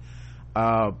nominated.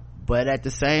 But at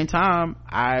the same time,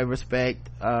 I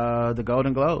respect the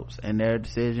Golden Globes and their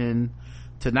decision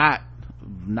to not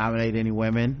nominate any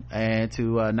women and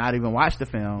to not even watch the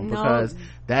film, because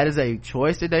that is a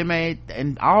choice that they made,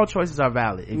 and all choices are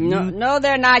valid. No,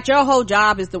 they're not. Your whole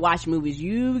job is to watch movies.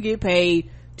 You get paid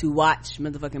to watch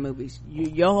motherfucking movies.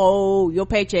 Your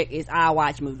paycheck is I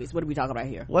watch movies. What are we talking about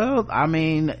here? Well, I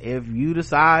mean, if you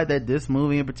decide that this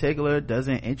movie in particular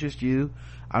doesn't interest you,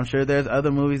 I'm sure there's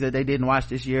other movies that they didn't watch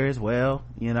this year as well,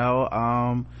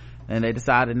 and they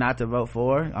decided not to vote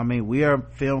for. I mean, we are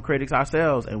film critics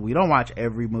ourselves, and we don't watch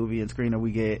every movie and screener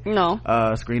we get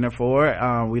screener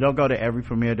for. We don't go to every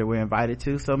premiere that we're invited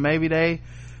to, so maybe they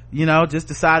just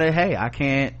decided, hey, I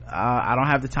don't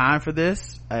have the time for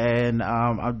this, and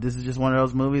this is just one of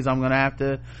those movies I'm gonna have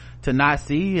to not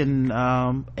see, and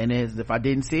if I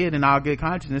didn't see it in all good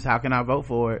consciousness, how can I vote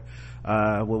for it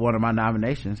with one of my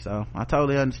nominations? So I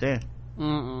totally understand.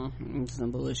 It's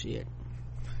some bullshit.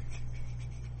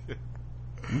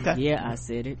 Okay. Yeah, I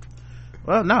said it.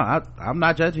 Well, no, I'm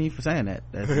not judging you for saying that.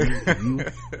 You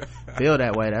feel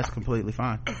that way, that's completely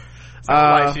fine. Sounds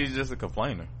like she's just a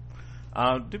complainer.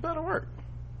 Do better work.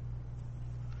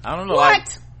 I don't know.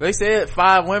 What? They said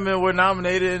 5 women were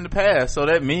nominated in the past, so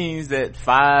that means that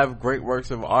 5 great works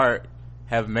of art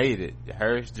have made it.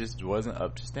 Hers just wasn't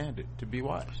up to standard to be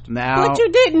watched. Now, but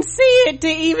you didn't see it to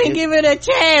even give it a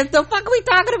chance. The fuck are we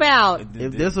talking about?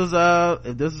 If this was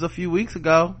a few weeks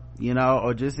ago,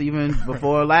 or just even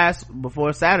before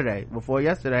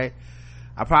yesterday,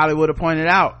 I probably would have pointed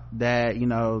out that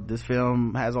this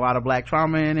film has a lot of black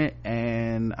trauma in it,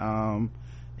 and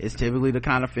it's typically the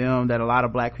kind of film that a lot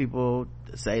of black people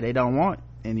say they don't want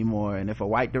anymore. And if a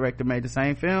white director made the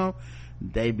same film,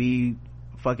 they'd be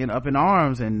fucking up in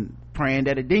arms and praying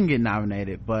that it didn't get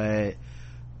nominated. But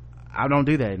I don't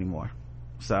do that anymore.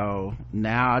 So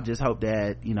now I just hope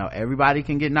that, you know, everybody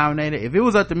can get nominated. If it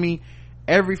was up to me,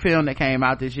 every film that came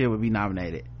out this year would be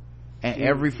nominated, and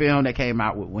every film that came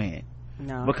out would win.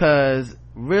 No, because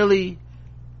really,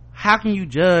 how can you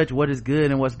judge what is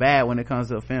good and what's bad when it comes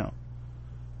to a film?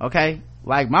 Okay,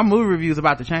 like my movie review is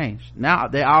about to change. Now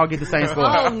they all get the same score.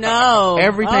 Oh no,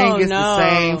 everything gets the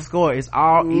same score. It's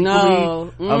all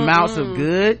equally amounts of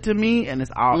good to me, and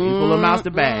it's all equal amounts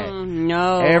of bad.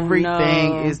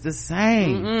 Everything is the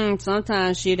same.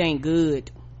 Sometimes shit ain't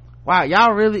good. Wow,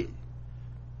 y'all really.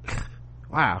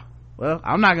 Wow. Well,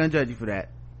 I'm not gonna judge you for that.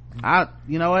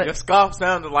 You know what? Your scoff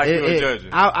sounded like you were judging.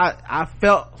 I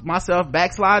felt myself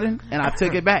backsliding, and I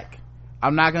took it back.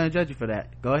 I'm not gonna judge you for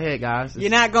that. Go ahead, guys. You're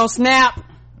not gonna snap?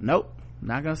 Nope,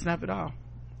 not gonna snap at all.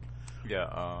 Yeah,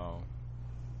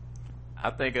 I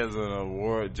think as an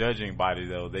award judging body,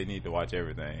 though, they need to watch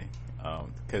everything,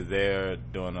 because they're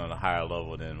doing it on a higher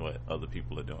level than what other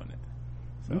people are doing it.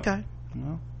 So, okay.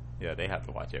 Well, yeah, they have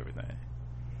to watch everything.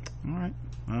 All right.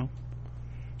 Well,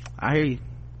 I hear you.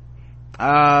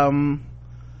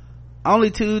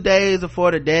 Only 2 days before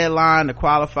the deadline to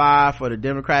qualify for the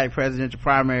Democratic presidential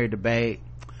primary debate,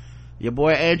 your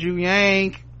boy Andrew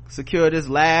Yang secured his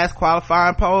last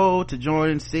qualifying poll to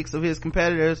join 6 of his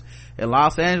competitors in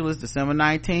Los Angeles December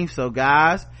 19th. So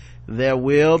guys, there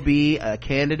will be a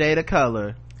candidate of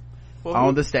color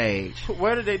on the stage.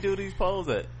 Where did they do these polls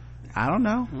at? I don't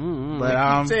know. But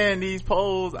I keep saying these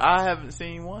polls, I haven't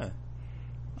seen one.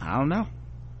 I don't know.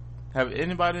 Have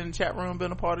anybody in the chat room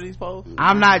been a part of these polls?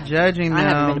 I'm not judging them. I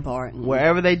haven't been a part.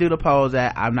 Wherever they do the polls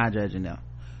at, I'm not judging them.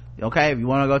 Okay, if you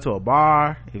want to go to a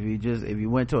bar, if you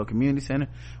went to a community center,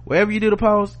 wherever you do the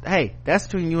polls, hey, that's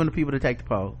between you and the people to take the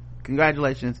poll.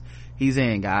 Congratulations, he's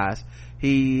in, guys.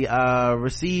 He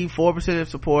received 4% of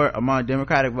support among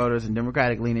Democratic voters and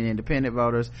Democratic leaning independent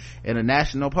voters in a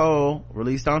national poll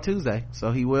released on Tuesday.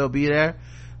 So he will be there.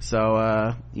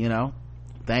 So you know,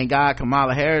 thank God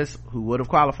Kamala Harris, who would have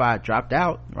qualified, dropped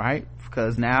out, right?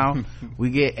 Because now we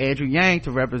get Andrew Yang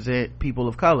to represent people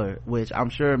of color, which I'm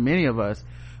sure many of us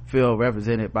feel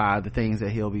represented by the things that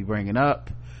he'll be bringing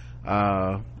up,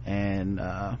 and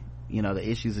you know, the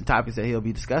issues and topics that he'll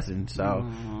be discussing. So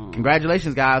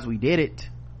congratulations, guys, we did it.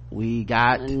 We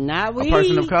got a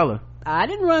person of color. I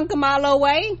didn't run Kamala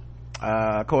away.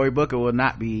 Cory Booker will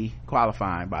not be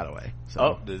qualifying, by the way.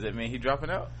 So does that mean he dropping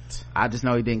out? I just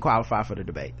know he didn't qualify for the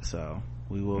debate, so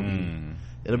we will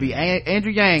it'll be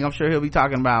Andrew Yang. I'm sure he'll be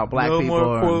talking about black people. No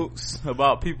more quotes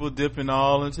about people dipping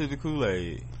all into the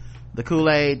Kool-Aid. The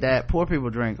Kool-Aid that poor people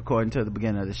drink, according to the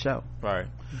beginning of the show. Right.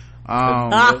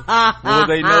 Will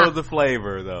they know the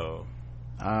flavor, though?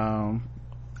 I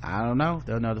don't know.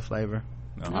 They'll know the flavor.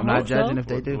 I'm not judging if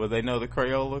they do. Will they know the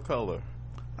Crayola color?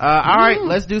 All right,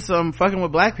 let's do some fucking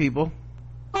with black people.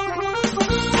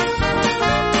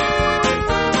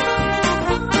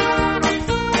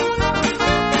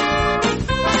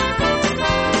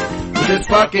 We're just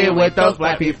fucking with those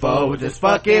black people. We're just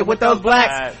fucking with those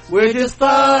blacks. We're just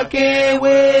fucking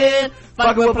with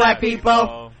black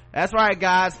people. That's right,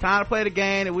 guys. Time to play the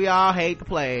game that we all hate to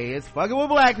play. It's fucking with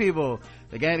black people.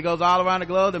 The game that goes all around the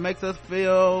globe that makes us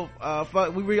feel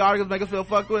we read articles make us feel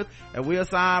fucked with, and we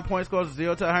assign point scores of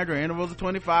 0 to 100 intervals of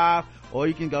 25, or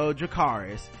you can go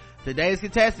Dracarys. Today's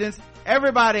contestants,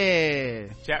 everybody.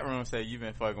 Chat room say you've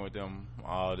been fucking with them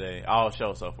all day, all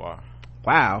show so far.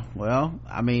 Wow. Well,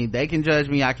 I mean, they can judge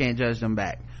me, I can't judge them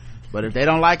back. But if they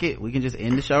don't like it, we can just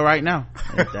end the show right now.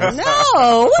 No, what is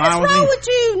wrong with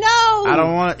you? No, I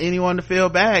don't want anyone to feel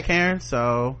bad, Karen.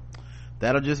 So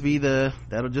that'll just be the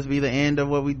end of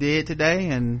what we did today,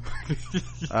 and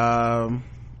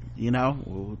you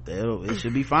know, it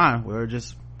should be fine. We'll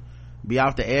just be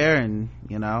off the air, and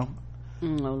you know, oh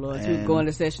Lord, we're going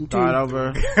to session 2. Start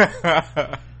over.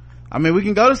 I mean, we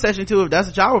can go to session 2 if that's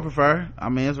what y'all would prefer. I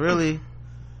mean, it's really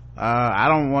I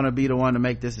don't want to be the one to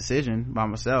make this decision by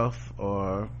myself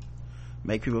or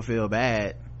make people feel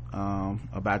bad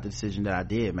about the decision that I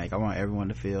did make. I want everyone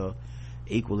to feel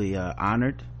equally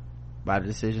honored by the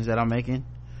decisions that I'm making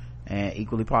and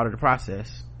equally part of the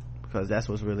process, because that's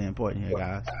what's really important here,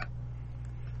 guys.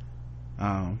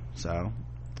 So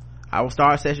I will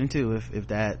start session 2 if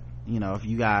that, you know, if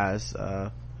you guys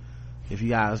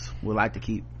would like to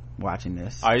keep watching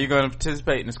this. Are you going to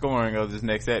participate in the scoring of this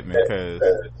next segment? Because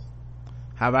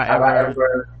how about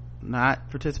ever not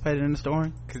participating in the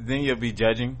scoring? Because then you'll be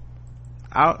judging.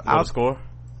 I'll score.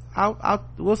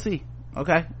 We'll see.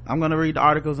 Okay, I'm gonna read the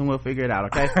articles and we'll figure it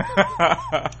out. Okay.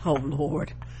 Oh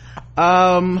Lord.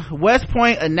 West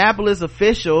Point Annapolis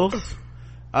officials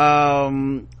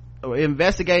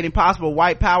investigating possible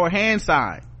white power hand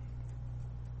sign.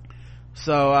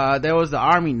 So there was the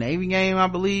Army Navy game, I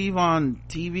believe, on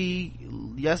TV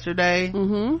yesterday.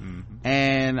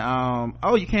 And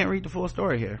you can't read the full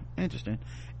story here. Interesting.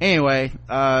 Anyway,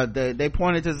 they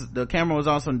pointed to the camera was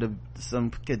on some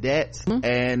cadets,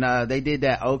 and they did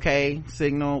that okay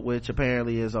signal, which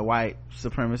apparently is a white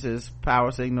supremacist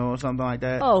power signal or something like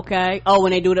that. Okay. Oh,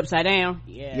 when they do it upside down.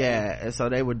 Yeah, and so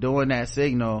they were doing that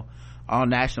signal on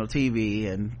national TV,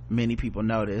 and many people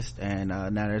noticed, and now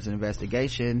there's an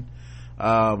investigation.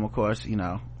 Of course,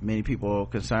 many people are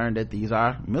concerned that these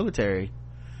are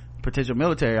potential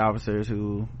military officers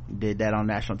who did that on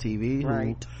national TV,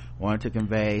 right, who wanted to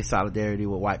convey solidarity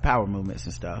with white power movements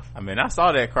and stuff. I mean, I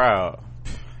saw that crowd,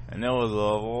 and there was a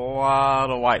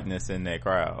lot of whiteness in that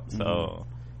crowd. So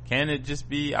can it just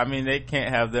be, I mean, they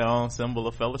can't have their own symbol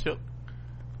of fellowship?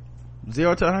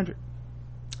 0 to 100.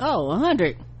 Oh,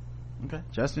 100. Okay.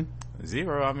 Justin?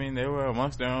 0. I mean, they were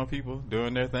amongst their own people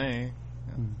doing their thing.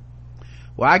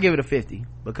 Well, I give it a 50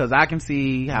 because I can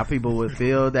see how people would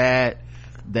feel that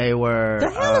they were, the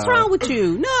hell is wrong with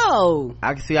you? No,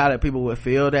 I can see how that people would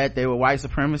feel that they were white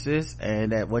supremacists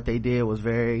and that what they did was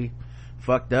very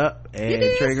fucked up and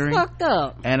triggering. Fucked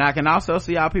up. And I can also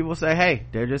see how people say, hey,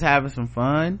 they're just having some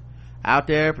fun out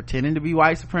there pretending to be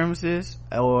white supremacists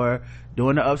or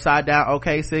doing the upside down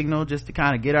okay signal just to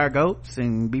kind of get our goats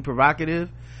and be provocative.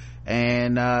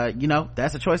 And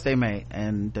that's a choice they made,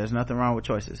 and there's nothing wrong with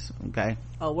choices. Okay,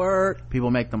 a word.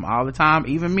 People make them all the time,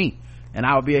 even me, and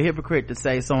I would be a hypocrite to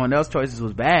say someone else's choices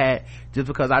was bad just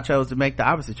because I chose to make the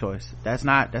opposite choice. That's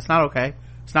not okay.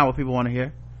 It's not what people want to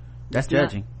hear. That's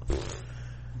judging.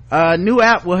 New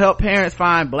app will help parents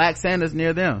find black Santas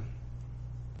near them.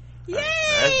 Yay!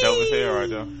 That's dope as hell right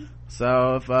there.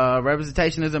 So if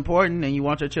representation is important and you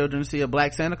want your children to see a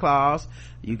black Santa Claus,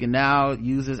 you can now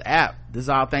use this app. This is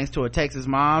all thanks to a Texas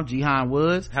mom, Jihan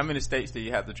Woods. How many states do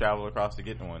you have to travel across to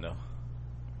get to one though?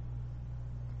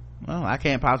 Well, I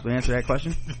can't possibly answer that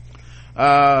question.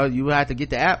 You have to get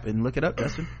the app and look it up,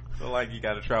 Justin. So like you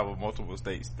gotta travel multiple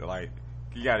states to, like,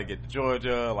 you gotta get to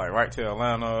Georgia, like right to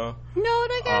Atlanta. No,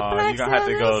 they got black You're gonna have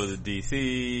to go to the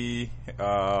DC.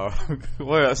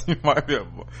 Where else? You might be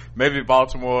maybe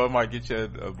Baltimore. Might get you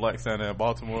a black Santa in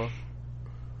Baltimore.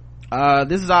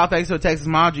 This is all thanks to a Texas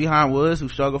mom, Jihan Woods, who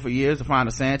struggled for years to find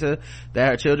a Santa that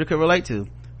her children could relate to.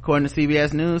 According to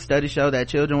CBS News, studies show that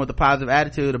children with a positive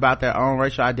attitude about their own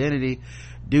racial identity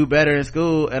do better in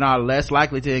school and are less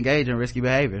likely to engage in risky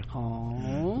behavior.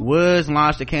 Aww. Woods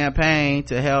launched a campaign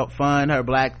to help fund her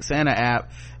Black Santa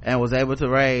app and was able to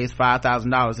raise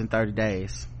 $5,000 in 30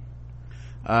 days.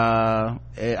 I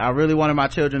really wanted my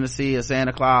children to see a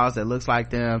Santa Claus that looks like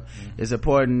them. It's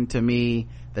important to me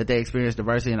that they experience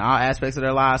diversity in all aspects of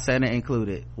their lives, Santa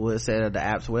included, Woods said of the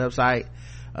app's website.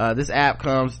 This app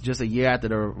comes just a year after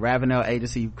the Ravenel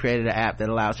agency created an app that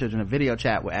allows children to video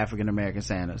chat with African American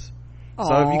Santas.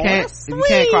 So if you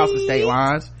can't cross the state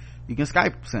lines, you can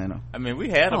Skype Santa. I mean, we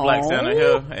had a black Santa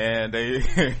here, and they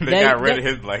got rid of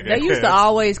his black. They used to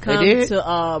always come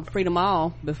to Freedom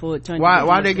Mall before it turned.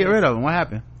 Why they get rid of him? What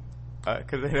happened?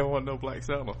 Because they didn't want no black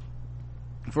Santa.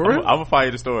 For real? I'm gonna find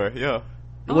you the story. Yeah.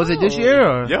 Was it this year?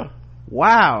 Or? Yeah.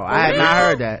 Wow, I had not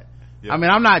heard that. Yeah. I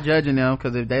mean, I'm not judging them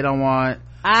because if they don't want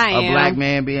a black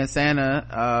man being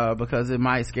Santa because it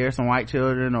might scare some white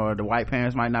children or the white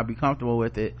parents might not be comfortable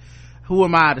with it, who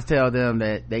am I to tell them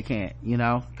that they can't,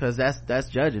 because that's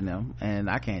judging them, and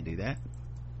I can't do that.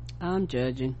 I'm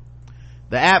judging.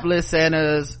 The app lists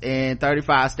Santas in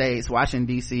 35 states,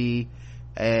 Washington DC,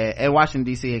 and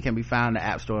Washington DC, and can be found in the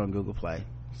App Store and Google Play.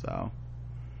 So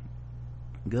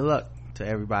good luck to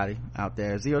everybody out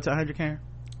there. 0 to 100, Karen?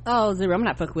 0. I'm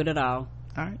not fucking with it at all.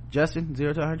 All right, Justin,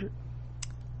 0 to 100?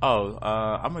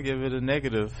 I'm gonna give it a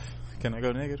negative. Can I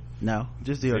go negative? No,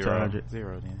 just 0 to 100.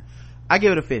 0 then. I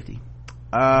give it a 50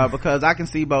 because I can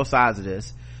see both sides of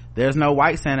this. There's no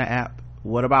white Santa app.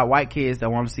 What about white kids that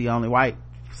want to see only white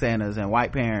Santas and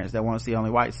white parents that want to see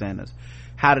only white Santas?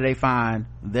 How do they find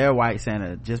their white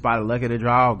Santa? Just by the luck of the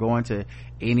draw, going to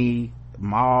any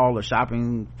mall or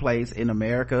shopping place in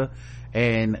America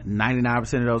and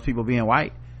 99% of those people being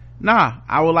white? Nah,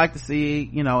 I would like to see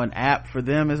an app for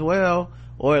them as well,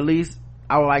 or at least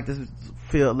I would like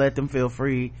to let them feel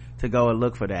free to go and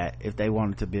look for that if they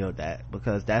wanted to build that,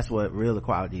 because that's what real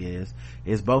equality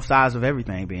is both sides of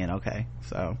everything being okay.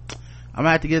 So I'm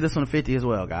gonna have to give this one a 50 as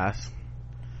well, guys.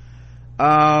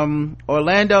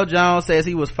 Orlando Jones says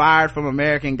he was fired from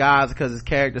American Gods because his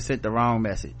character sent the wrong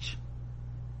message.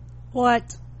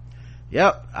 What?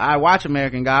 Yep, I watch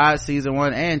American Gods season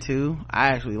 1 and 2. I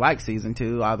actually like season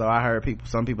 2, although I heard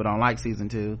some people don't like season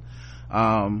 2.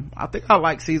 I think I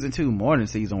like season 2 more than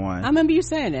season 1. I remember you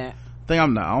saying that. I think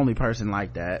I'm the only person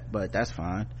like that, but that's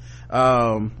fine.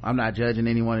 I'm not judging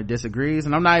anyone who disagrees,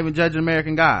 and I'm not even judging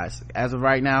American Gods. As of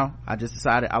right now, I just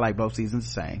decided I like both seasons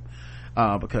the same,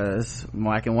 because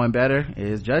liking one better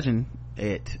is judging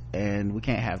it, and we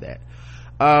can't have that.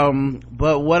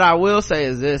 But what I will say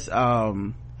is this,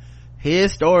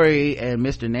 his story and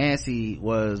Mr. Nancy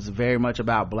was very much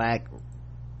about black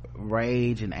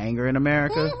rage and anger in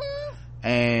America. Mm-hmm.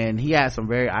 And he had some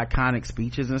very iconic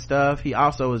speeches and stuff. He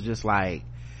also was just like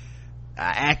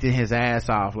acting his ass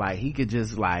off. Like he could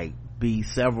just like be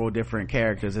several different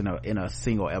characters in a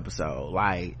single episode.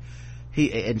 Like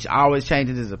he always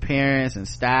changes his appearance and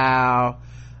style.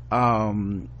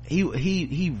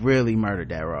 He really murdered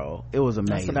that role. It was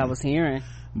amazing. That's what I was hearing.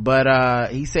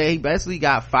 But he said he basically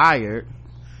got fired,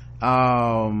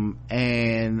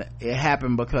 and it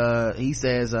happened because he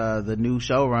says the new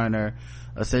showrunner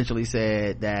essentially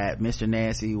said that Mr.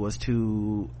 Nancy was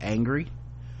too angry.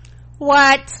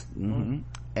 What? Mm-hmm.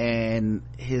 And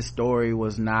his story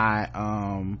was not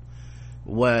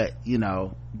what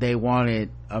they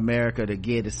wanted America to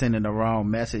get, is sending the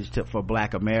wrong message for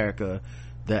black America.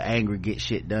 The angry get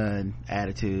shit done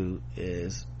attitude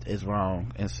is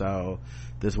wrong. And so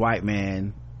this white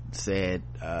man said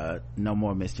no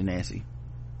more Mr. Nancy.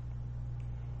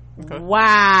 Okay.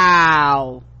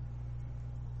 Wow.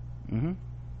 Mm-hmm.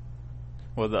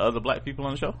 Were the other black people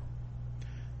on the show?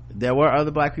 There were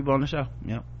other black people on the show.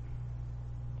 Yep.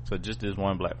 So just this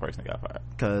one black person got fired,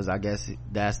 because I guess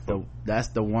that's the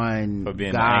one for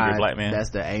being an angry black man. That's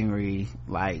the angry,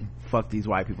 like, fuck these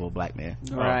white people black man,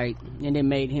 right? And it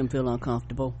made him feel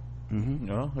uncomfortable. Mm-hmm.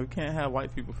 No, we can't have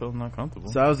white people feeling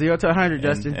uncomfortable. So 0 to 100,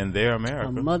 Justin, and they're America.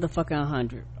 A motherfucking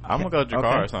 100. I'm gonna go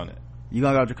Jakaris on it. You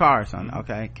gonna go Jakaris on it?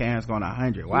 Okay, Karen's going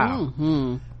 100. Wow.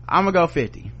 Mm-hmm. I'm gonna go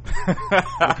 50.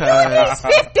 Because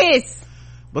 50s.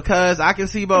 Because I can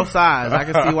see both sides. I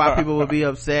can see why people would be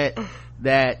upset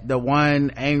that the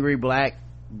one angry black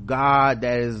god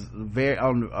that is very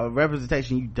on a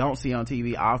representation you don't see on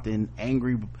TV often,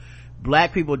 angry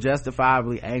black people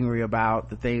justifiably angry about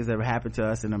the things that have happened to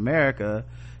us in America.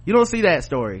 You don't see that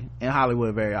story in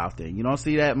Hollywood very often. You don't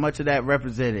see that much of that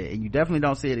represented, and you definitely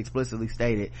don't see it explicitly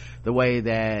stated the way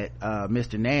that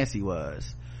Mr. Nancy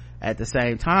was. At the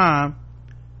same time,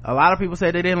 a lot of people say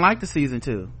they didn't like the season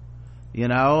 2,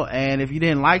 and if you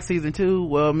didn't like season 2,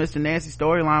 well, Mr. Nancy's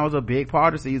storyline was a big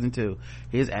part of season 2.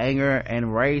 His anger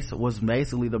and race was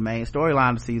basically the main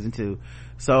storyline of season 2.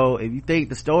 So if you think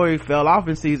the story fell off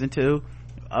in season 2,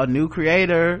 a new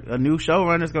creator, a new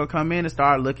showrunner is going to come in and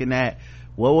start looking at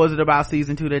what was it about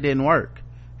season 2 that didn't work.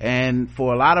 And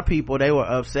for a lot of people, they were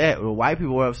upset, or white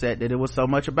people were upset, that it was so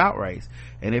much about race,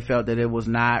 and they felt that it was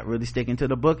not really sticking to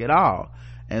the book at all.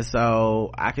 And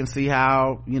so I can see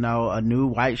how a new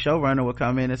white showrunner would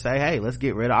come in and say, hey, let's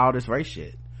get rid of all this race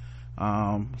shit.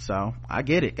 So I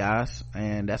get it, guys,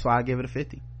 and that's why I give it a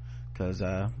 50, because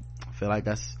I feel like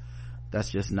that's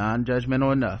just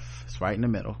non-judgmental enough. It's right in the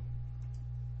middle.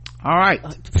 All right.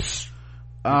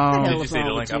 Did you see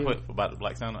the link I put about the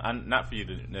Black Sound? Not for you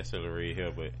to necessarily read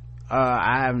here, but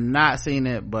I have not seen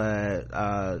it, but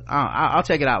I'll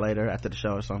check it out later after the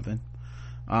show or something.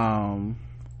 All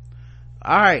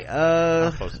right.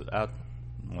 I'll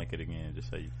link it again just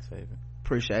so you can save it.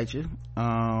 Appreciate you.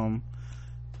 I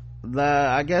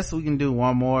guess we can do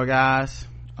one more, guys.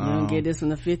 You don't get this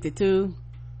one to 52?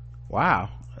 Wow.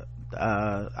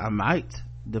 I might,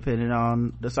 depending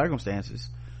on the circumstances.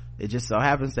 It just so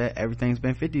happens that everything's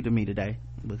been 50 to me today,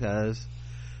 because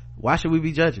why should we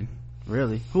be judging?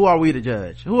 Really? Who are we to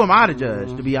judge? Who am I to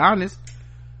judge, to be honest?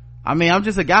 I mean, I'm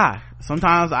just a guy.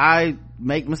 Sometimes I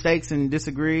make mistakes and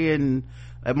disagree and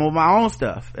with my own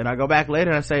stuff, and I go back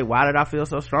later and I say, why did I feel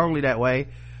so strongly that way?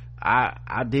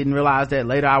 I didn't realize that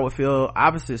later I would feel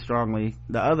opposite strongly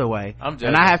the other way.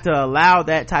 And I have to allow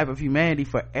that type of humanity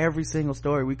for every single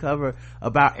story we cover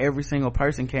about every single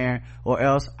person, Karen, or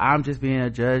else I'm just being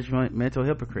a judgmental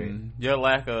hypocrite. Your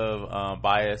lack of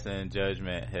bias and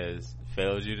judgment has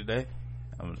failed you today.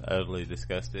 I'm utterly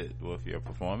disgusted with your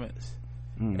performance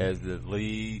as the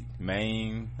lead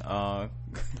main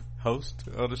host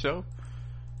of the show,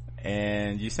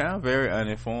 and you sound very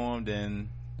uninformed and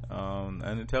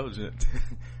unintelligent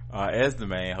as the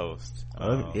main host.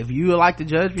 If you would like to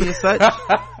judge me as such,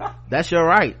 that's your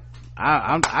right.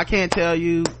 I can't tell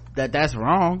you that's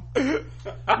wrong.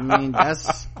 I mean,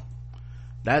 that's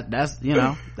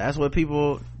that's what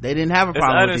people, they didn't have a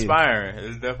problem with. It's uninspiring.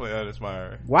 It's definitely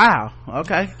uninspiring. Wow.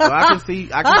 Okay. Well,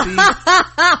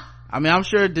 I I mean, I'm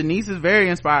sure Denise is very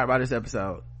inspired by this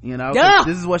episode, you know. Yeah.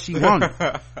 This is what she wanted.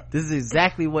 This is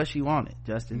exactly what she wanted,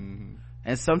 Justin. Mm-hmm.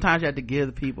 And sometimes you have to give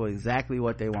the people exactly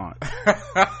what they want.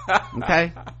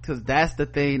 Okay? Because that's the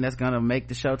thing that's gonna make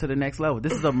the show to the next level.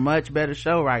 This is a much better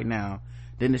show right now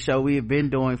than the show we have been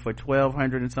doing for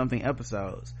 1,200 and something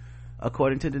episodes,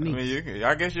 according to Denise. I mean,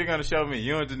 I guess you're gonna show me.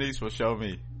 You and Denise will show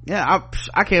me. Yeah,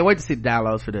 I can't wait to see the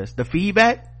downloads for this. The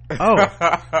feedback. Oh,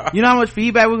 you know how much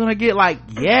feedback we're gonna get? Like,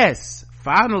 yes,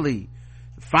 finally.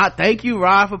 Thank you,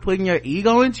 Rod, for putting your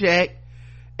ego in check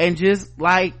and just,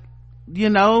 like, you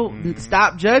know,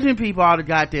 stop judging people all the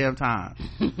goddamn time.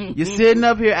 You're sitting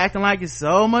up here acting like you're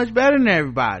so much better than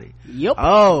everybody. Yep.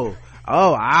 Oh,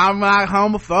 I'm not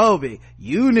homophobic.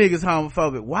 You niggas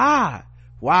homophobic. Why?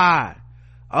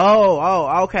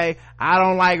 Oh, okay. I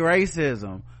don't like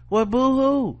racism. Well,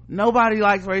 boo-hoo. Nobody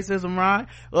likes racism, right?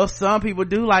 Well, some people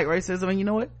do like racism, and you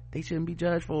know what? They shouldn't be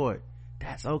judged for it.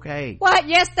 That's okay. What?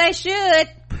 Yes, they should.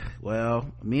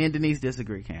 Well, me and Denise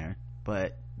disagree, Karen,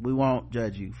 but we won't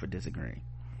judge you for disagreeing.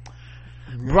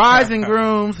 Brides and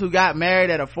grooms who got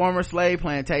married at a former slave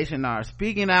plantation are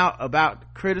speaking out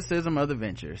about criticism of the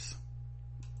ventures.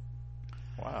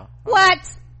 Wow.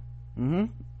 What?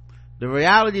 The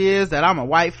reality is that I'm a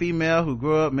white female who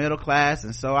grew up middle class,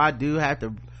 and so I do have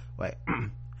to wait.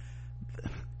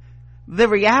 The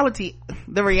reality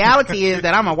is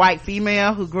that I'm a white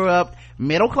female who grew up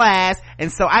middle class,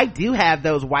 and so I do have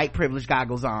those white privilege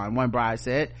goggles on, one bride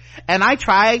said. And I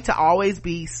try to always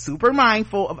be super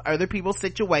mindful of other people's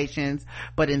situations,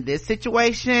 but in this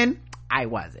situation, I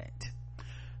wasn't.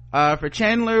 For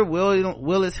Chandler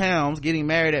Willis Helms, getting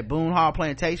married at Boone Hall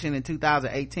Plantation in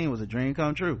 2018 was a dream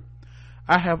come true.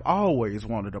 I have always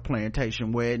wanted a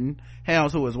plantation wedding,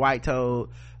 Helms, who was white, told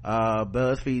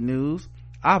BuzzFeed News.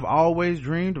 I've always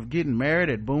dreamed of getting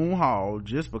married at Boone Hall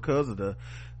just because of the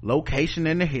location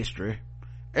and the history.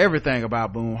 Everything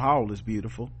about Boone Hall is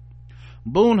beautiful.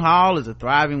 Boone Hall is a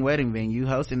thriving wedding venue,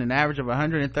 hosting an average of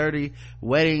 130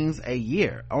 weddings a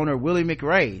year. Owner Willie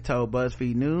McRae told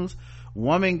BuzzFeed News.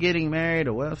 Woman getting married,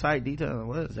 a website detail.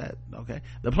 What is that? Okay.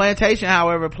 The plantation,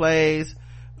 however, plays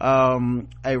a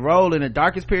role in the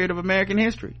darkest period of American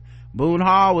history. Boone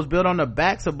Hall was built on the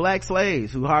backs of black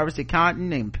slaves who harvested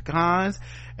cotton and pecans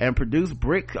and produced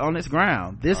brick on its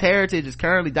ground. This heritage is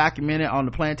currently documented on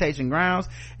the plantation grounds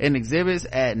and exhibits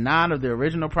at 9 of the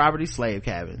original property slave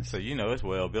cabins. So you know it's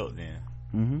well built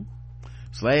then.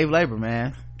 Slave labor,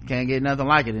 man. Can't get nothing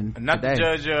like it in Not today. to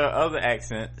judge your other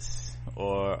accents,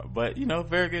 but you know,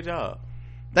 very good job.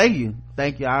 Thank you.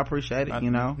 I appreciate it.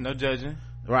 You know, no judging.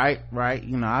 Right.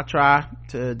 You know, I try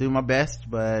to do my best,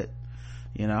 but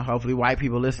you know, hopefully white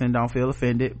people listening don't feel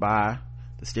offended by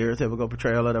the stereotypical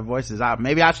portrayal of their voices.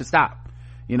 Maybe I should stop,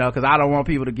 you know, because I don't want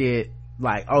people to get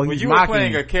like, oh, he's you mocking, were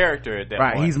playing a character at that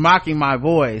right point. He's mocking my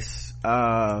voice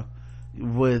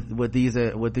with these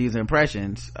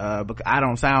impressions because I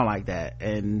don't sound like that,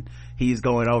 and he's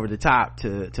going over the top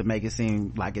to make it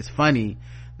seem like it's funny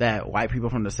that white people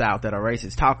from the South that are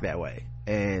racist talk that way.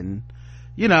 And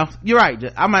you know, you're right.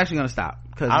 I'm actually gonna stop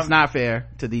because it's not fair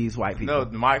to these white people.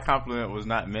 No, my compliment was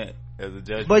not meant as a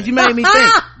judgment. But you made me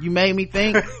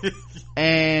think.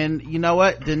 And you know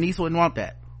what? Denise wouldn't want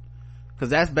that, because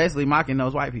that's basically mocking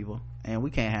those white people, and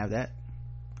we can't have that.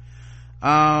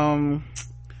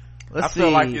 Let's see. I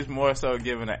feel like it's more so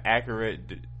giving an accurate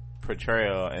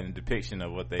portrayal and depiction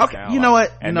of what they sound like. You know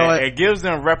what? It gives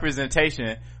them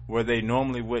representation where they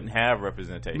normally wouldn't have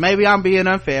representation. Maybe I'm being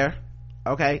unfair.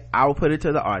 Okay, I will put it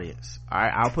to the audience. All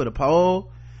right, I'll put a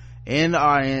poll in the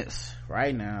audience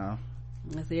right now.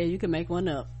 Yeah, you can make one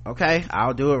up. Okay,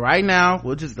 I'll do it right now.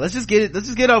 Let's just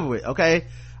get over with. Okay,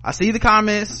 I see the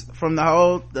comments from the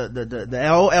whole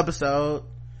episode.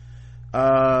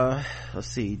 Let's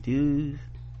see. Do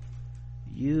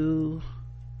you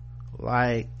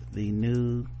like the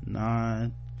new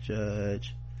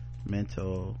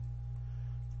non-judgmental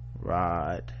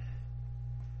Rod?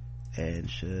 And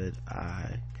should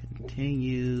I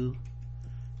continue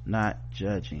not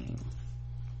judging?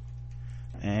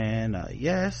 And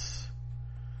yes,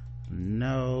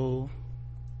 no,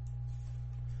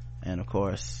 and of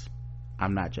course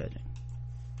I'm not judging,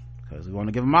 because we want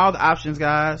to give them all the options,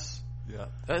 guys. Yeah,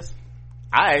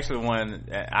 I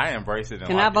embrace it.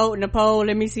 Can I vote in the poll?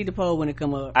 Let me see the poll when it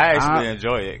come up. I actually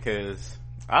enjoy it because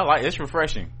it's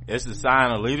refreshing. It's a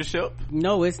sign of leadership.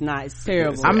 No, it's not. It's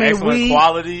terrible. I mean,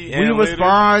 quality. We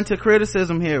respond to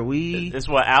criticism here. It's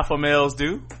what alpha males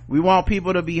do. We want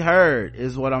people to be heard,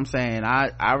 is what I'm saying.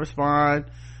 I respond.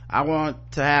 I want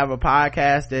to have a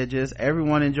podcast that just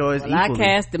everyone enjoys equally. I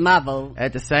casted my vote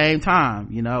at the same time.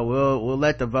 You know, we'll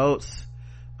let the votes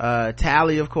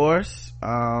tally, of course.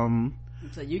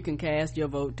 So you can cast your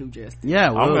vote too, Justin. Yeah,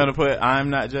 I'm gonna put I'm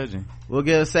not judging. We'll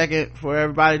give a second for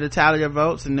everybody to tally their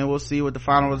votes, and then we'll see what the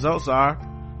final results are,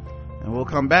 and we'll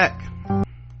come back.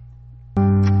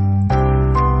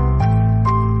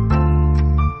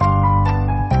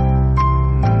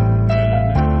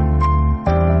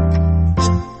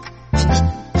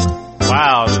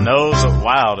 Wow, the no's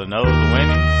are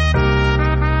winning.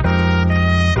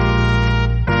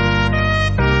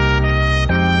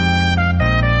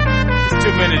 There's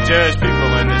too many judge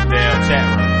people in this damn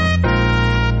chat room.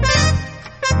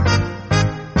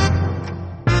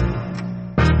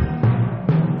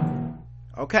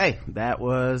 Okay, that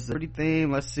was the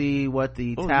theme. Let's see what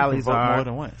the tallies you can vote are. More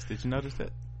than once. Did you notice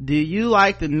that? Do you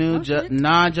like the new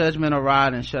non-judgmental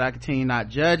ride, and should I continue not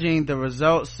judging? The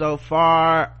results so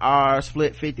far are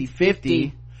split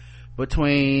 50-50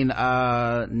 between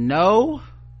no,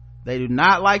 they do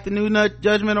not like the new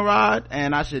judgmental ride,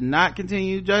 and I should not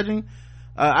continue judging.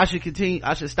 I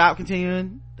should stop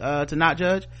continuing to not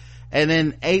judge. And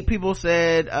then 8 people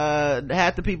said,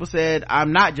 half the people said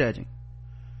I'm not judging,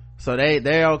 so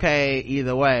they're okay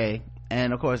either way.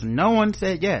 And of course no one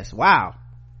said yes. Wow.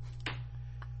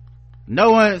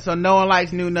 No one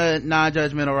likes new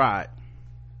non-judgmental ride.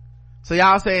 So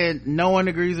y'all saying no one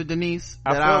agrees with Denise?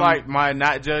 I feel like my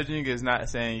not judging is not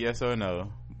saying yes or no,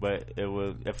 but it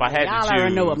was, if I had to choose. Y'all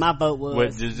already know what my vote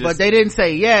was. But they didn't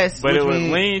say yes. But it would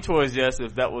lean towards yes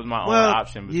if that was my only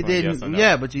option between yes or no.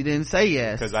 Yeah, but you didn't say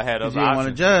yes. Because I had other options. You didn't want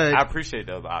to judge. I appreciate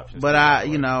the other options. But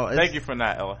thank you for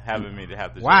not having me to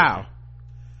have to wow.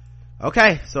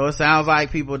 Okay, so it sounds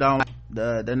like people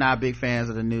they're not big fans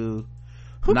of the new.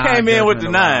 Who came in with the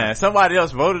 9? Somebody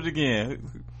else voted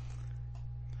again.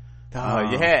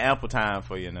 You had ample time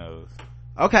for your nose.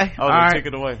 Okay. Oh, they took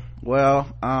it away. Well,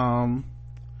 Karen,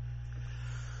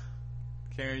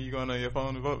 you going on your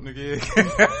phone to vote again?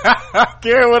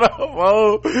 Karen went on her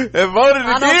phone and voted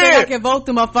again. I don't think I can vote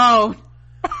through my phone.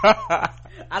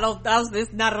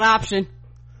 It's not an option.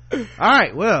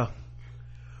 Alright, well.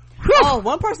 Oh,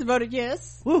 one person voted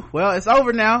yes. Whew, well, it's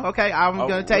over now. Okay, I'm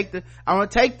gonna take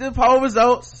the poll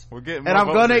results, and I'm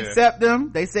gonna accept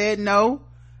them. They said no.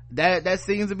 That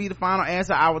seems to be the final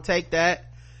answer. I will take that.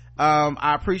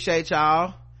 I appreciate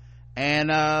y'all, and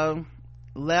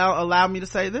allow me to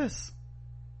say this.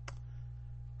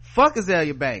 Fuck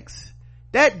Azalea Banks,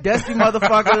 that dusty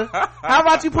motherfucker. How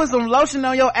about you put some lotion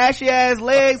on your ashy ass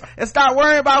legs and start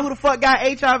worrying about who the fuck got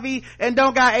HIV and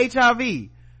don't got HIV?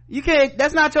 You can't,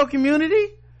 that's not your community.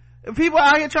 People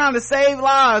out here trying to save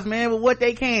lives, man, with what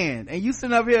they can, and you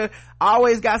sitting up here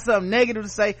always got something negative to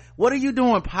say. What are you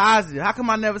doing positive? How come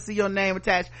I never see your name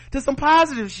attached to some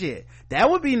positive shit? That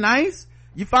would be nice.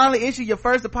 You finally issued your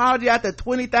first apology after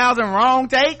 20,000 wrong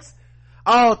takes.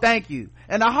 Oh, thank you.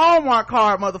 And the Hallmark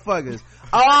card, motherfuckers.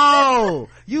 Oh,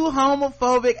 you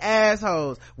homophobic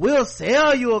assholes. We'll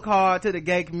sell you a card to the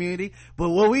gay community, but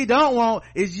what we don't want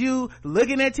is you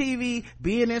looking at TV,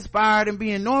 being inspired and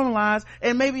being normalized,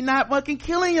 and maybe not fucking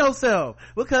killing yourself,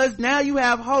 because now you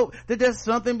have hope that there's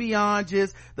something beyond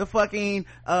just the fucking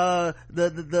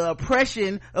the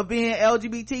oppression of being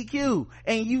LGBTQ.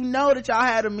 And you know that y'all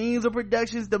had the means of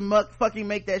productions to fucking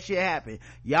make that shit happen.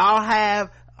 Y'all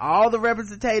have all the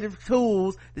representative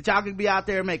tools that y'all could be out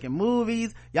there making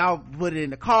movies. Y'all put it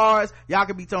in the cars. Y'all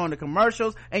could be throwing the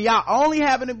commercials, and y'all only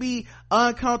happen to be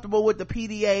uncomfortable with the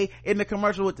PDA in the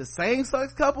commercial with the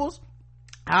same-sex couples.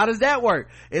 How does that work?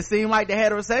 It seems like the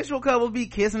heterosexual couples be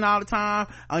kissing all the time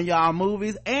on y'all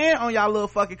movies and on y'all little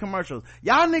fucking commercials.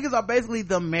 Y'all niggas are basically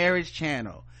the marriage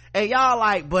channel, and y'all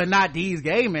like, but not these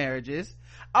gay marriages.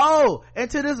 Oh,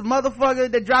 and to this motherfucker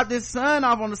that dropped his son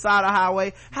off on the side of the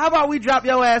highway, how about we drop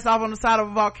your ass off on the side of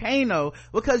a volcano?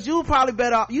 Because you probably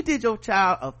better off, you did your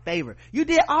child a favor. You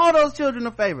did all those children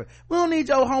a favor. We don't need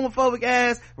your homophobic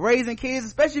ass raising kids,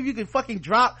 especially if you can fucking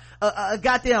drop a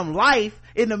goddamn life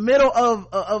in the middle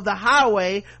of the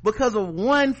highway because of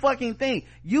one fucking thing.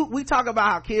 We talk about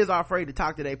how kids are afraid to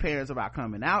talk to their parents about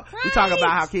coming out. Right. We talk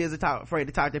about how kids are afraid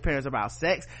to talk to their parents about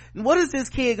sex. What is this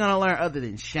kid gonna learn other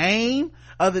than shame,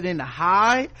 other than to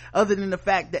hide, other than the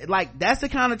fact that, like, that's the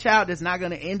kind of child that's not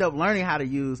gonna end up learning how to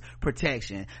use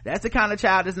protection. That's the kind of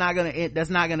child that's not gonna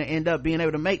end up being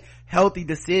able to make healthy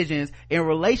decisions in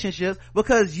relationships,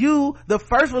 because the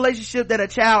first relationship that a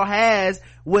child has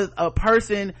with a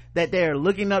person that they're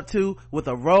looking up to, with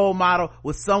a role model,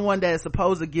 with someone that is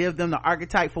supposed to give them the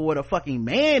archetype for what a fucking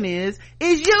man is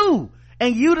you.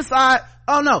 And you decide,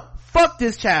 oh no, fuck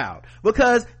this child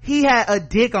because he had a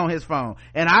dick on his phone,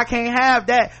 and I can't have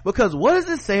that, because what does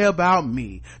it say about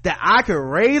me that I could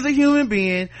raise a human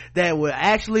being that would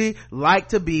actually like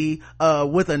to be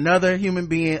with another human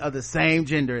being of the same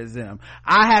gender as them?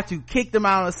 I have to kick them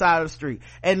out on the side of the street.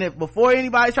 And if before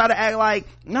anybody try to act like,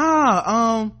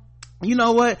 you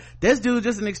know what, this dude's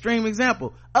just an extreme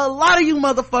example, a lot of you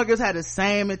motherfuckers had the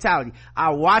same mentality. I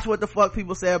watch what the fuck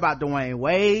people say about Dwayne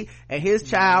Wade and his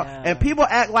child, and people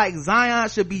act like Zion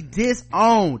should be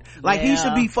disowned, like he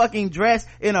should be fucking dressed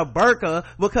in a burqa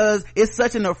because it's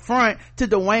such an affront to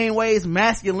Dwayne Wade's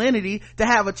masculinity to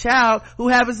have a child who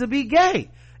happens to be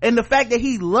gay. And the fact that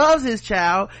he loves his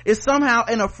child is somehow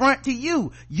an affront to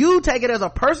you. You take it as a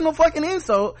personal fucking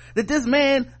insult that this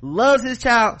man loves his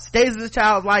child, stays in his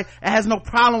child's life, and has no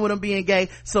problem with him being gay,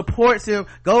 supports him,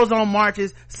 goes on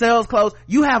marches, sells clothes.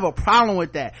 You have a problem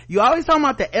with that. You always talking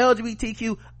about the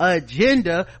LGBTQ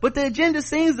agenda, but the agenda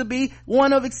seems to be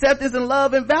one of acceptance and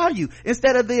love and value,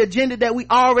 instead of the agenda that we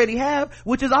already have,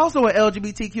 which is also an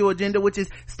LGBTQ agenda, which is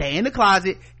stay in the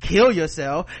closet, kill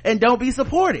yourself, and don't be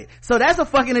supported. So that's a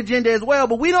fucking agenda as well,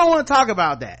 but we don't want to talk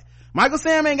about that. Michael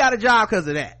Sam ain't got a job because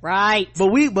of that, right? But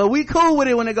we cool with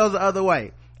it when it goes the other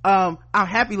way. I'm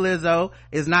happy Lizzo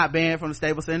is not banned from the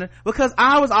Staples Center, because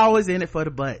I was always in it for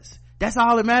the butts. That's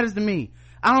all that matters to me.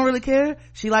 I don't really care.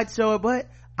 She liked to show her butt,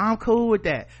 I'm cool with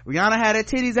that. Rihanna had her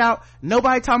titties out,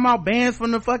 nobody talking about bans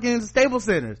from the fucking Staples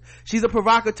Centers. She's a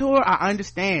provocateur, I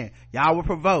understand. Y'all were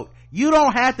provoked. You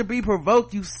don't have to be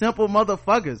provoked, you simple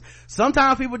motherfuckers.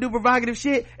 Sometimes people do provocative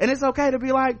shit, and it's okay to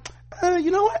be like,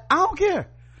 you know what, I don't care.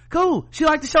 Cool. She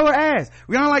like to show her ass.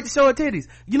 Rihanna like to show her titties.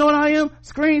 You know what I am?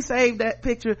 Screen save that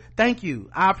picture. Thank you.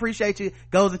 I appreciate you.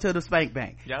 Goes into the spank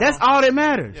bank. That's all that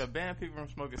matters. Yeah, ban people from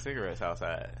smoking cigarettes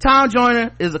outside. Tom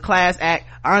Joyner is a class act.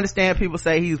 I understand people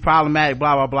say he's problematic,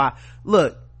 blah, blah, blah.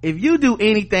 Look, if you do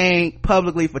anything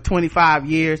publicly for 25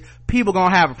 years, people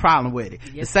gonna have a problem with it.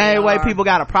 Yes, the same way people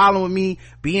got a problem with me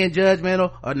being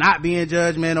judgmental or not being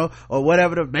judgmental or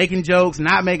whatever, making jokes,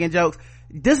 not making jokes.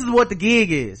 This is what the gig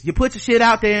is. You put your shit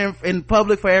out there in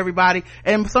public for everybody,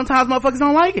 and sometimes motherfuckers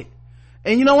don't like it.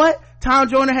 And you know what? Tom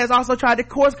Joyner has also tried to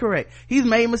course correct. He's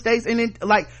made mistakes, and then,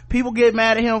 like, people get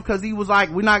mad at him because he was like,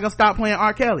 we're not gonna stop playing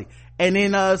R. Kelly. And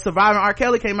then Surviving R.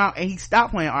 Kelly came out and he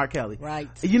stopped playing R. Kelly. Right.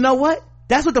 You know what?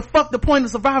 That's what the fuck the point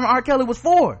of Surviving R. Kelly was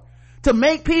for. To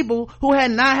make people who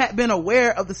had not been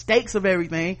aware of the stakes of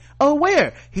everything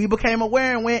aware. He became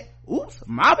aware and went, oops,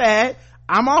 my bad.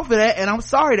 I'm off of that, and I'm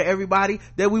sorry to everybody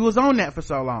that we was on that for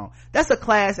so long. That's a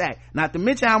class act. Not to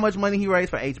mention how much money he raised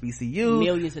for HBCU.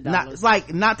 Millions of dollars.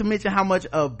 Not to mention how much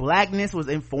of blackness was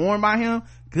informed by him.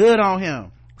 Good on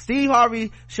him. Steve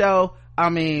Harvey show, I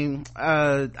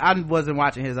wasn't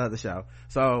watching his other show,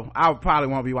 so I probably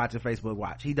won't be watching Facebook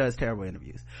Watch. He does terrible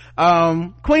interviews.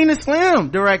 Queen and Slim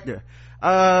director.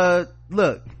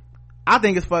 Look, I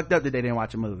think it's fucked up that they didn't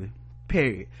watch a movie.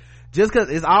 Period. Just cause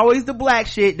it's always the black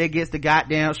shit that gets the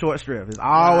goddamn short strip. It's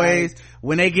always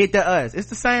when they get to us. It's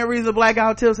the same reason Black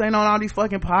Out Tips ain't on all these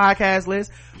fucking podcast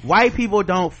lists. White people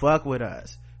don't fuck with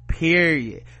us.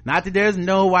 Period. Not that there's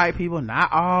no white people,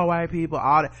 not all white people,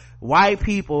 all the white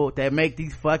people that make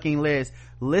these fucking lists.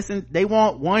 Listen, they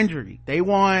want Wondery. They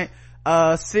want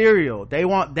Serial.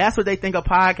 That's what they think a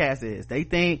podcast is. They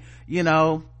think,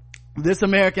 This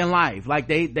American Life. Like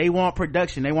they want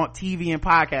production, they want TV and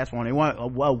podcast form, they want a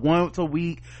once a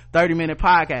week 30-minute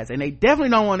podcast, and they definitely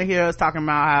don't want to hear us talking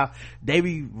about how they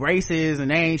be racist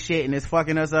and they ain't shit and it's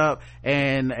fucking us up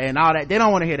and all that. They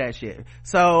don't want to hear that shit.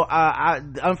 So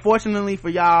unfortunately for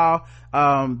y'all,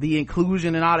 the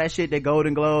inclusion and all that shit that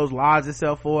Golden Globes lauds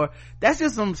itself for, that's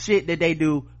just some shit that they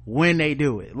do when they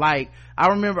do it. Like I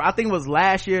remember, I think it was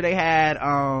last year, they had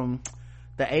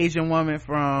the Asian woman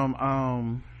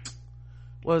from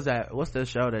what was that? What's the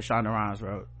show that Shonda Rhimes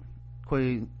wrote?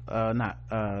 Grey's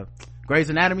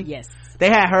Anatomy? Yes. They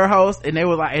had her host, and they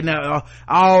were like, and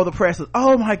all the press was,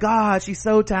 oh my god, she's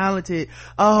so talented.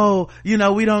 Oh,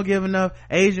 we don't give enough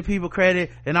Asian people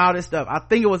credit and all this stuff. I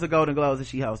think it was the Golden Globes that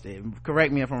she hosted.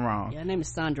 Correct me if I'm wrong. Yeah, her name is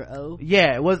Sandra Oh.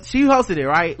 Yeah, she hosted it,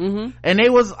 right? Mm-hmm. And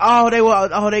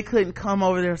they couldn't come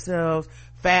over themselves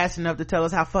fast enough to tell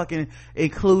us how fucking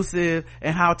inclusive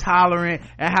and how tolerant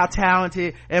and how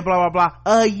talented and blah blah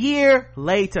blah. 1 year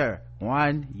later,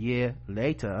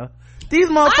 these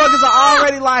motherfuckers are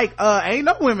already like, ain't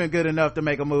no women good enough to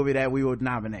make a movie that we would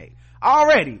nominate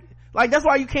already. Like, that's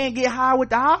why you can't get high with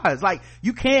the highs. Like,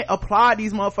 you can't applaud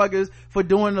these motherfuckers for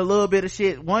doing a little bit of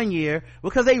shit one year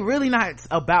because they really not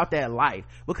about that life.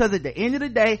 Because at the end of the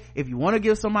day, if you want to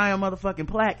give somebody a motherfucking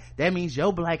plaque, that means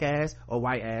your black ass, or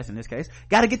white ass in this case,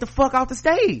 gotta get the fuck off the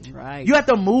stage. Right. You have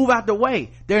to move out the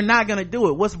way. They're not gonna do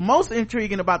it. What's most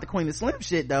intriguing about the Queen of Slim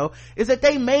shit, though, is that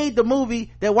they made the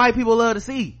movie that white people love to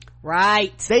see.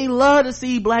 Right. They love to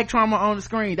see black trauma on the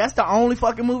screen. That's the only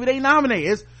fucking movie they nominate.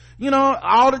 It's,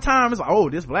 all the time it's like, oh,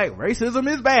 this black racism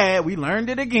is bad. We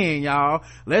learned it again, y'all.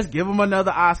 Let's give them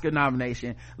another Oscar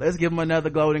nomination. Let's give them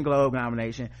another Golden Globe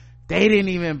nomination.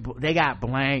 They got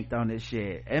blanked on this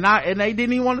shit. And they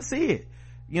didn't even want to see it.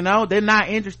 They're not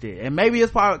interested. And maybe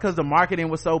it's probably because the marketing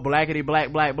was so blackety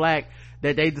black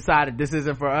that they decided this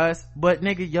isn't for us. But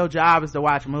nigga, your job is to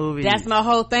watch movies. That's my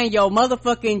whole thing. Your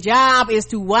motherfucking job is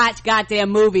to watch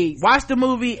goddamn movies. Watch the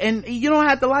movie, and you don't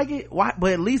have to like it,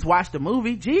 but at least watch the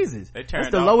movie. Jesus, that's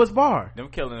the lowest bar. Them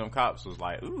killing them cops was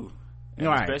like, ooh.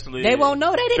 Right. Especially, they won't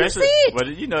know, they didn't see it. But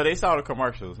they saw the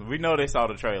commercials. We know they saw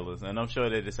the trailers, and I'm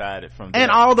sure they decided from there. And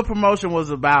all the promotion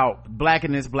was about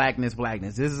blackness.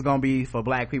 This is gonna be for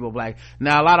black people.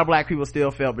 Now a lot of black people still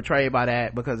felt betrayed by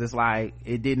that, because it's like,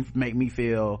 it didn't make me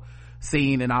feel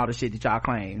seen and all the shit that y'all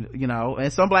claim,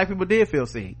 and some black people did feel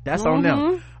seen. That's on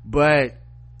them. But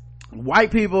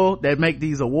white people that make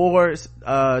these awards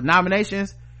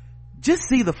nominations, just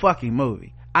see the fucking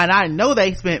movie. And I know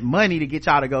they spent money to get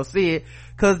y'all to go see it,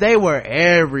 because they were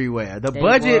everywhere. The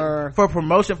budget for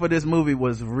promotion for this movie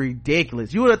was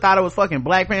ridiculous. You would have thought it was fucking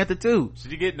Black Panther 2.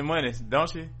 She get the money, don't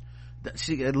she?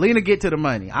 Lena get to the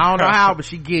money. I don't know how, but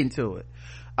she getting to it.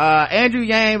 Andrew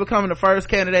Yang becoming the first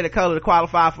candidate of color to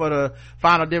qualify for the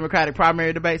final Democratic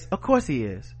primary debates. Of course he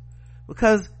is.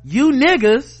 Because you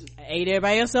niggas ate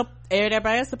everybody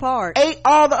else apart. Ate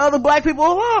all the other black people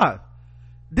alive.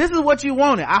 This is what you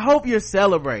wanted. I hope you're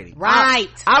celebrating. Right.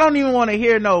 I don't even want to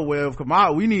hear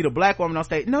Kamala, we need a black woman on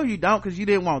stage. No, you don't, because you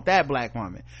didn't want that black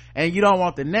woman. And you don't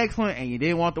want the next one, and you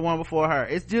didn't want the one before her.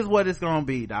 It's just what it's gonna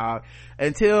be, dog.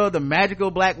 Until the magical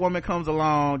black woman comes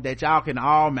along that y'all can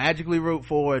all magically root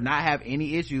for and not have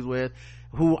any issues with,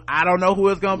 who I don't know who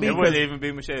it's gonna be. It wouldn't even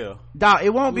be Michelle. Dog,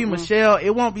 it won't be Michelle. It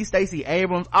won't be Stacey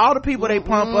Abrams. All the people they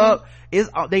pump up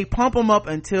they pump them up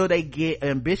until they get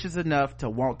ambitious enough to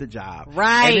want the job.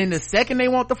 Right. And then the second they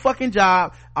want the fucking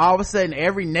job, all of a sudden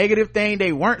every negative thing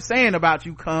they weren't saying about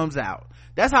you comes out.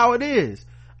 That's how it is.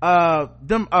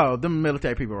 Them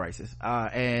military people are racist.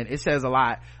 And it says a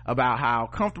lot about how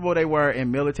comfortable they were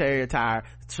in military attire,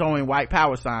 showing white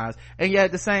power signs. And yet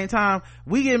at the same time,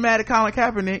 we get mad at Colin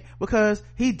Kaepernick because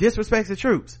he disrespects the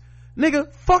troops.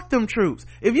 Nigga, fuck them troops.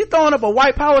 If you throwing up a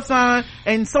white power sign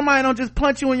and somebody don't just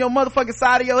punch you in your motherfucking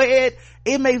side of your head,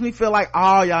 it makes me feel like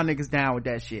all y'all niggas down with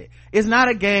that shit. It's not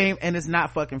a game, and it's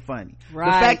not fucking funny. Right.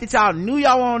 The fact that y'all knew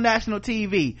y'all were on national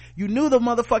TV, you knew the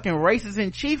motherfucking racist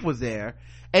in chief was there,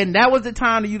 and that was the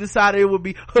time that you decided it would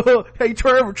be, hey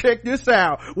Trevor, check this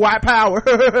out, white power.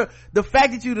 The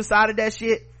fact that you decided that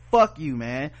shit, fuck you,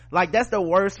 man. Like, that's the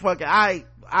worst fucking,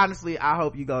 honestly, I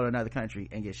hope you go to another country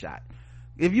and get shot.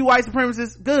 If you white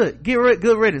supremacists, good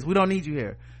riddance. We don't need you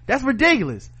here. That's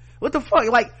ridiculous. What the fuck?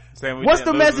 Like, what's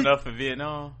the message? Enough for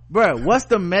Vietnam, bruh, what's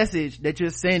the message that you're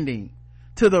sending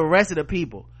to the rest of the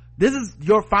people? This is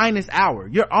your finest hour.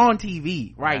 You're on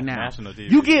TV right now. National TV.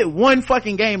 You get one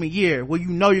fucking game a year where you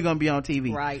know you're gonna be on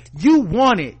TV. Right. You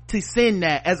wanted to send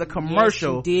that as a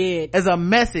commercial, yes, you did. As a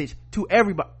message to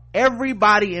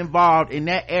everybody involved in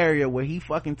that area where he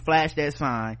fucking flashed that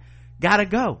sign gotta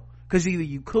go. Cause either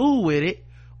you cool with it,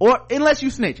 or unless you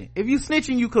snitching. If you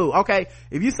snitching, you cool. Okay.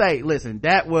 If you say, listen,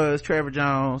 that was Trevor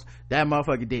Jones, that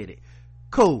motherfucker did it.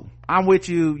 Cool. I'm with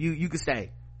you. You can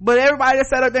stay. But everybody that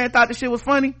sat up there and thought the shit was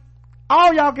funny,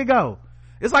 all y'all can go.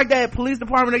 It's like that police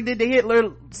department they did the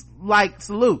Hitler, like,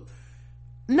 salute.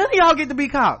 None of y'all get to be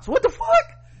cops. What the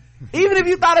fuck? Even if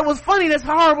you thought it was funny, that's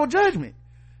horrible judgment.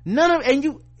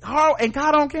 And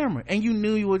caught on camera. And you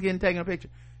knew you were getting taken a picture.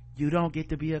 You don't get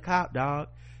to be a cop, dog.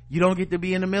 You don't get to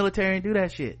be in the military and do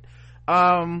that shit.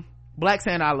 Black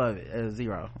saying I love it.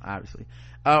 0, obviously.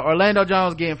 Orlando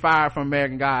Jones getting fired from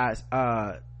American Gods.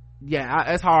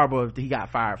 It's horrible if he got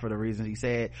fired for the reasons he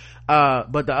said.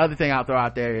 But the other thing I'll throw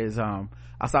out there is, I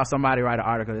saw somebody write an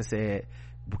article that said,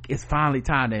 it's finally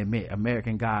time to admit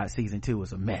American Gods season 2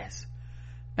 was a mess.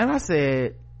 And I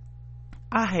said,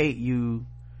 I hate you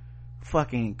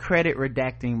fucking credit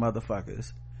redacting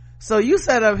motherfuckers. So you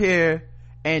sat up here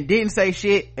and didn't say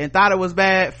shit and thought it was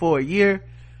bad for a year,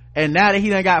 and now that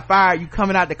he done got fired, you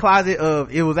coming out the closet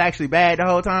of it was actually bad the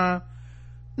whole time.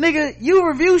 Nigga, you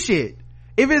review shit.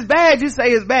 If it's bad, just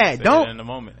say it's bad. Say don't it in the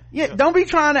moment. Yeah, don't be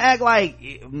trying to act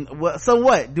like, so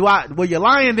what? Were you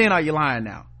lying then, or are you lying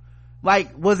now?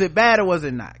 Like, was it bad or was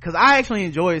it not? Cause I actually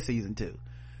enjoyed season 2.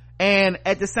 And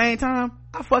at the same time,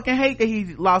 I fucking hate that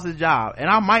he lost his job. And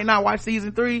I might not watch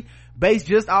season 3 based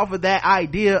just off of that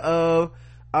idea of,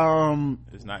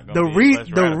 it's not gonna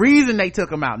the reason they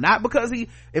took him out. Not because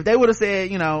if they would have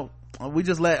said, you know, we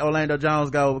just let Orlando Jones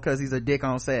go because he's a dick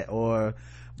on set, or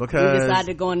because he decided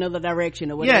to go another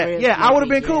direction or whatever. Yeah, I would have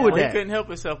been cool with that. He couldn't help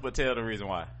himself but tell the reason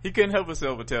why. He couldn't help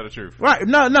himself but tell the truth. Right.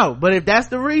 No. But if that's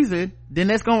the reason, then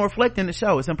that's going to reflect in the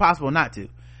show. It's impossible not to.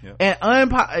 Yep. And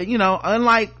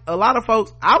unlike a lot of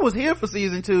folks, I was here for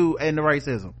season 2 and the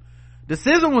racism. The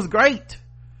season was great.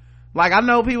 Like, I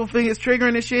know people think it's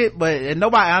triggering and shit, but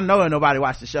nobody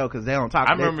watched the show because they don't talk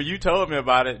about it. I remember you told me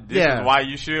about it. This is why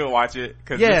you should watch it,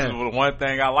 because this is the one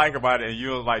thing I like about it, and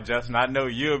you was like, Justin, I know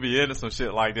you'll be into some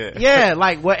shit like that. Yeah,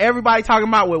 like what everybody talking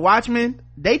about with Watchmen,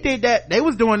 they did that. They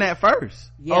was doing that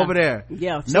first over there.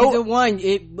 Yeah, season 1,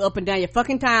 it up and down your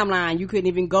fucking timeline. You couldn't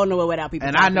even go nowhere without people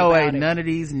talking about it. And I know none of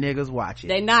these niggas watch it.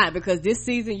 They not, because this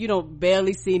season you don't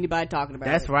barely see anybody talking about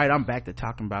it. That's right, I'm back to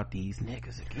talking about these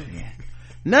niggas again.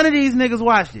 None of these niggas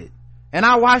watched it, and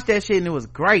I watched that shit and it was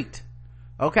great.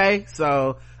 Okay,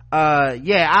 so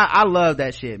I love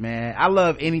that shit, man. I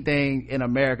love anything in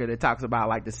America that talks about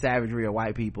like the savagery of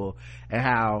white people and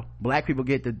how black people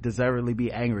get to deservedly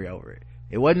be angry over it.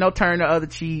 It wasn't no turn the other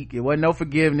cheek, it wasn't no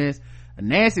forgiveness.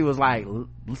 Nancy was like,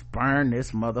 let's burn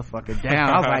this motherfucker down.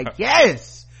 I was like,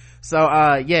 yes. So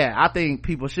I think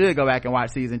people should go back and watch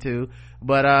season 2.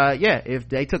 But if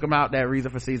they took him out that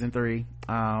reason for season 3,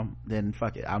 then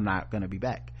fuck it, I'm not gonna be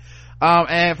back.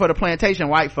 And for the plantation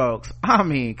white folks, I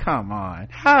mean, come on,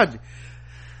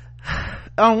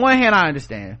 on one hand I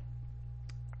understand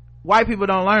white people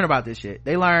don't learn about this shit.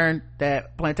 They learn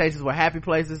that plantations were happy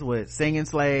places with singing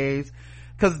slaves,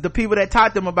 because the people that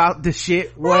taught them about this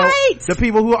shit were the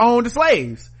people who owned the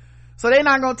slaves. So they're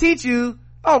not gonna teach you,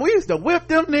 oh, we used to whip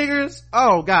them niggers.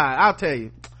 Oh god, I'll tell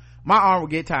you, my arm would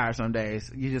get tired some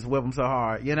days. You just whip them so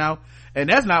hard, you know? And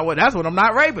that's when I'm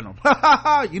not raping them.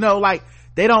 You know, like,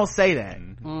 they don't say that.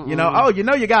 You know, oh, you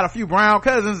know, you got a few brown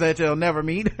cousins that you'll never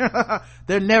meet.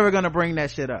 They're never gonna bring that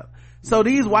shit up. So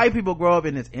these white people grow up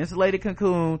in this insulated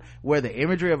cocoon where the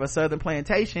imagery of a southern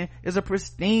plantation is a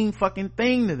pristine fucking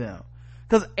thing to them.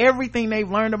 Cause everything they've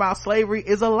learned about slavery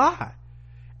is a lie.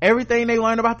 Everything they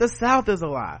learned about the South is a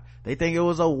lie. They think it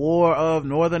was a war of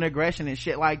northern aggression and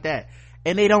shit like that.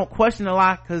 And they don't question a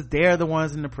lot because they're the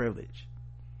ones in the privilege.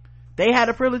 They had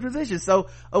a privileged position, so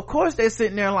of course they're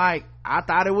sitting there like, I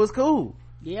thought it was cool.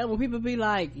 Yeah, when people be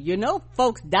like, you know,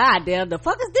 folks died there, the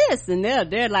fuck is this? And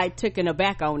they're like taken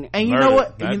aback on it. And you know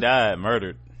what? Not died,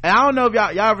 murdered. And I don't know if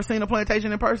y'all ever seen a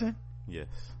plantation in person? Yes.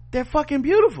 They're fucking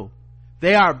beautiful.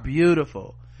 They are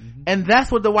beautiful. And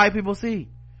that's what the white people see.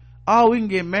 Oh, we can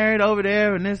get married over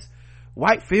there in this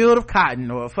white field of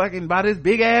cotton, or fucking by this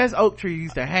big ass oak tree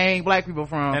used to hang black people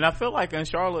from. And I feel like in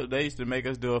Charlotte they used to make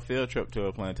us do a field trip to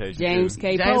a plantation. James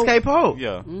K. Pope.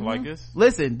 Yeah, like this.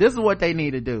 Listen, this is what they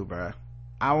need to do, bro.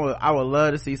 I would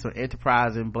love to see some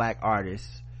enterprising black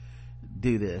artists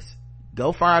do this.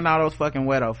 Go find all those fucking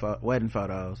wedding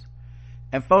photos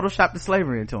and Photoshop the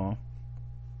slavery into them,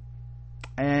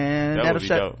 and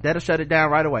that'll shut it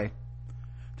down right away.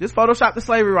 Just Photoshop the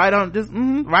slavery right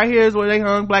on, right here is where they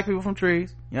hung black people from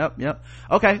trees. Yep.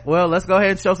 Okay, well, let's go ahead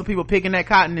and show some people picking that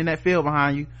cotton in that field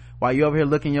behind you while you over here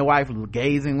looking your wife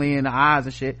gazingly in the eyes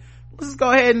and shit. Let's just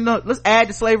go ahead and let's add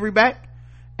the slavery back,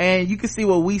 and you can see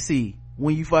what we see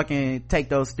when you fucking take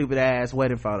those stupid ass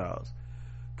wedding photos.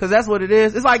 Cause that's what it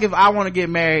is. It's like if I want to get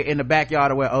married in the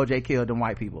backyard of where OJ killed them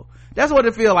white people. That's what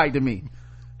it feel like to me.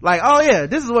 Like, oh yeah,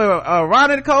 this is where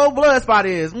Ronnie the Cold Blood spot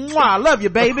is. Mwah, I love you,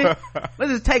 baby.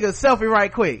 Let's just take a selfie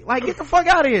right quick. Like, get the fuck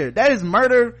out of here. That is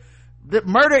murder.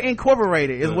 Murder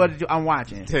Incorporated is what I'm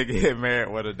watching. To get married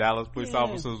where the Dallas police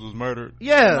officers was murdered.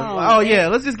 Yeah. Yeah,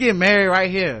 let's just get married right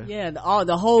here. Yeah,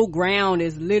 the whole ground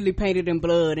is literally painted in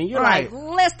blood, and you're like,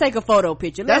 let's take a photo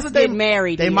picture. Let's get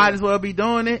married. They might as well be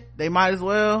doing it. They might as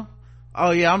well.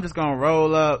 Oh yeah, I'm just gonna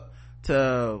roll up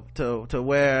to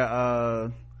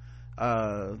where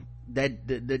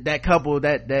that couple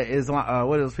that is what are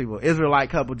those people, Israelite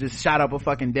couple, just shot up a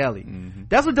fucking deli.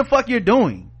 That's what the fuck you're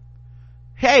doing.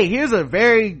 Hey, here's a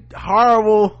very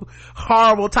horrible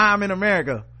time in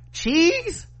America.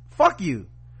 Cheese? Fuck you.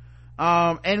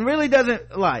 And really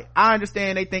doesn't, like, I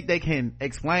understand they think they can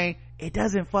explain. It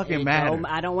doesn't fucking matter.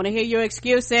 I don't want to hear your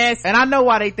excuses. And I know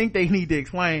why they think they need to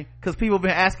explain, because people have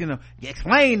been asking them,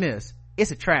 explain this.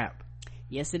 It's a trap.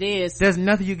 Yes, it is. There's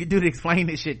nothing you can do to explain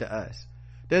this shit to us.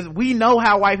 We know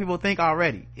how white people think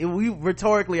already. We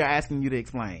rhetorically are asking you to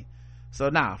explain. So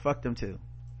nah, fuck them too.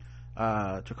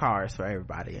 Dracarys for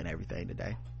everybody and everything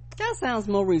today. That sounds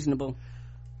more reasonable.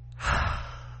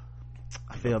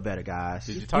 I feel better, guys.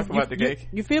 Did you talk about the cake?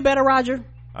 You feel better, Roger?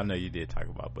 I know you did talk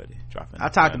about Buddy dropping. I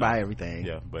talked about everything.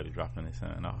 Yeah, Buddy dropping his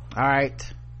son off. All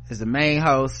right, as the main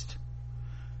host,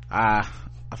 I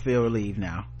feel relieved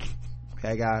now.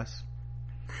 Okay, guys.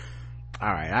 All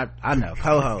right, I know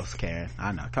co-host Karen.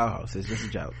 I know co-host. It's just a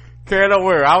joke. Karen, don't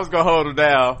worry. I was gonna hold him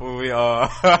down when we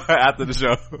after the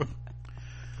show.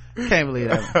 Can't believe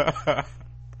that.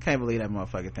 Can't believe that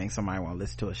motherfucker thinks somebody want to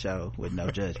listen to a show with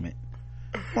no judgment.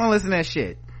 Want to listen to that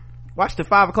shit? Watch the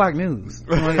 5 o'clock news. You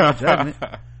want to get no judgment?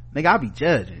 Nigga, I'll be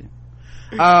judging.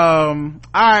 All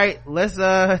right, let's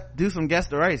do some guess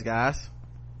the race, guys.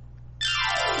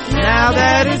 Now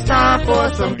that it's time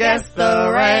for some guess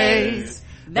the race.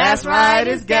 That's right,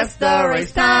 it's guess the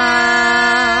race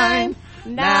time.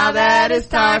 Now that it's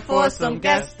time for some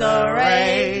guess the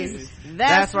race.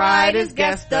 That's right, it's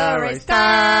guess the race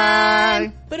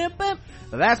time.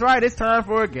 That's right, it's time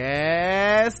for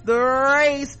Guess the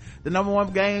Race, the number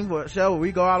one game show where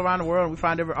we go all around the world and we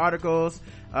find different articles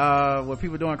where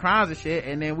people doing crimes and shit,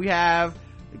 and then we have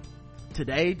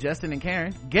today Justin and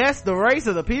Karen guess the race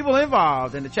of the people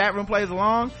involved, and the chat room plays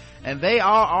along, and they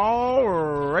are all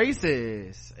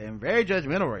racist and very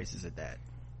judgmental racists at that.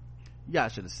 Y'all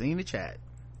should have seen the chat.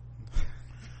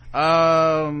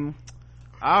 All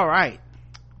right,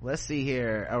 let's see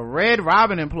here. A Red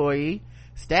Robin employee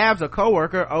stabs a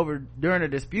coworker during a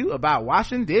dispute about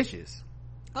washing dishes.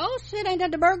 Oh shit, ain't that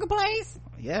the burger place?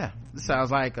 Yeah, this sounds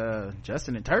like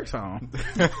Justin and Turk's home.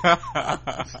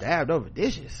 Stabbed over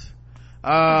dishes.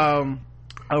 A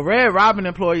Red Robin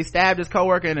employee stabbed his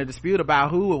coworker in a dispute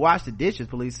about who would wash the dishes,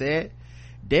 police said.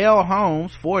 Dale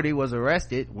Holmes, 40, was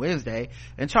arrested Wednesday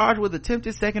and charged with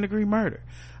attempted second-degree murder.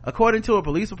 According to a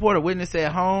police report, a witness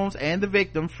said Holmes and the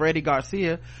victim, Freddie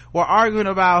Garcia, were arguing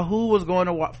about who was going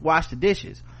to wash the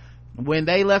dishes when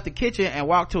they left the kitchen and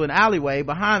walked to an alleyway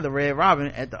behind the Red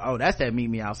Robin that's that meet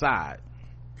me outside.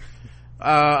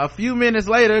 A few minutes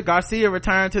later, Garcia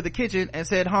returned to the kitchen and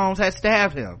said Holmes had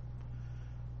stabbed him.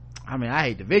 I mean, I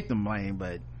hate the victim blame,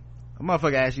 but a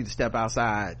motherfucker asked you to step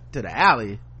outside to the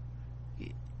alley.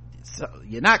 So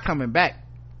you're not coming back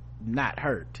not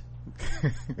hurt.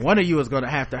 One of you is going to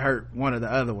have to hurt one of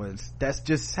the other ones. That's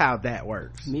just how that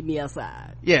works. Meet me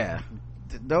outside. Yeah.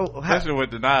 Especially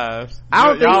with the knives. I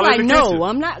don't think like, no,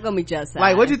 I'm not going to meet you outside.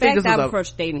 Like, what you think this is? I'm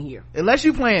frustrating here. Unless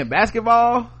you playing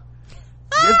basketball,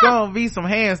 it's going to be some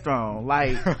hands thrown.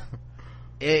 Like,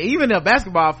 even a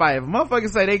basketball fight, if a motherfucker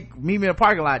say they meet me in the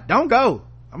parking lot, don't go.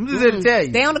 I'm just here to tell you.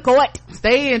 Stay on the court.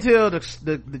 Stay until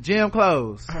the gym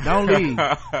closed. Don't leave.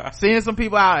 Send some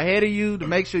people out ahead of you to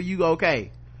make sure you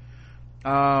okay.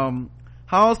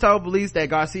 Holmes told police that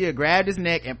Garcia grabbed his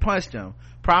neck and punched him,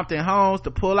 prompting Holmes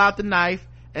to pull out the knife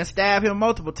and stab him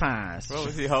multiple times. Where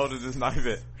was he holding this knife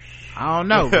at? I don't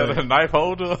know. A knife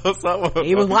holder or something?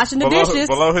 He was washing the dishes.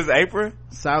 Below his apron?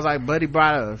 Sounds like Buddy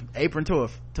brought an apron to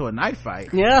a knife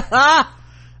fight. Yeah.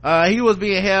 He was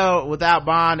being held without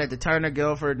bond at the Turner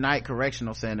Guilford Night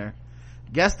Correctional Center.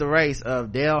 Guess the race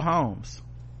of Dale Holmes.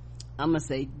 I'm gonna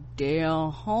say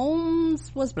Dale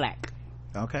Holmes was black.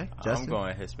 Okay, Justin? I'm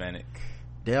going Hispanic.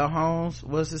 Dale Holmes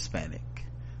was Hispanic.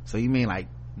 So you mean like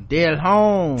Dale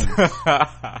Holmes?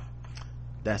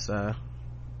 That's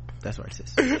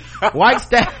racist.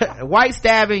 White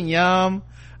stabbing, yum.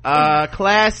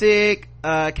 Classic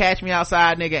Catch Me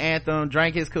Outside nigga anthem.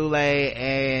 Drank his Kool-Aid,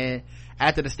 and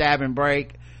after the stabbing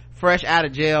break, fresh out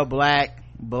of jail, black.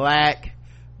 A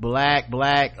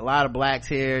lot of blacks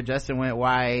here. Justin went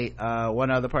white. One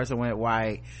other person went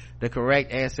white. The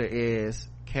correct answer is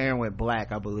Karen went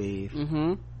black, I believe.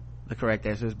 Mm-hmm. The correct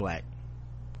answer is black.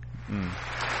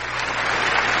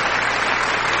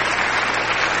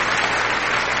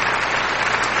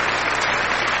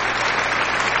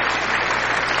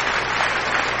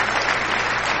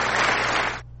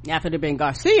 If it had been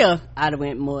Garcia, I'd have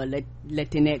went more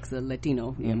Latinx or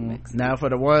Latino. Yeah, now for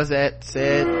the ones that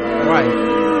said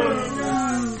right.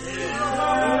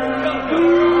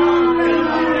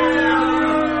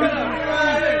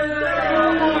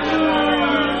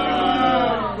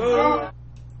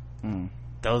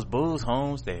 Those bulls,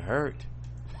 Holmes, they hurt.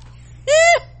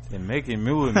 They're making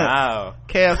me now.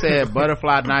 Kev said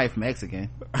butterfly knife Mexican.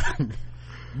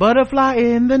 Butterfly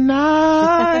in the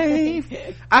knife.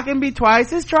 I can be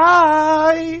twice as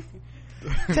trife.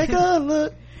 Take a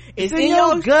look. It's in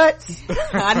your guts.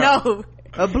 I know.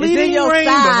 A bleeding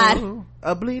rainbow. Side.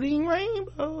 A bleeding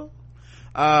rainbow.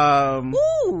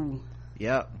 Ooh.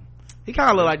 Yep. He kind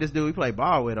of looked like this dude we played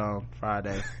ball with on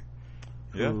Friday.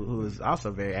 Yeah. Who was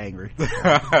also very angry.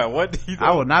 What did he do?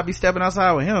 I will not be stepping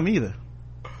outside with him either.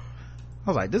 I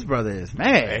was like, this brother is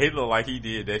mad. He looked like he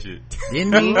did that shit.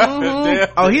 Didn't he?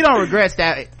 Oh, he don't regret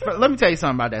stabbing. Let me tell you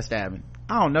something about that stabbing.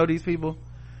 I don't know these people,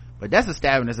 but that's a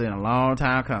stabbing that's been a long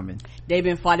time coming. They've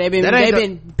been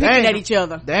picking at each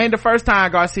other. That ain't the first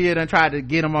time Garcia done tried to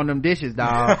get him on them dishes,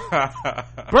 dog.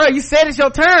 Bro, you said it's your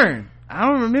turn. I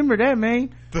don't remember that, man.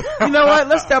 You know what?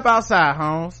 Let's step outside,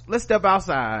 Holmes. Let's step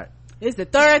outside. It's the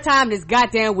third time this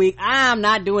goddamn week. I'm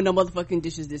not doing no motherfucking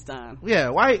dishes this time. Yeah,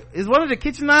 why is one of the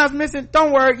kitchen knives missing?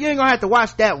 Don't worry, you ain't gonna have to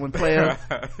watch that one, player.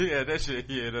 Yeah, that shit.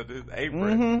 Yeah, that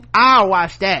apron. I'll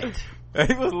watch that.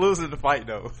 He was losing the fight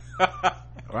though.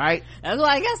 Right? That's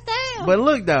why I got stabbed. But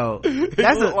look though,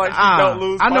 that's like don't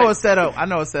lose I know fights. a setup. I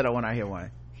know a setup when I hear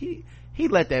one. He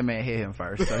let that man hit him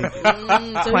first, so he could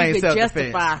so he could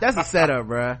justify. That's a setup,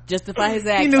 bruh. Justify his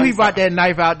actions. He knew he brought that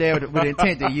knife out there with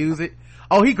intent to use it.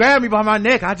 Oh, he grabbed me by my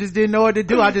neck. I just didn't know what to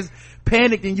do. I just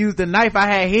panicked and used the knife I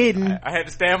had hidden. I had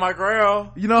to stand my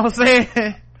ground. You know what I'm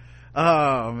saying?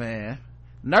 Oh man.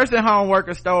 Nursing home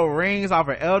worker stole rings off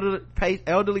her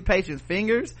elderly patient's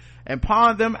fingers and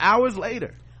pawned them hours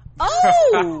later.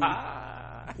 Oh!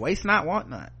 Waste not, want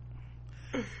not.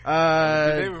 Do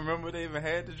they remember they even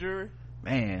had the jury?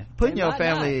 Man, putting your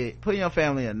family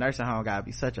in a nursing home gotta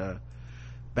be such a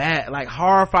bad, like,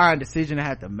 horrifying decision to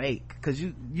have to make, because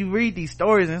you read these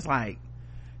stories and it's like,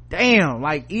 damn,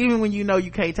 like, even when you know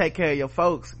you can't take care of your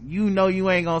folks, you know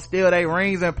you ain't gonna steal their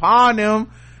rings and pawn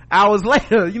them hours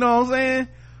later, you know what I'm saying?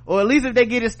 Or at least if they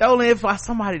get it stolen, it's by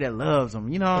somebody that loves them,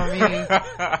 you know what I mean?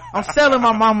 I'm selling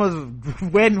my mama's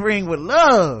wedding ring with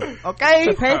love, okay?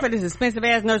 To pay for this expensive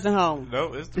ass nursing home.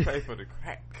 No, it's to pay for the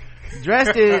crack.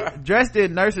 dressed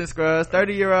in nursing scrubs,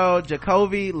 30-year-old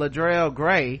Jacoby Ladrell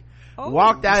Gray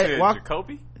walked out.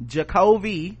 Jacoby?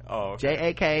 Jacoby. Oh, okay.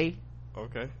 J-A-K.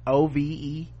 Okay.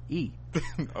 O-V-E-E.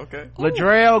 Okay.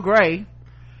 Ladrell Gray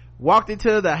walked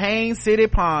into the Haines City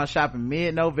Pawn Shop in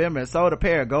mid-November and sold a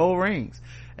pair of gold rings,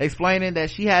 explaining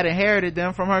that she had inherited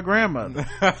them from her grandmother.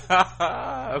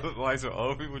 Like some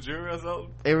old people jewelry or something?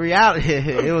 In reality,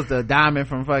 it was the diamond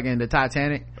from fucking the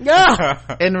Titanic.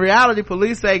 Yeah. In reality,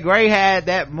 police say Gray had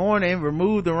that morning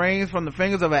removed the rings from the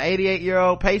fingers of an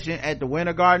 88-year-old patient at the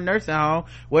Winter Garden nursing home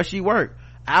where she worked.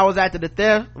 Hours after the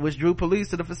theft, which drew police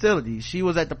to the facility, she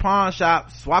was at the pawn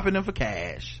shop swapping them for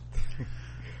cash.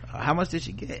 How much did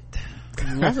she get?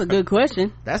 That's a good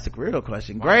question. That's the real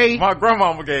question. Gray, my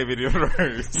grandmama gave me the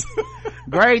rings.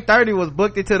 Gray, 30, was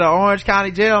booked into the Orange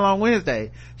County Jail on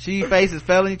Wednesday. She faces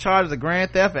felony charges of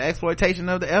grand theft and exploitation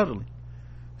of the elderly.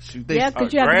 Yeah,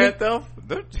 could you grand theft?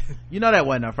 You know that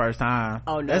wasn't her first time.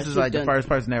 Oh no, this is like the first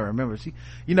person that remembers.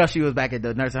 She was back at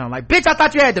the nursing home like, bitch, I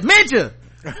thought you had dementia.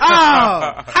 Oh,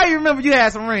 how you remember you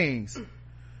had some rings?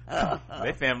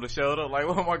 They family showed up like,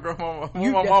 my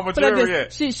mama jewelry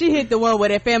at? She hit the one where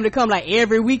that family come like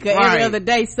every week or every other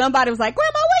day. Somebody was like,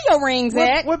 grandma, where your rings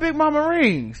at? What big mama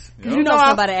rings? Cause you know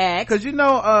somebody asked. Cause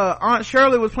Aunt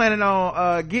Shirley was planning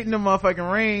on getting them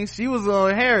motherfucking rings. She was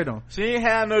gonna inherit them. She ain't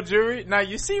had no jewelry. Now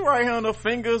you see right here on the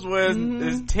fingers where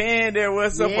it's 10, there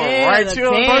was some right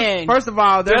children. First of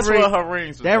all, that's what her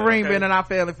rings was. That ring been in our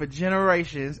family for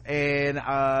generations, and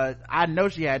I know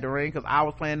she had the ring because I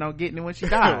was planning on getting it when she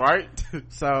died. Right.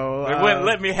 So they wouldn't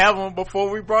let me have them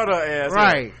before we brought her ass.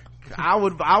 Right. I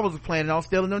was planning on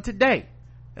stealing them today.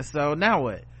 And so now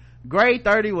what? Gray,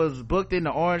 30, was booked in the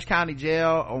Orange County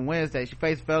Jail on Wednesday. She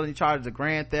faced felony charges of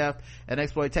grand theft and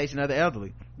exploitation of the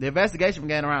elderly. The investigation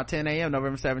began around 10 a.m.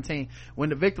 November 17, when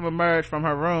the victim emerged from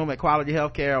her room at Quality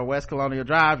Healthcare on West Colonial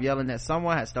Drive yelling that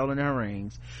someone had stolen her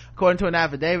rings. According to an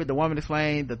affidavit, the woman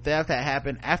explained the theft had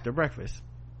happened after breakfast.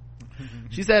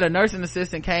 She said a nursing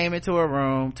assistant came into her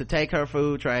room to take her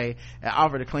food tray and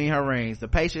offered to clean her rings. The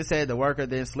patient said the worker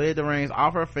then slid the rings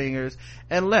off her fingers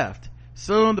and left.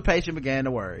 Soon the patient began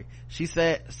to worry. She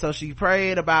said, so she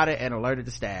prayed about it and alerted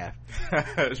the staff.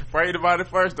 She prayed about it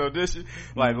first though, did she?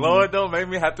 Like, Lord, don't make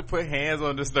me have to put hands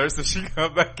on this nurse if she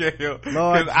come back in here.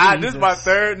 Cause this is my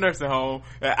third nursing home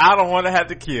and I don't want to have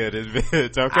to kill this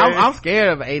bitch, okay? I'm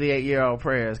scared of 88-year-old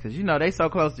prayers cause they so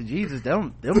close to Jesus,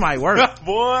 them might work.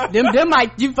 Boy. Them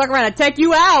might, you fuck around and take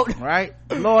you out. Right?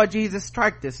 Lord Jesus,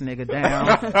 strike this nigga down.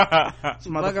 This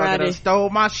motherfucker done stole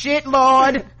my shit,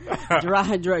 Lord.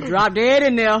 Drop dead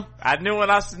in there. I knew when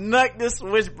I snuck this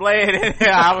switchblade in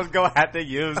there, I was gonna have to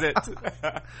use it.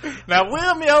 Now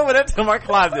wheel me over there to my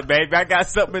closet, baby. I got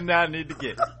something that I need to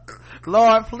get.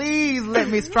 Lord, please let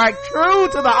me strike true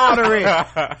to the artery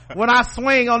when I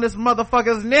swing on this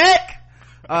motherfucker's neck.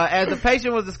 As the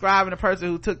patient was describing the person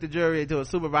who took the jury to a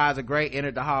supervisor, Gray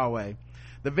entered the hallway.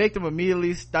 The victim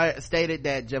immediately stated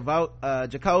that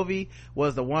Jacoby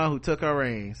was the one who took her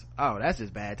rings. Oh, that's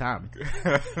just bad timing.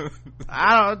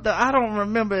 I don't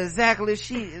remember exactly.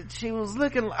 She was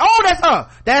looking like, oh,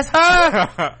 that's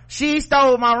her. She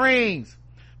stole my rings.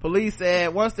 Police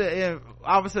said once the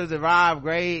officers arrived,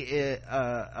 Gray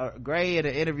in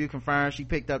an interview confirmed she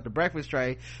picked up the breakfast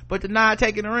tray but denied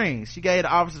taking the rings. She gave the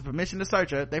officers permission to search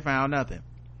her. They found nothing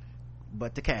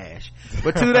but the cash.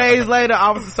 But 2 days later,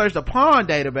 officers searched a pawn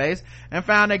database and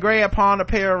found that Gray had pawned a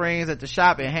pair of rings at the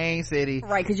shop in Haines City.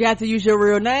 Right, because you have to use your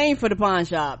real name for the pawn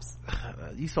shops.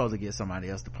 You supposed to get somebody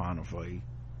else to pawn them for you.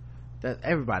 That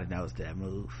everybody knows that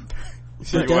move.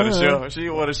 She want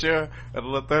to share at a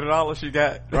little $30 she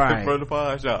got right from the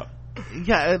pawn shop.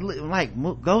 Yeah, like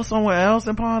go somewhere else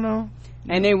and pawn them.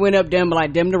 And they went up them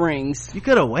like them the rings. You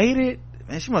could have waited.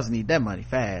 Man, she must need that money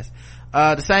fast.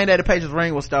 The same day the patient's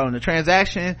ring was stolen. The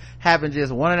transaction happened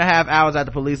just 1.5 hours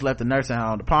after police left the nursing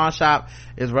home. The pawn shop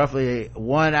is roughly a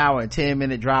 1 hour and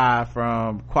 10-minute drive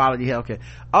from Quality Healthcare.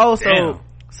 Oh,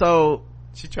 so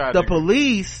she tried the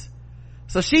police.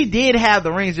 So she did have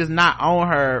the rings, just not on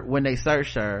her when they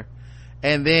searched her.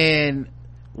 And then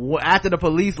after the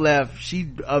police left, she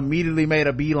immediately made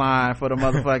a beeline for the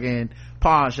motherfucking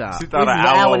pawn shop. She thought an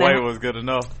hour away was good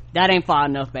enough. That ain't far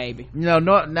enough, baby.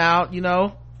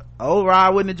 Old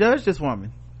Rod wouldn't have judged this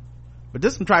woman, but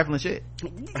this some trifling shit.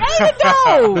 There you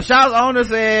go. The shop's owner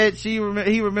said he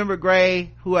remembered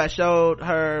Gray, who had showed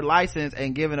her license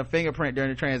and given a fingerprint during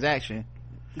the transaction.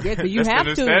 Yeah, because you have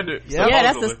to. Standard, yeah,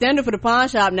 that's the standard for the pawn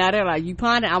shop. Now they're like, you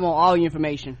pawn it, I want all your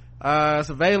information.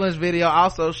 Surveillance video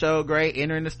also showed Gray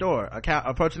entering the store,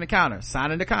 approaching the counter,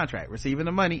 signing the contract, receiving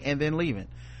the money, and then leaving.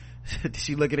 Did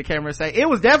she look at the camera and say, "It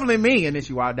was definitely me," and then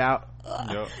she walked out?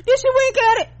 Did she wink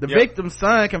at it? The victim's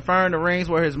son confirmed the rings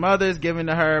were his mother's, given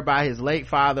to her by his late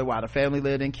father while the family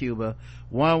lived in Cuba.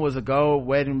 One was a gold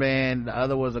wedding band, the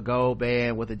other was a gold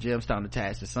band with a gemstone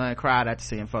attached. The son cried after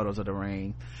seeing photos of the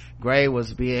ring. Gray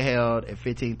was being held at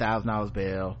 $15,000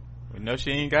 bail. We know she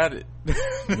ain't got it.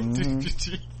 Mm-hmm.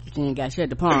 She ain't got shit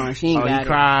to pawn. She ain't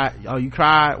got it. You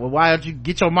cried? Well, why don't you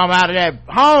get your mama out of that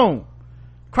home?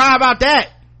 Cry about that.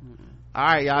 All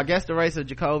right, y'all. Guess the race of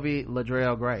Jacoby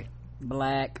Ladrell Gray.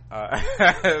 Black.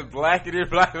 Black it is.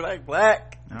 Black. All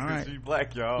right. She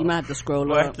black, y'all. You might have to scroll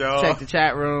black, up. Y'all. Check the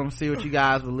chat room. See what you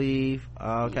guys believe.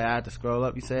 Okay, I have to scroll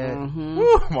up. You said. Mm-hmm.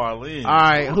 Woo, Marlene. All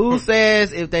right. Who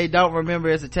says if they don't remember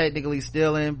it's a technically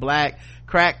stealing? Black.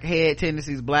 Crackhead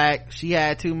tendencies. Black. She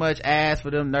had too much ass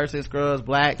for them nursing scrubs.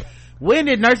 Black. When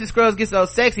did nursing scrubs get so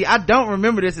sexy? I don't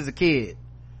remember this as a kid.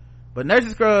 But nursing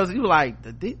scrubs, you like,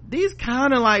 these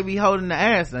kind of like be holding the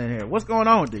ass in here. What's going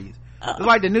on with these? It's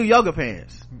like the new yoga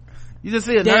pants. You just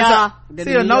see a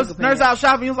nurse out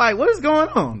shopping, you're like, what is going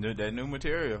on? That new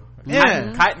material.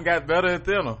 Yeah. Cotton got better and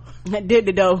thinner. Did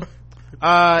the dough.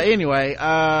 Anyway,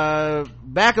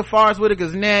 back of Forrest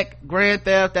Whitaker's neck, grand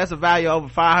theft, that's a value over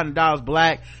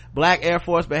 $500. Black Air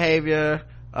Force behavior,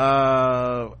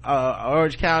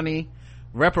 Orange County,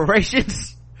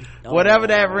 reparations. Whatever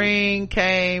that ring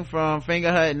came from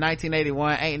Fingerhut in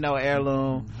 1981 ain't no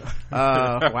heirloom.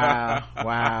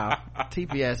 Wow.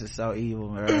 TPS is so evil,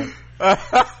 man.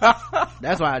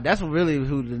 That's really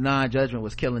who the non-judgment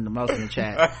was killing the most in the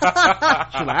chat.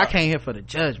 She's like, I came here for the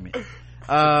judgment.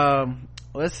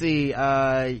 Let's see,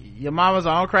 your mama's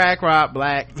on crack rock.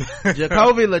 Black.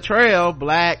 Jacoby Lattrell,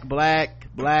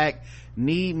 black,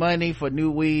 need money for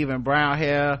new weave and brown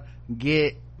hair,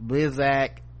 get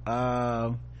Blizzak.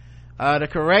 The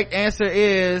correct answer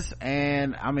is,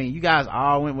 and I mean, you guys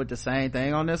all went with the same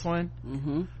thing on this one.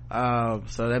 Mm-hmm.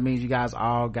 So that means you guys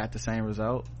all got the same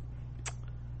result.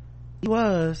 He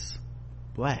was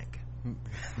black. And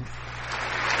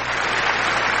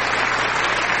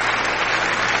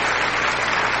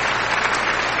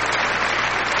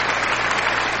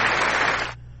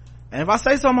if I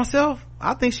say so myself,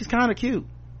 I think she's kind of cute.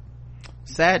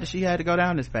 Sad that she had to go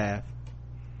down this path.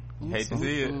 Hate to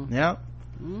see it. Yep.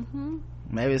 Mm-hmm.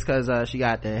 Maybe it's because she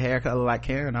got the hair color like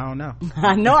Karen. I don't know.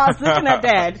 I know, I was looking at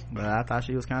that. But I thought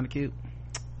she was kind of cute.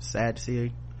 Sad to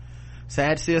see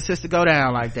her sister go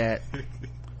down like that.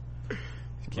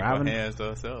 Keep her hands to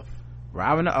herself.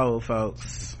 Robbing the old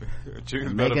folks.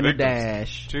 Making a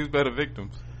dash. Choose better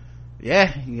victims.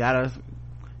 Yeah, you gotta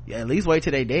at least wait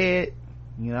till they dead,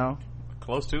 you know.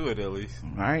 Close to it, at least.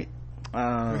 Right.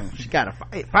 She got a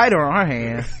fighter on her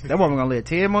hands. That woman gonna live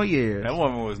 10 more years. That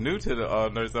woman was new to the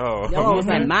nursing home. That woman was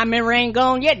like, my memory ain't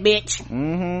gone yet, bitch.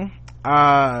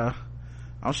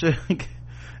 I'm sure.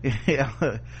 Yeah,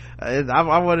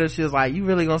 I wonder if she was like, you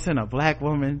really gonna send a black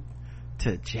woman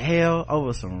to jail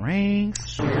over some rings?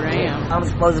 Sure am. I'm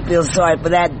supposed to feel sorry for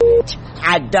that bitch.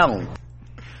 I don't.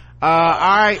 All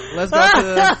right, let's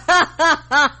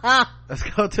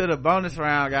go to the bonus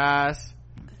round, guys.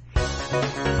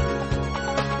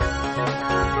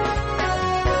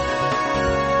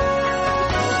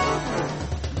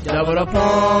 Double the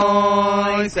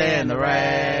points in the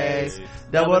race.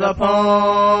 Double the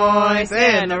points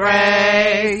in the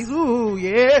race. Ooh,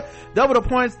 yeah. Double the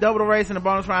points, double the race in the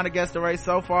bonus round against the race.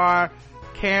 So far,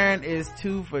 Karen is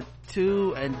 2 for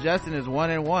 2 and Justin is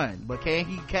 1 and 1. But can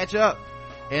he catch up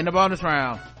in the bonus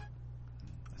round?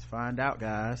 Let's find out,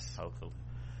 guys. Hopefully.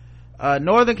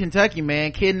 Northern Kentucky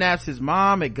man kidnaps his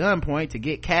mom at gunpoint to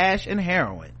get cash and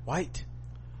heroin. White.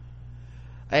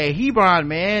 A Hebron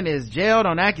man is jailed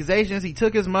on accusations he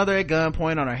took his mother at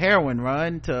gunpoint on a heroin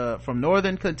run from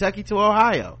northern Kentucky to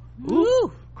Ohio.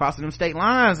 Ooh. Crossing them state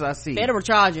lines, I see. Federal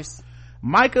charges.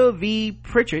 Micah V.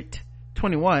 Pritchett,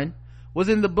 21, was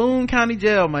in the Boone County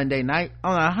Jail Monday night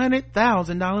on a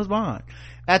 $100,000 bond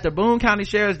after Boone County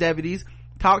Sheriff's deputies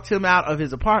talked him out of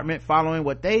his apartment following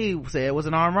what they said was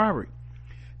an armed robbery.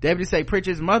 Deputies say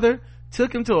Pritchett's mother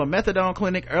took him to a methadone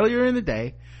clinic earlier in the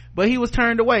day, but he was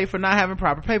turned away for not having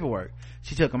proper paperwork.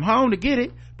 She took him home to get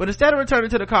it, but instead of returning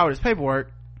to the car with his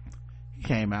paperwork, he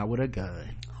came out with a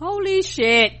gun. Holy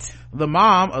shit. The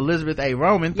mom, Elizabeth A.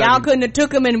 Roman, y'all couldn't have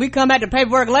took him and we come back to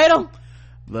paperwork later?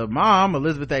 The mom,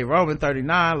 Elizabeth A. Roman,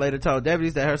 39, later told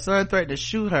deputies that her son threatened to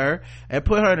shoot her and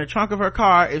put her in the trunk of her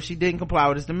car if she didn't comply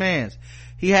with his demands.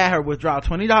 He had her withdraw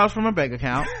 $20 from her bank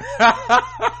account.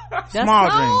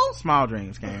 Small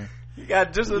dreams, Karen. You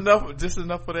got just enough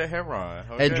for that heroin.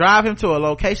 Okay. And drive him to a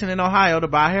location in Ohio to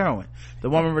buy heroin. The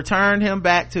woman returned him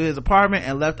back to his apartment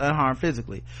and left unharmed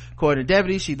physically. According to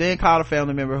deputies, she then called a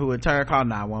family member who in turn called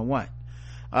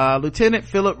 911. Lieutenant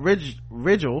Philip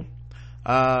Ridgel,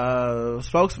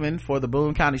 spokesman for the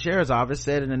Boone County Sheriff's Office,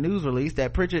 said in a news release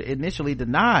that Pritchett initially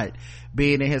denied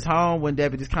being in his home when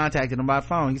deputies contacted him by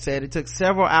phone. He said it took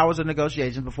several hours of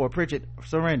negotiations before Pritchett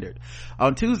surrendered.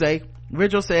 On Tuesday,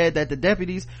 Ridgel said that the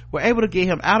deputies were able to get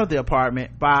him out of the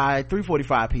apartment by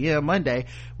 3:45 p.m. Monday,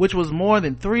 which was more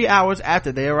than 3 hours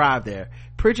after they arrived there.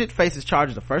 Pritchett faces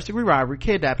charges of first-degree robbery,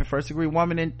 kidnapping, first-degree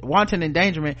wanton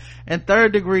endangerment, and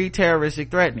third-degree terroristic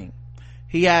threatening.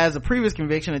 He has a previous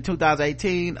conviction in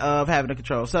 2018 of having a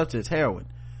controlled substance, heroin.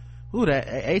 Ooh, that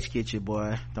H gets you,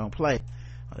 boy. Don't play.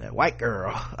 Oh, that white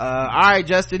girl. All right,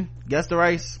 Justin, guess the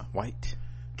race. White.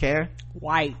 Karen?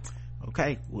 White.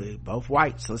 Okay, we're both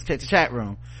white, so let's check the chat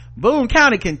room. Boone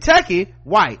County, Kentucky,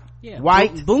 white. Yeah,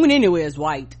 white. Boone anywhere is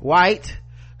white. White.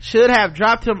 Should have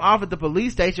dropped him off at the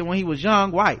police station when he was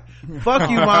young, white. Fuck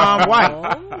you, mom,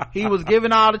 white. He was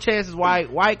given all the chances,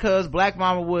 white cause black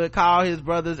mama would call his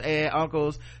brothers and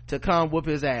uncles to come whoop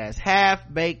his ass.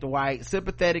 Half-baked white,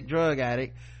 sympathetic drug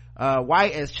addict,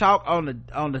 white as chalk on the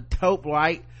dope,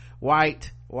 white.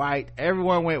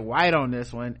 Everyone went white on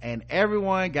this one, and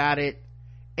everyone got it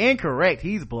incorrect.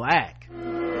 He's black.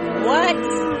 What?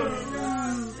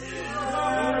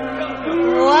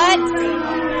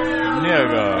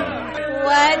 Nigga.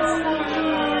 What?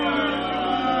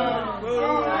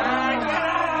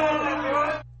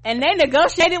 And they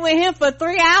negotiated with him for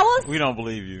 3 hours? We don't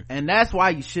believe you. And that's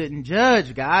why you shouldn't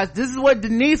judge, guys. This is what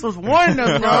Denise was warning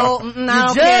us from.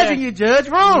 You judge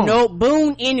wrong. No,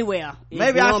 Boone anywhere.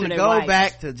 Maybe I should go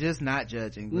back to just not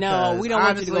judging. No, we don't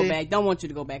want you to go back. Don't want you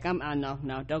to go back. No,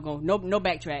 don't go. No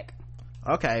backtrack.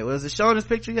 Okay, was it showing this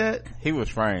picture yet? He was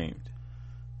framed.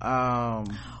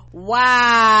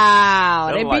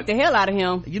 Wow, they beat the hell out of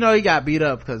him. You know he got beat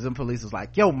up because them police was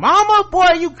like, yo mama,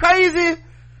 boy, you crazy.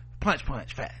 Punch,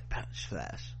 fat, punch,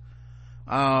 flash.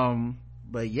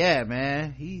 But yeah,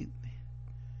 man, he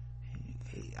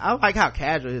I like how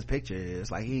casual his picture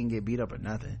is. Like he didn't get beat up or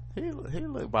nothing. He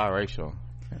look biracial.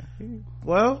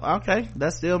 Well, okay,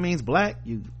 that still means black.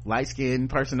 You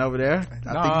light-skinned person over there.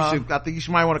 I think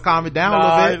you might want to calm it down a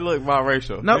little bit. He look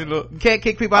biracial. No, you can't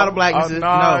kick people out of blackness.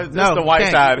 No, the white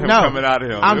side of him coming out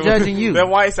of him. I'm judging you. That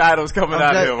white side was coming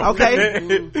out of him.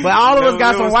 Okay, but all of us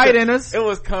got some white in us. It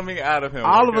was coming out of him.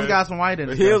 All of us got some white in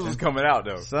us. His was coming out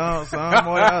though. Some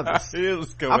more than others. His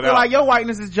was coming out. I feel like your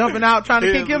whiteness is jumping out, trying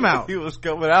to kick him out. He was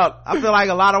coming out. I feel like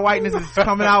a lot of whiteness is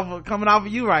coming off of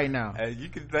you right now. Hey, you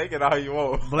can take it all you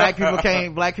want. Black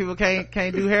people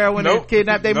can't do heroin and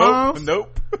kidnap their moms?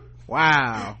 Nope.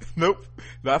 Wow. Nope.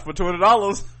 Not for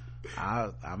 $20.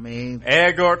 I mean,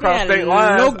 and go across state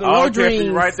lines. No dreams.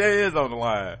 Right there is on the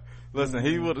line. Listen,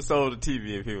 he would have sold the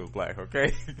TV if he was black,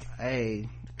 okay? Hey,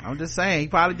 I'm just saying, he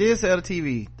probably did sell the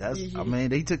TV.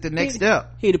 He took the next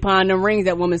step. He'd have pawned them rings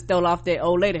that woman stole off that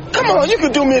old lady. Come on, you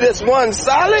can do me this one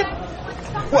solid.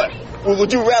 What?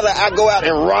 Would you rather I go out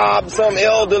and rob some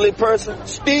elderly person?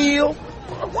 Steal?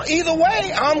 Either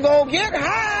way, I'm gonna get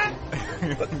high.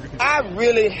 I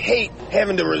really hate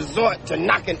having to resort to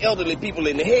knocking elderly people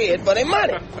in the head for their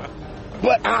money.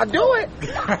 But I'll do it.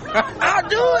 I'll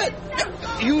do it.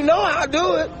 You know I'll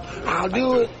do it. I'll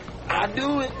do it. I'll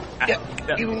do it.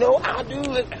 You know I'll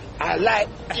do it. I like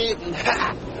getting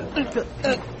high.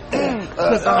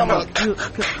 Cause I'm a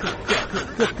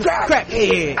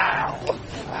crackhead. I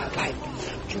like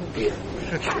to get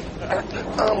high.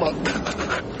 I'm a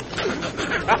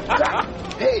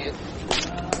crackhead.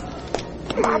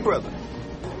 My brother.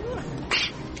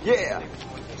 Yeah.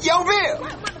 Yo, Bill.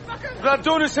 I'm not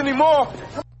doing this anymore.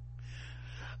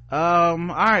 All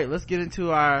right, let's get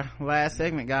into our last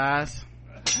segment, guys.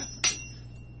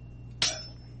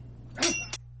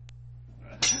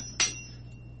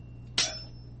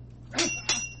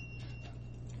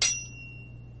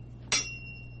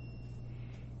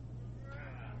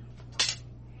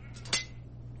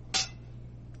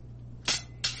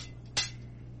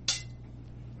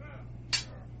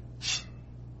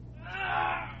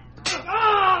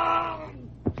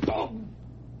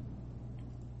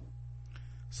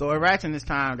 So we're ratcheting this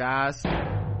time, guys.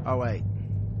 Oh wait,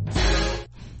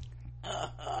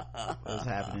 what's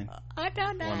happening? I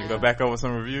don't know. Want to go back over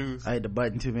some reviews? I hit the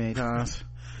button too many times.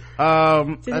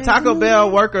 A Taco Bell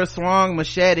worker swung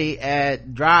machete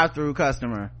at drive-through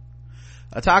customer.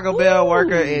 A Taco Bell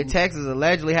worker in Texas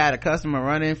allegedly had a customer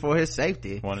run in for his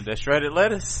safety. Wanted that shredded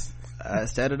lettuce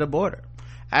instead of the border,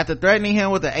 after threatening him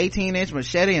with an 18-inch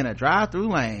machete in a drive-through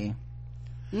lane.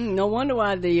 No wonder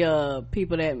why the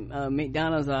people at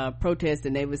McDonald's are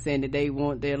protesting. They were saying that they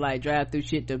want their like drive-through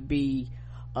shit to be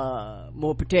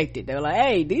more protected. They were like,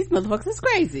 hey, these motherfuckers is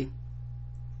crazy.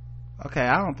 Okay,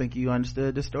 I don't think you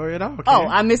understood the story at all. Kim. Oh,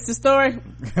 I missed the story.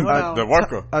 The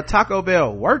worker, a Taco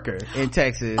Bell worker in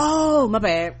Texas. Oh, my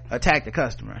bad. Attacked a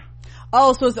customer.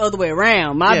 Oh, so it's the other way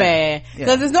around. My bad.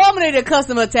 Because it's normally the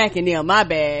customer attacking them. My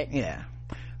bad. Yeah.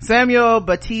 Samuel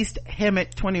Batiste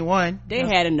Hemet, 21. They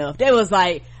had enough. They was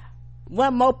like,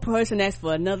 one more person asks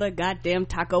for another goddamn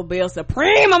Taco Bell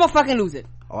Supreme, I'ma fucking lose it.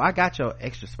 Oh, I got your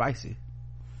extra spicy.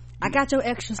 I got your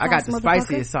extra sauce, I got the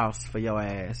spiciest sauce for your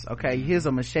ass. Okay, here's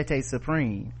a Machete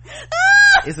Supreme.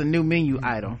 It's a new menu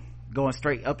item going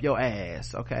straight up your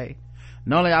ass. Okay,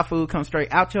 normally our food comes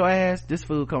straight out your ass. This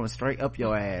food comes straight up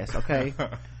your ass. Okay.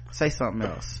 Say something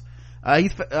else.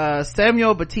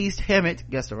 Samuel Batiste Hemet,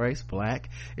 guess the race, black,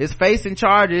 is facing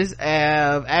charges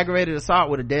of aggravated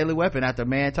assault with a deadly weapon after a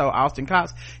man told Austin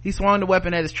cops he swung the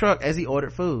weapon at his truck as he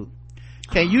ordered food.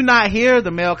 Can you not hear?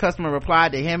 The male customer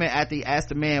replied to Hemet after he asked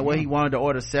the man what he wanted to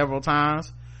order several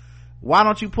times. Why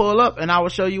don't you pull up and I will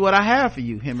show you what I have for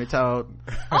you, Hemet told.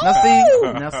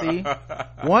 Now see,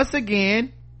 once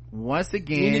again,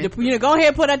 you need to go ahead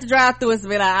and put at the drive-thru and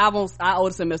be like, I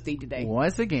ordered some else to eat today.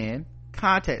 Once again,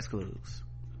 context clues.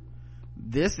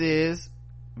 This is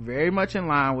very much in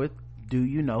line with, do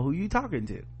you know who you talking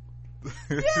to?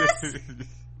 Yes.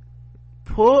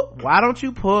 Why don't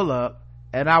you pull up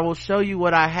and I will show you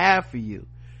what I have for you?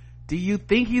 Do you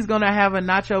think he's gonna have a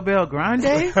Nacho Bel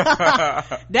Grande?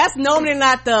 That's normally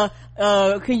not the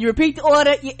can you repeat the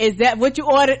order? Is that what you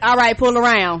ordered? All right, pull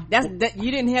around. That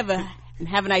you didn't have a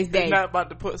nice day. You're not about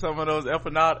to put some of those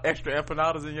extra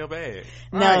empanadas in your bag.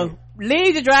 No, right.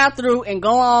 Leave the drive-thru and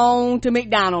go on to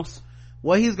McDonald's.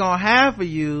 What he's gonna have for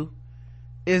you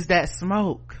is that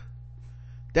smoke.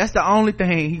 That's the only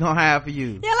thing he gonna have for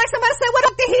you. Yeah, like somebody said, what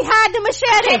up did he hide the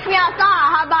machete? Take me outside,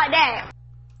 how about that?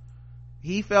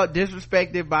 He felt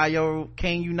disrespected by your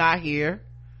can you not hear,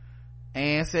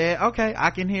 and said, okay,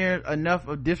 I can hear enough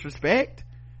of disrespect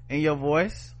in your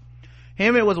voice.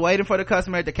 Hemet was waiting for the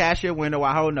customer at the cashier window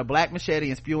while holding a black machete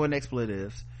and spewing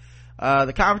expletives.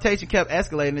 The confrontation kept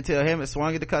escalating until Hemet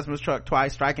swung at the customer's truck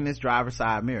twice, striking his driver's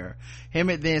side mirror.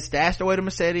 Hemet then stashed away the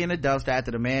machete in the dumpster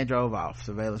after the man drove off.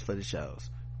 Surveillance footage shows.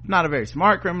 Not a very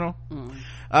smart criminal.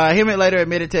 Hemet later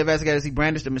admitted to investigators he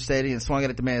brandished the machete and swung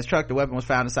it at the man's truck. The weapon was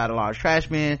found inside a large trash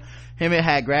bin. Hemet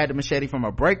had grabbed the machete from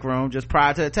a break room just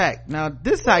prior to attack. Now,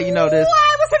 this is how you know this.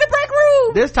 Why was in the break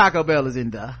room? This Taco Bell is in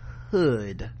the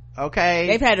hood. Okay,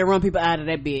 they've had to run people out of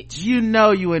that bitch. You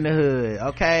know you in the hood.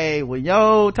 Okay, when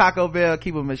yo Taco Bell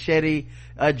keep a machete,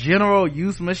 a general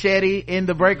use machete in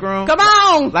the break room, come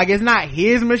on, like it's not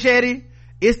his machete,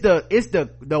 it's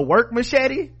the work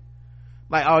machete.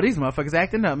 Like, oh, these motherfuckers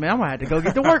acting up, man. I'm gonna have to go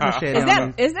get the work machete.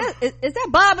 Is that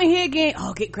Bob in here again?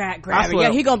 Oh, grab it.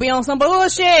 Yeah, he gonna be on some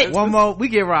bullshit. We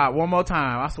get robbed one more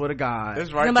time. I swear to God.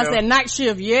 It's right Somebody there. said night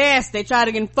shift. Yes, they try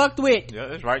to get fucked with. Yeah,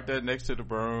 it's right there next to the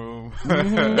broom.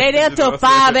 Mm-hmm. They there till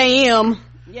 5 a.m.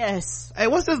 Yes. Hey,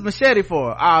 what's this machete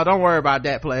for? Oh, don't worry about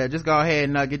that, player. Just go ahead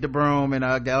and get the broom and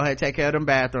go ahead and take care of them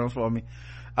bathrooms for me.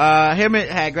 Hammond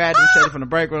had grabbed the machete from the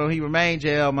break room. He remained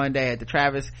jailed Monday at the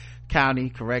Travis County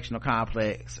Correctional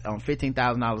Complex on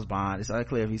 $15,000 bond. It's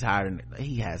unclear if he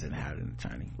hasn't hired an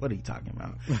attorney. What are you talking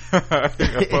about?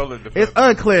 It's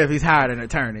unclear if he's hired an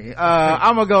attorney.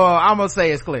 I'm gonna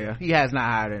say it's clear. He has not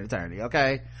hired an attorney,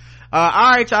 okay?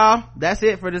 All right, y'all. That's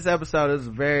it for this episode. This is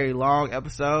a very long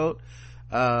episode,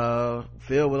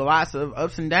 filled with lots of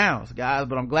ups and downs, guys,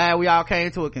 but I'm glad we all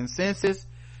came to a consensus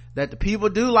that the people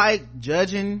do like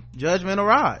Judgment or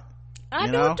Rod. I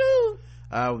do too.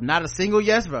 Not a single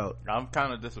yes vote. I'm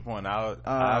kind of disappointed.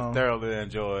 I thoroughly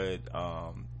enjoyed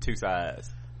two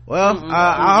sides. Well,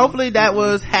 hopefully that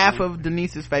was half of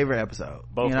Denise's favorite episode.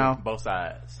 Both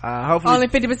sides. Hopefully only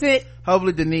 50%.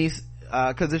 Hopefully Denise,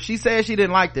 because if she says she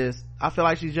didn't like this, I feel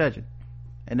like she's judging,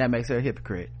 and that makes her a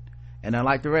hypocrite. And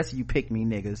unlike the rest of you pick me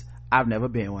niggas, I've never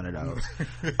been one of those.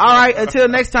 All right, until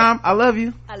next time, I love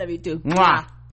you. I love you too. Mwah.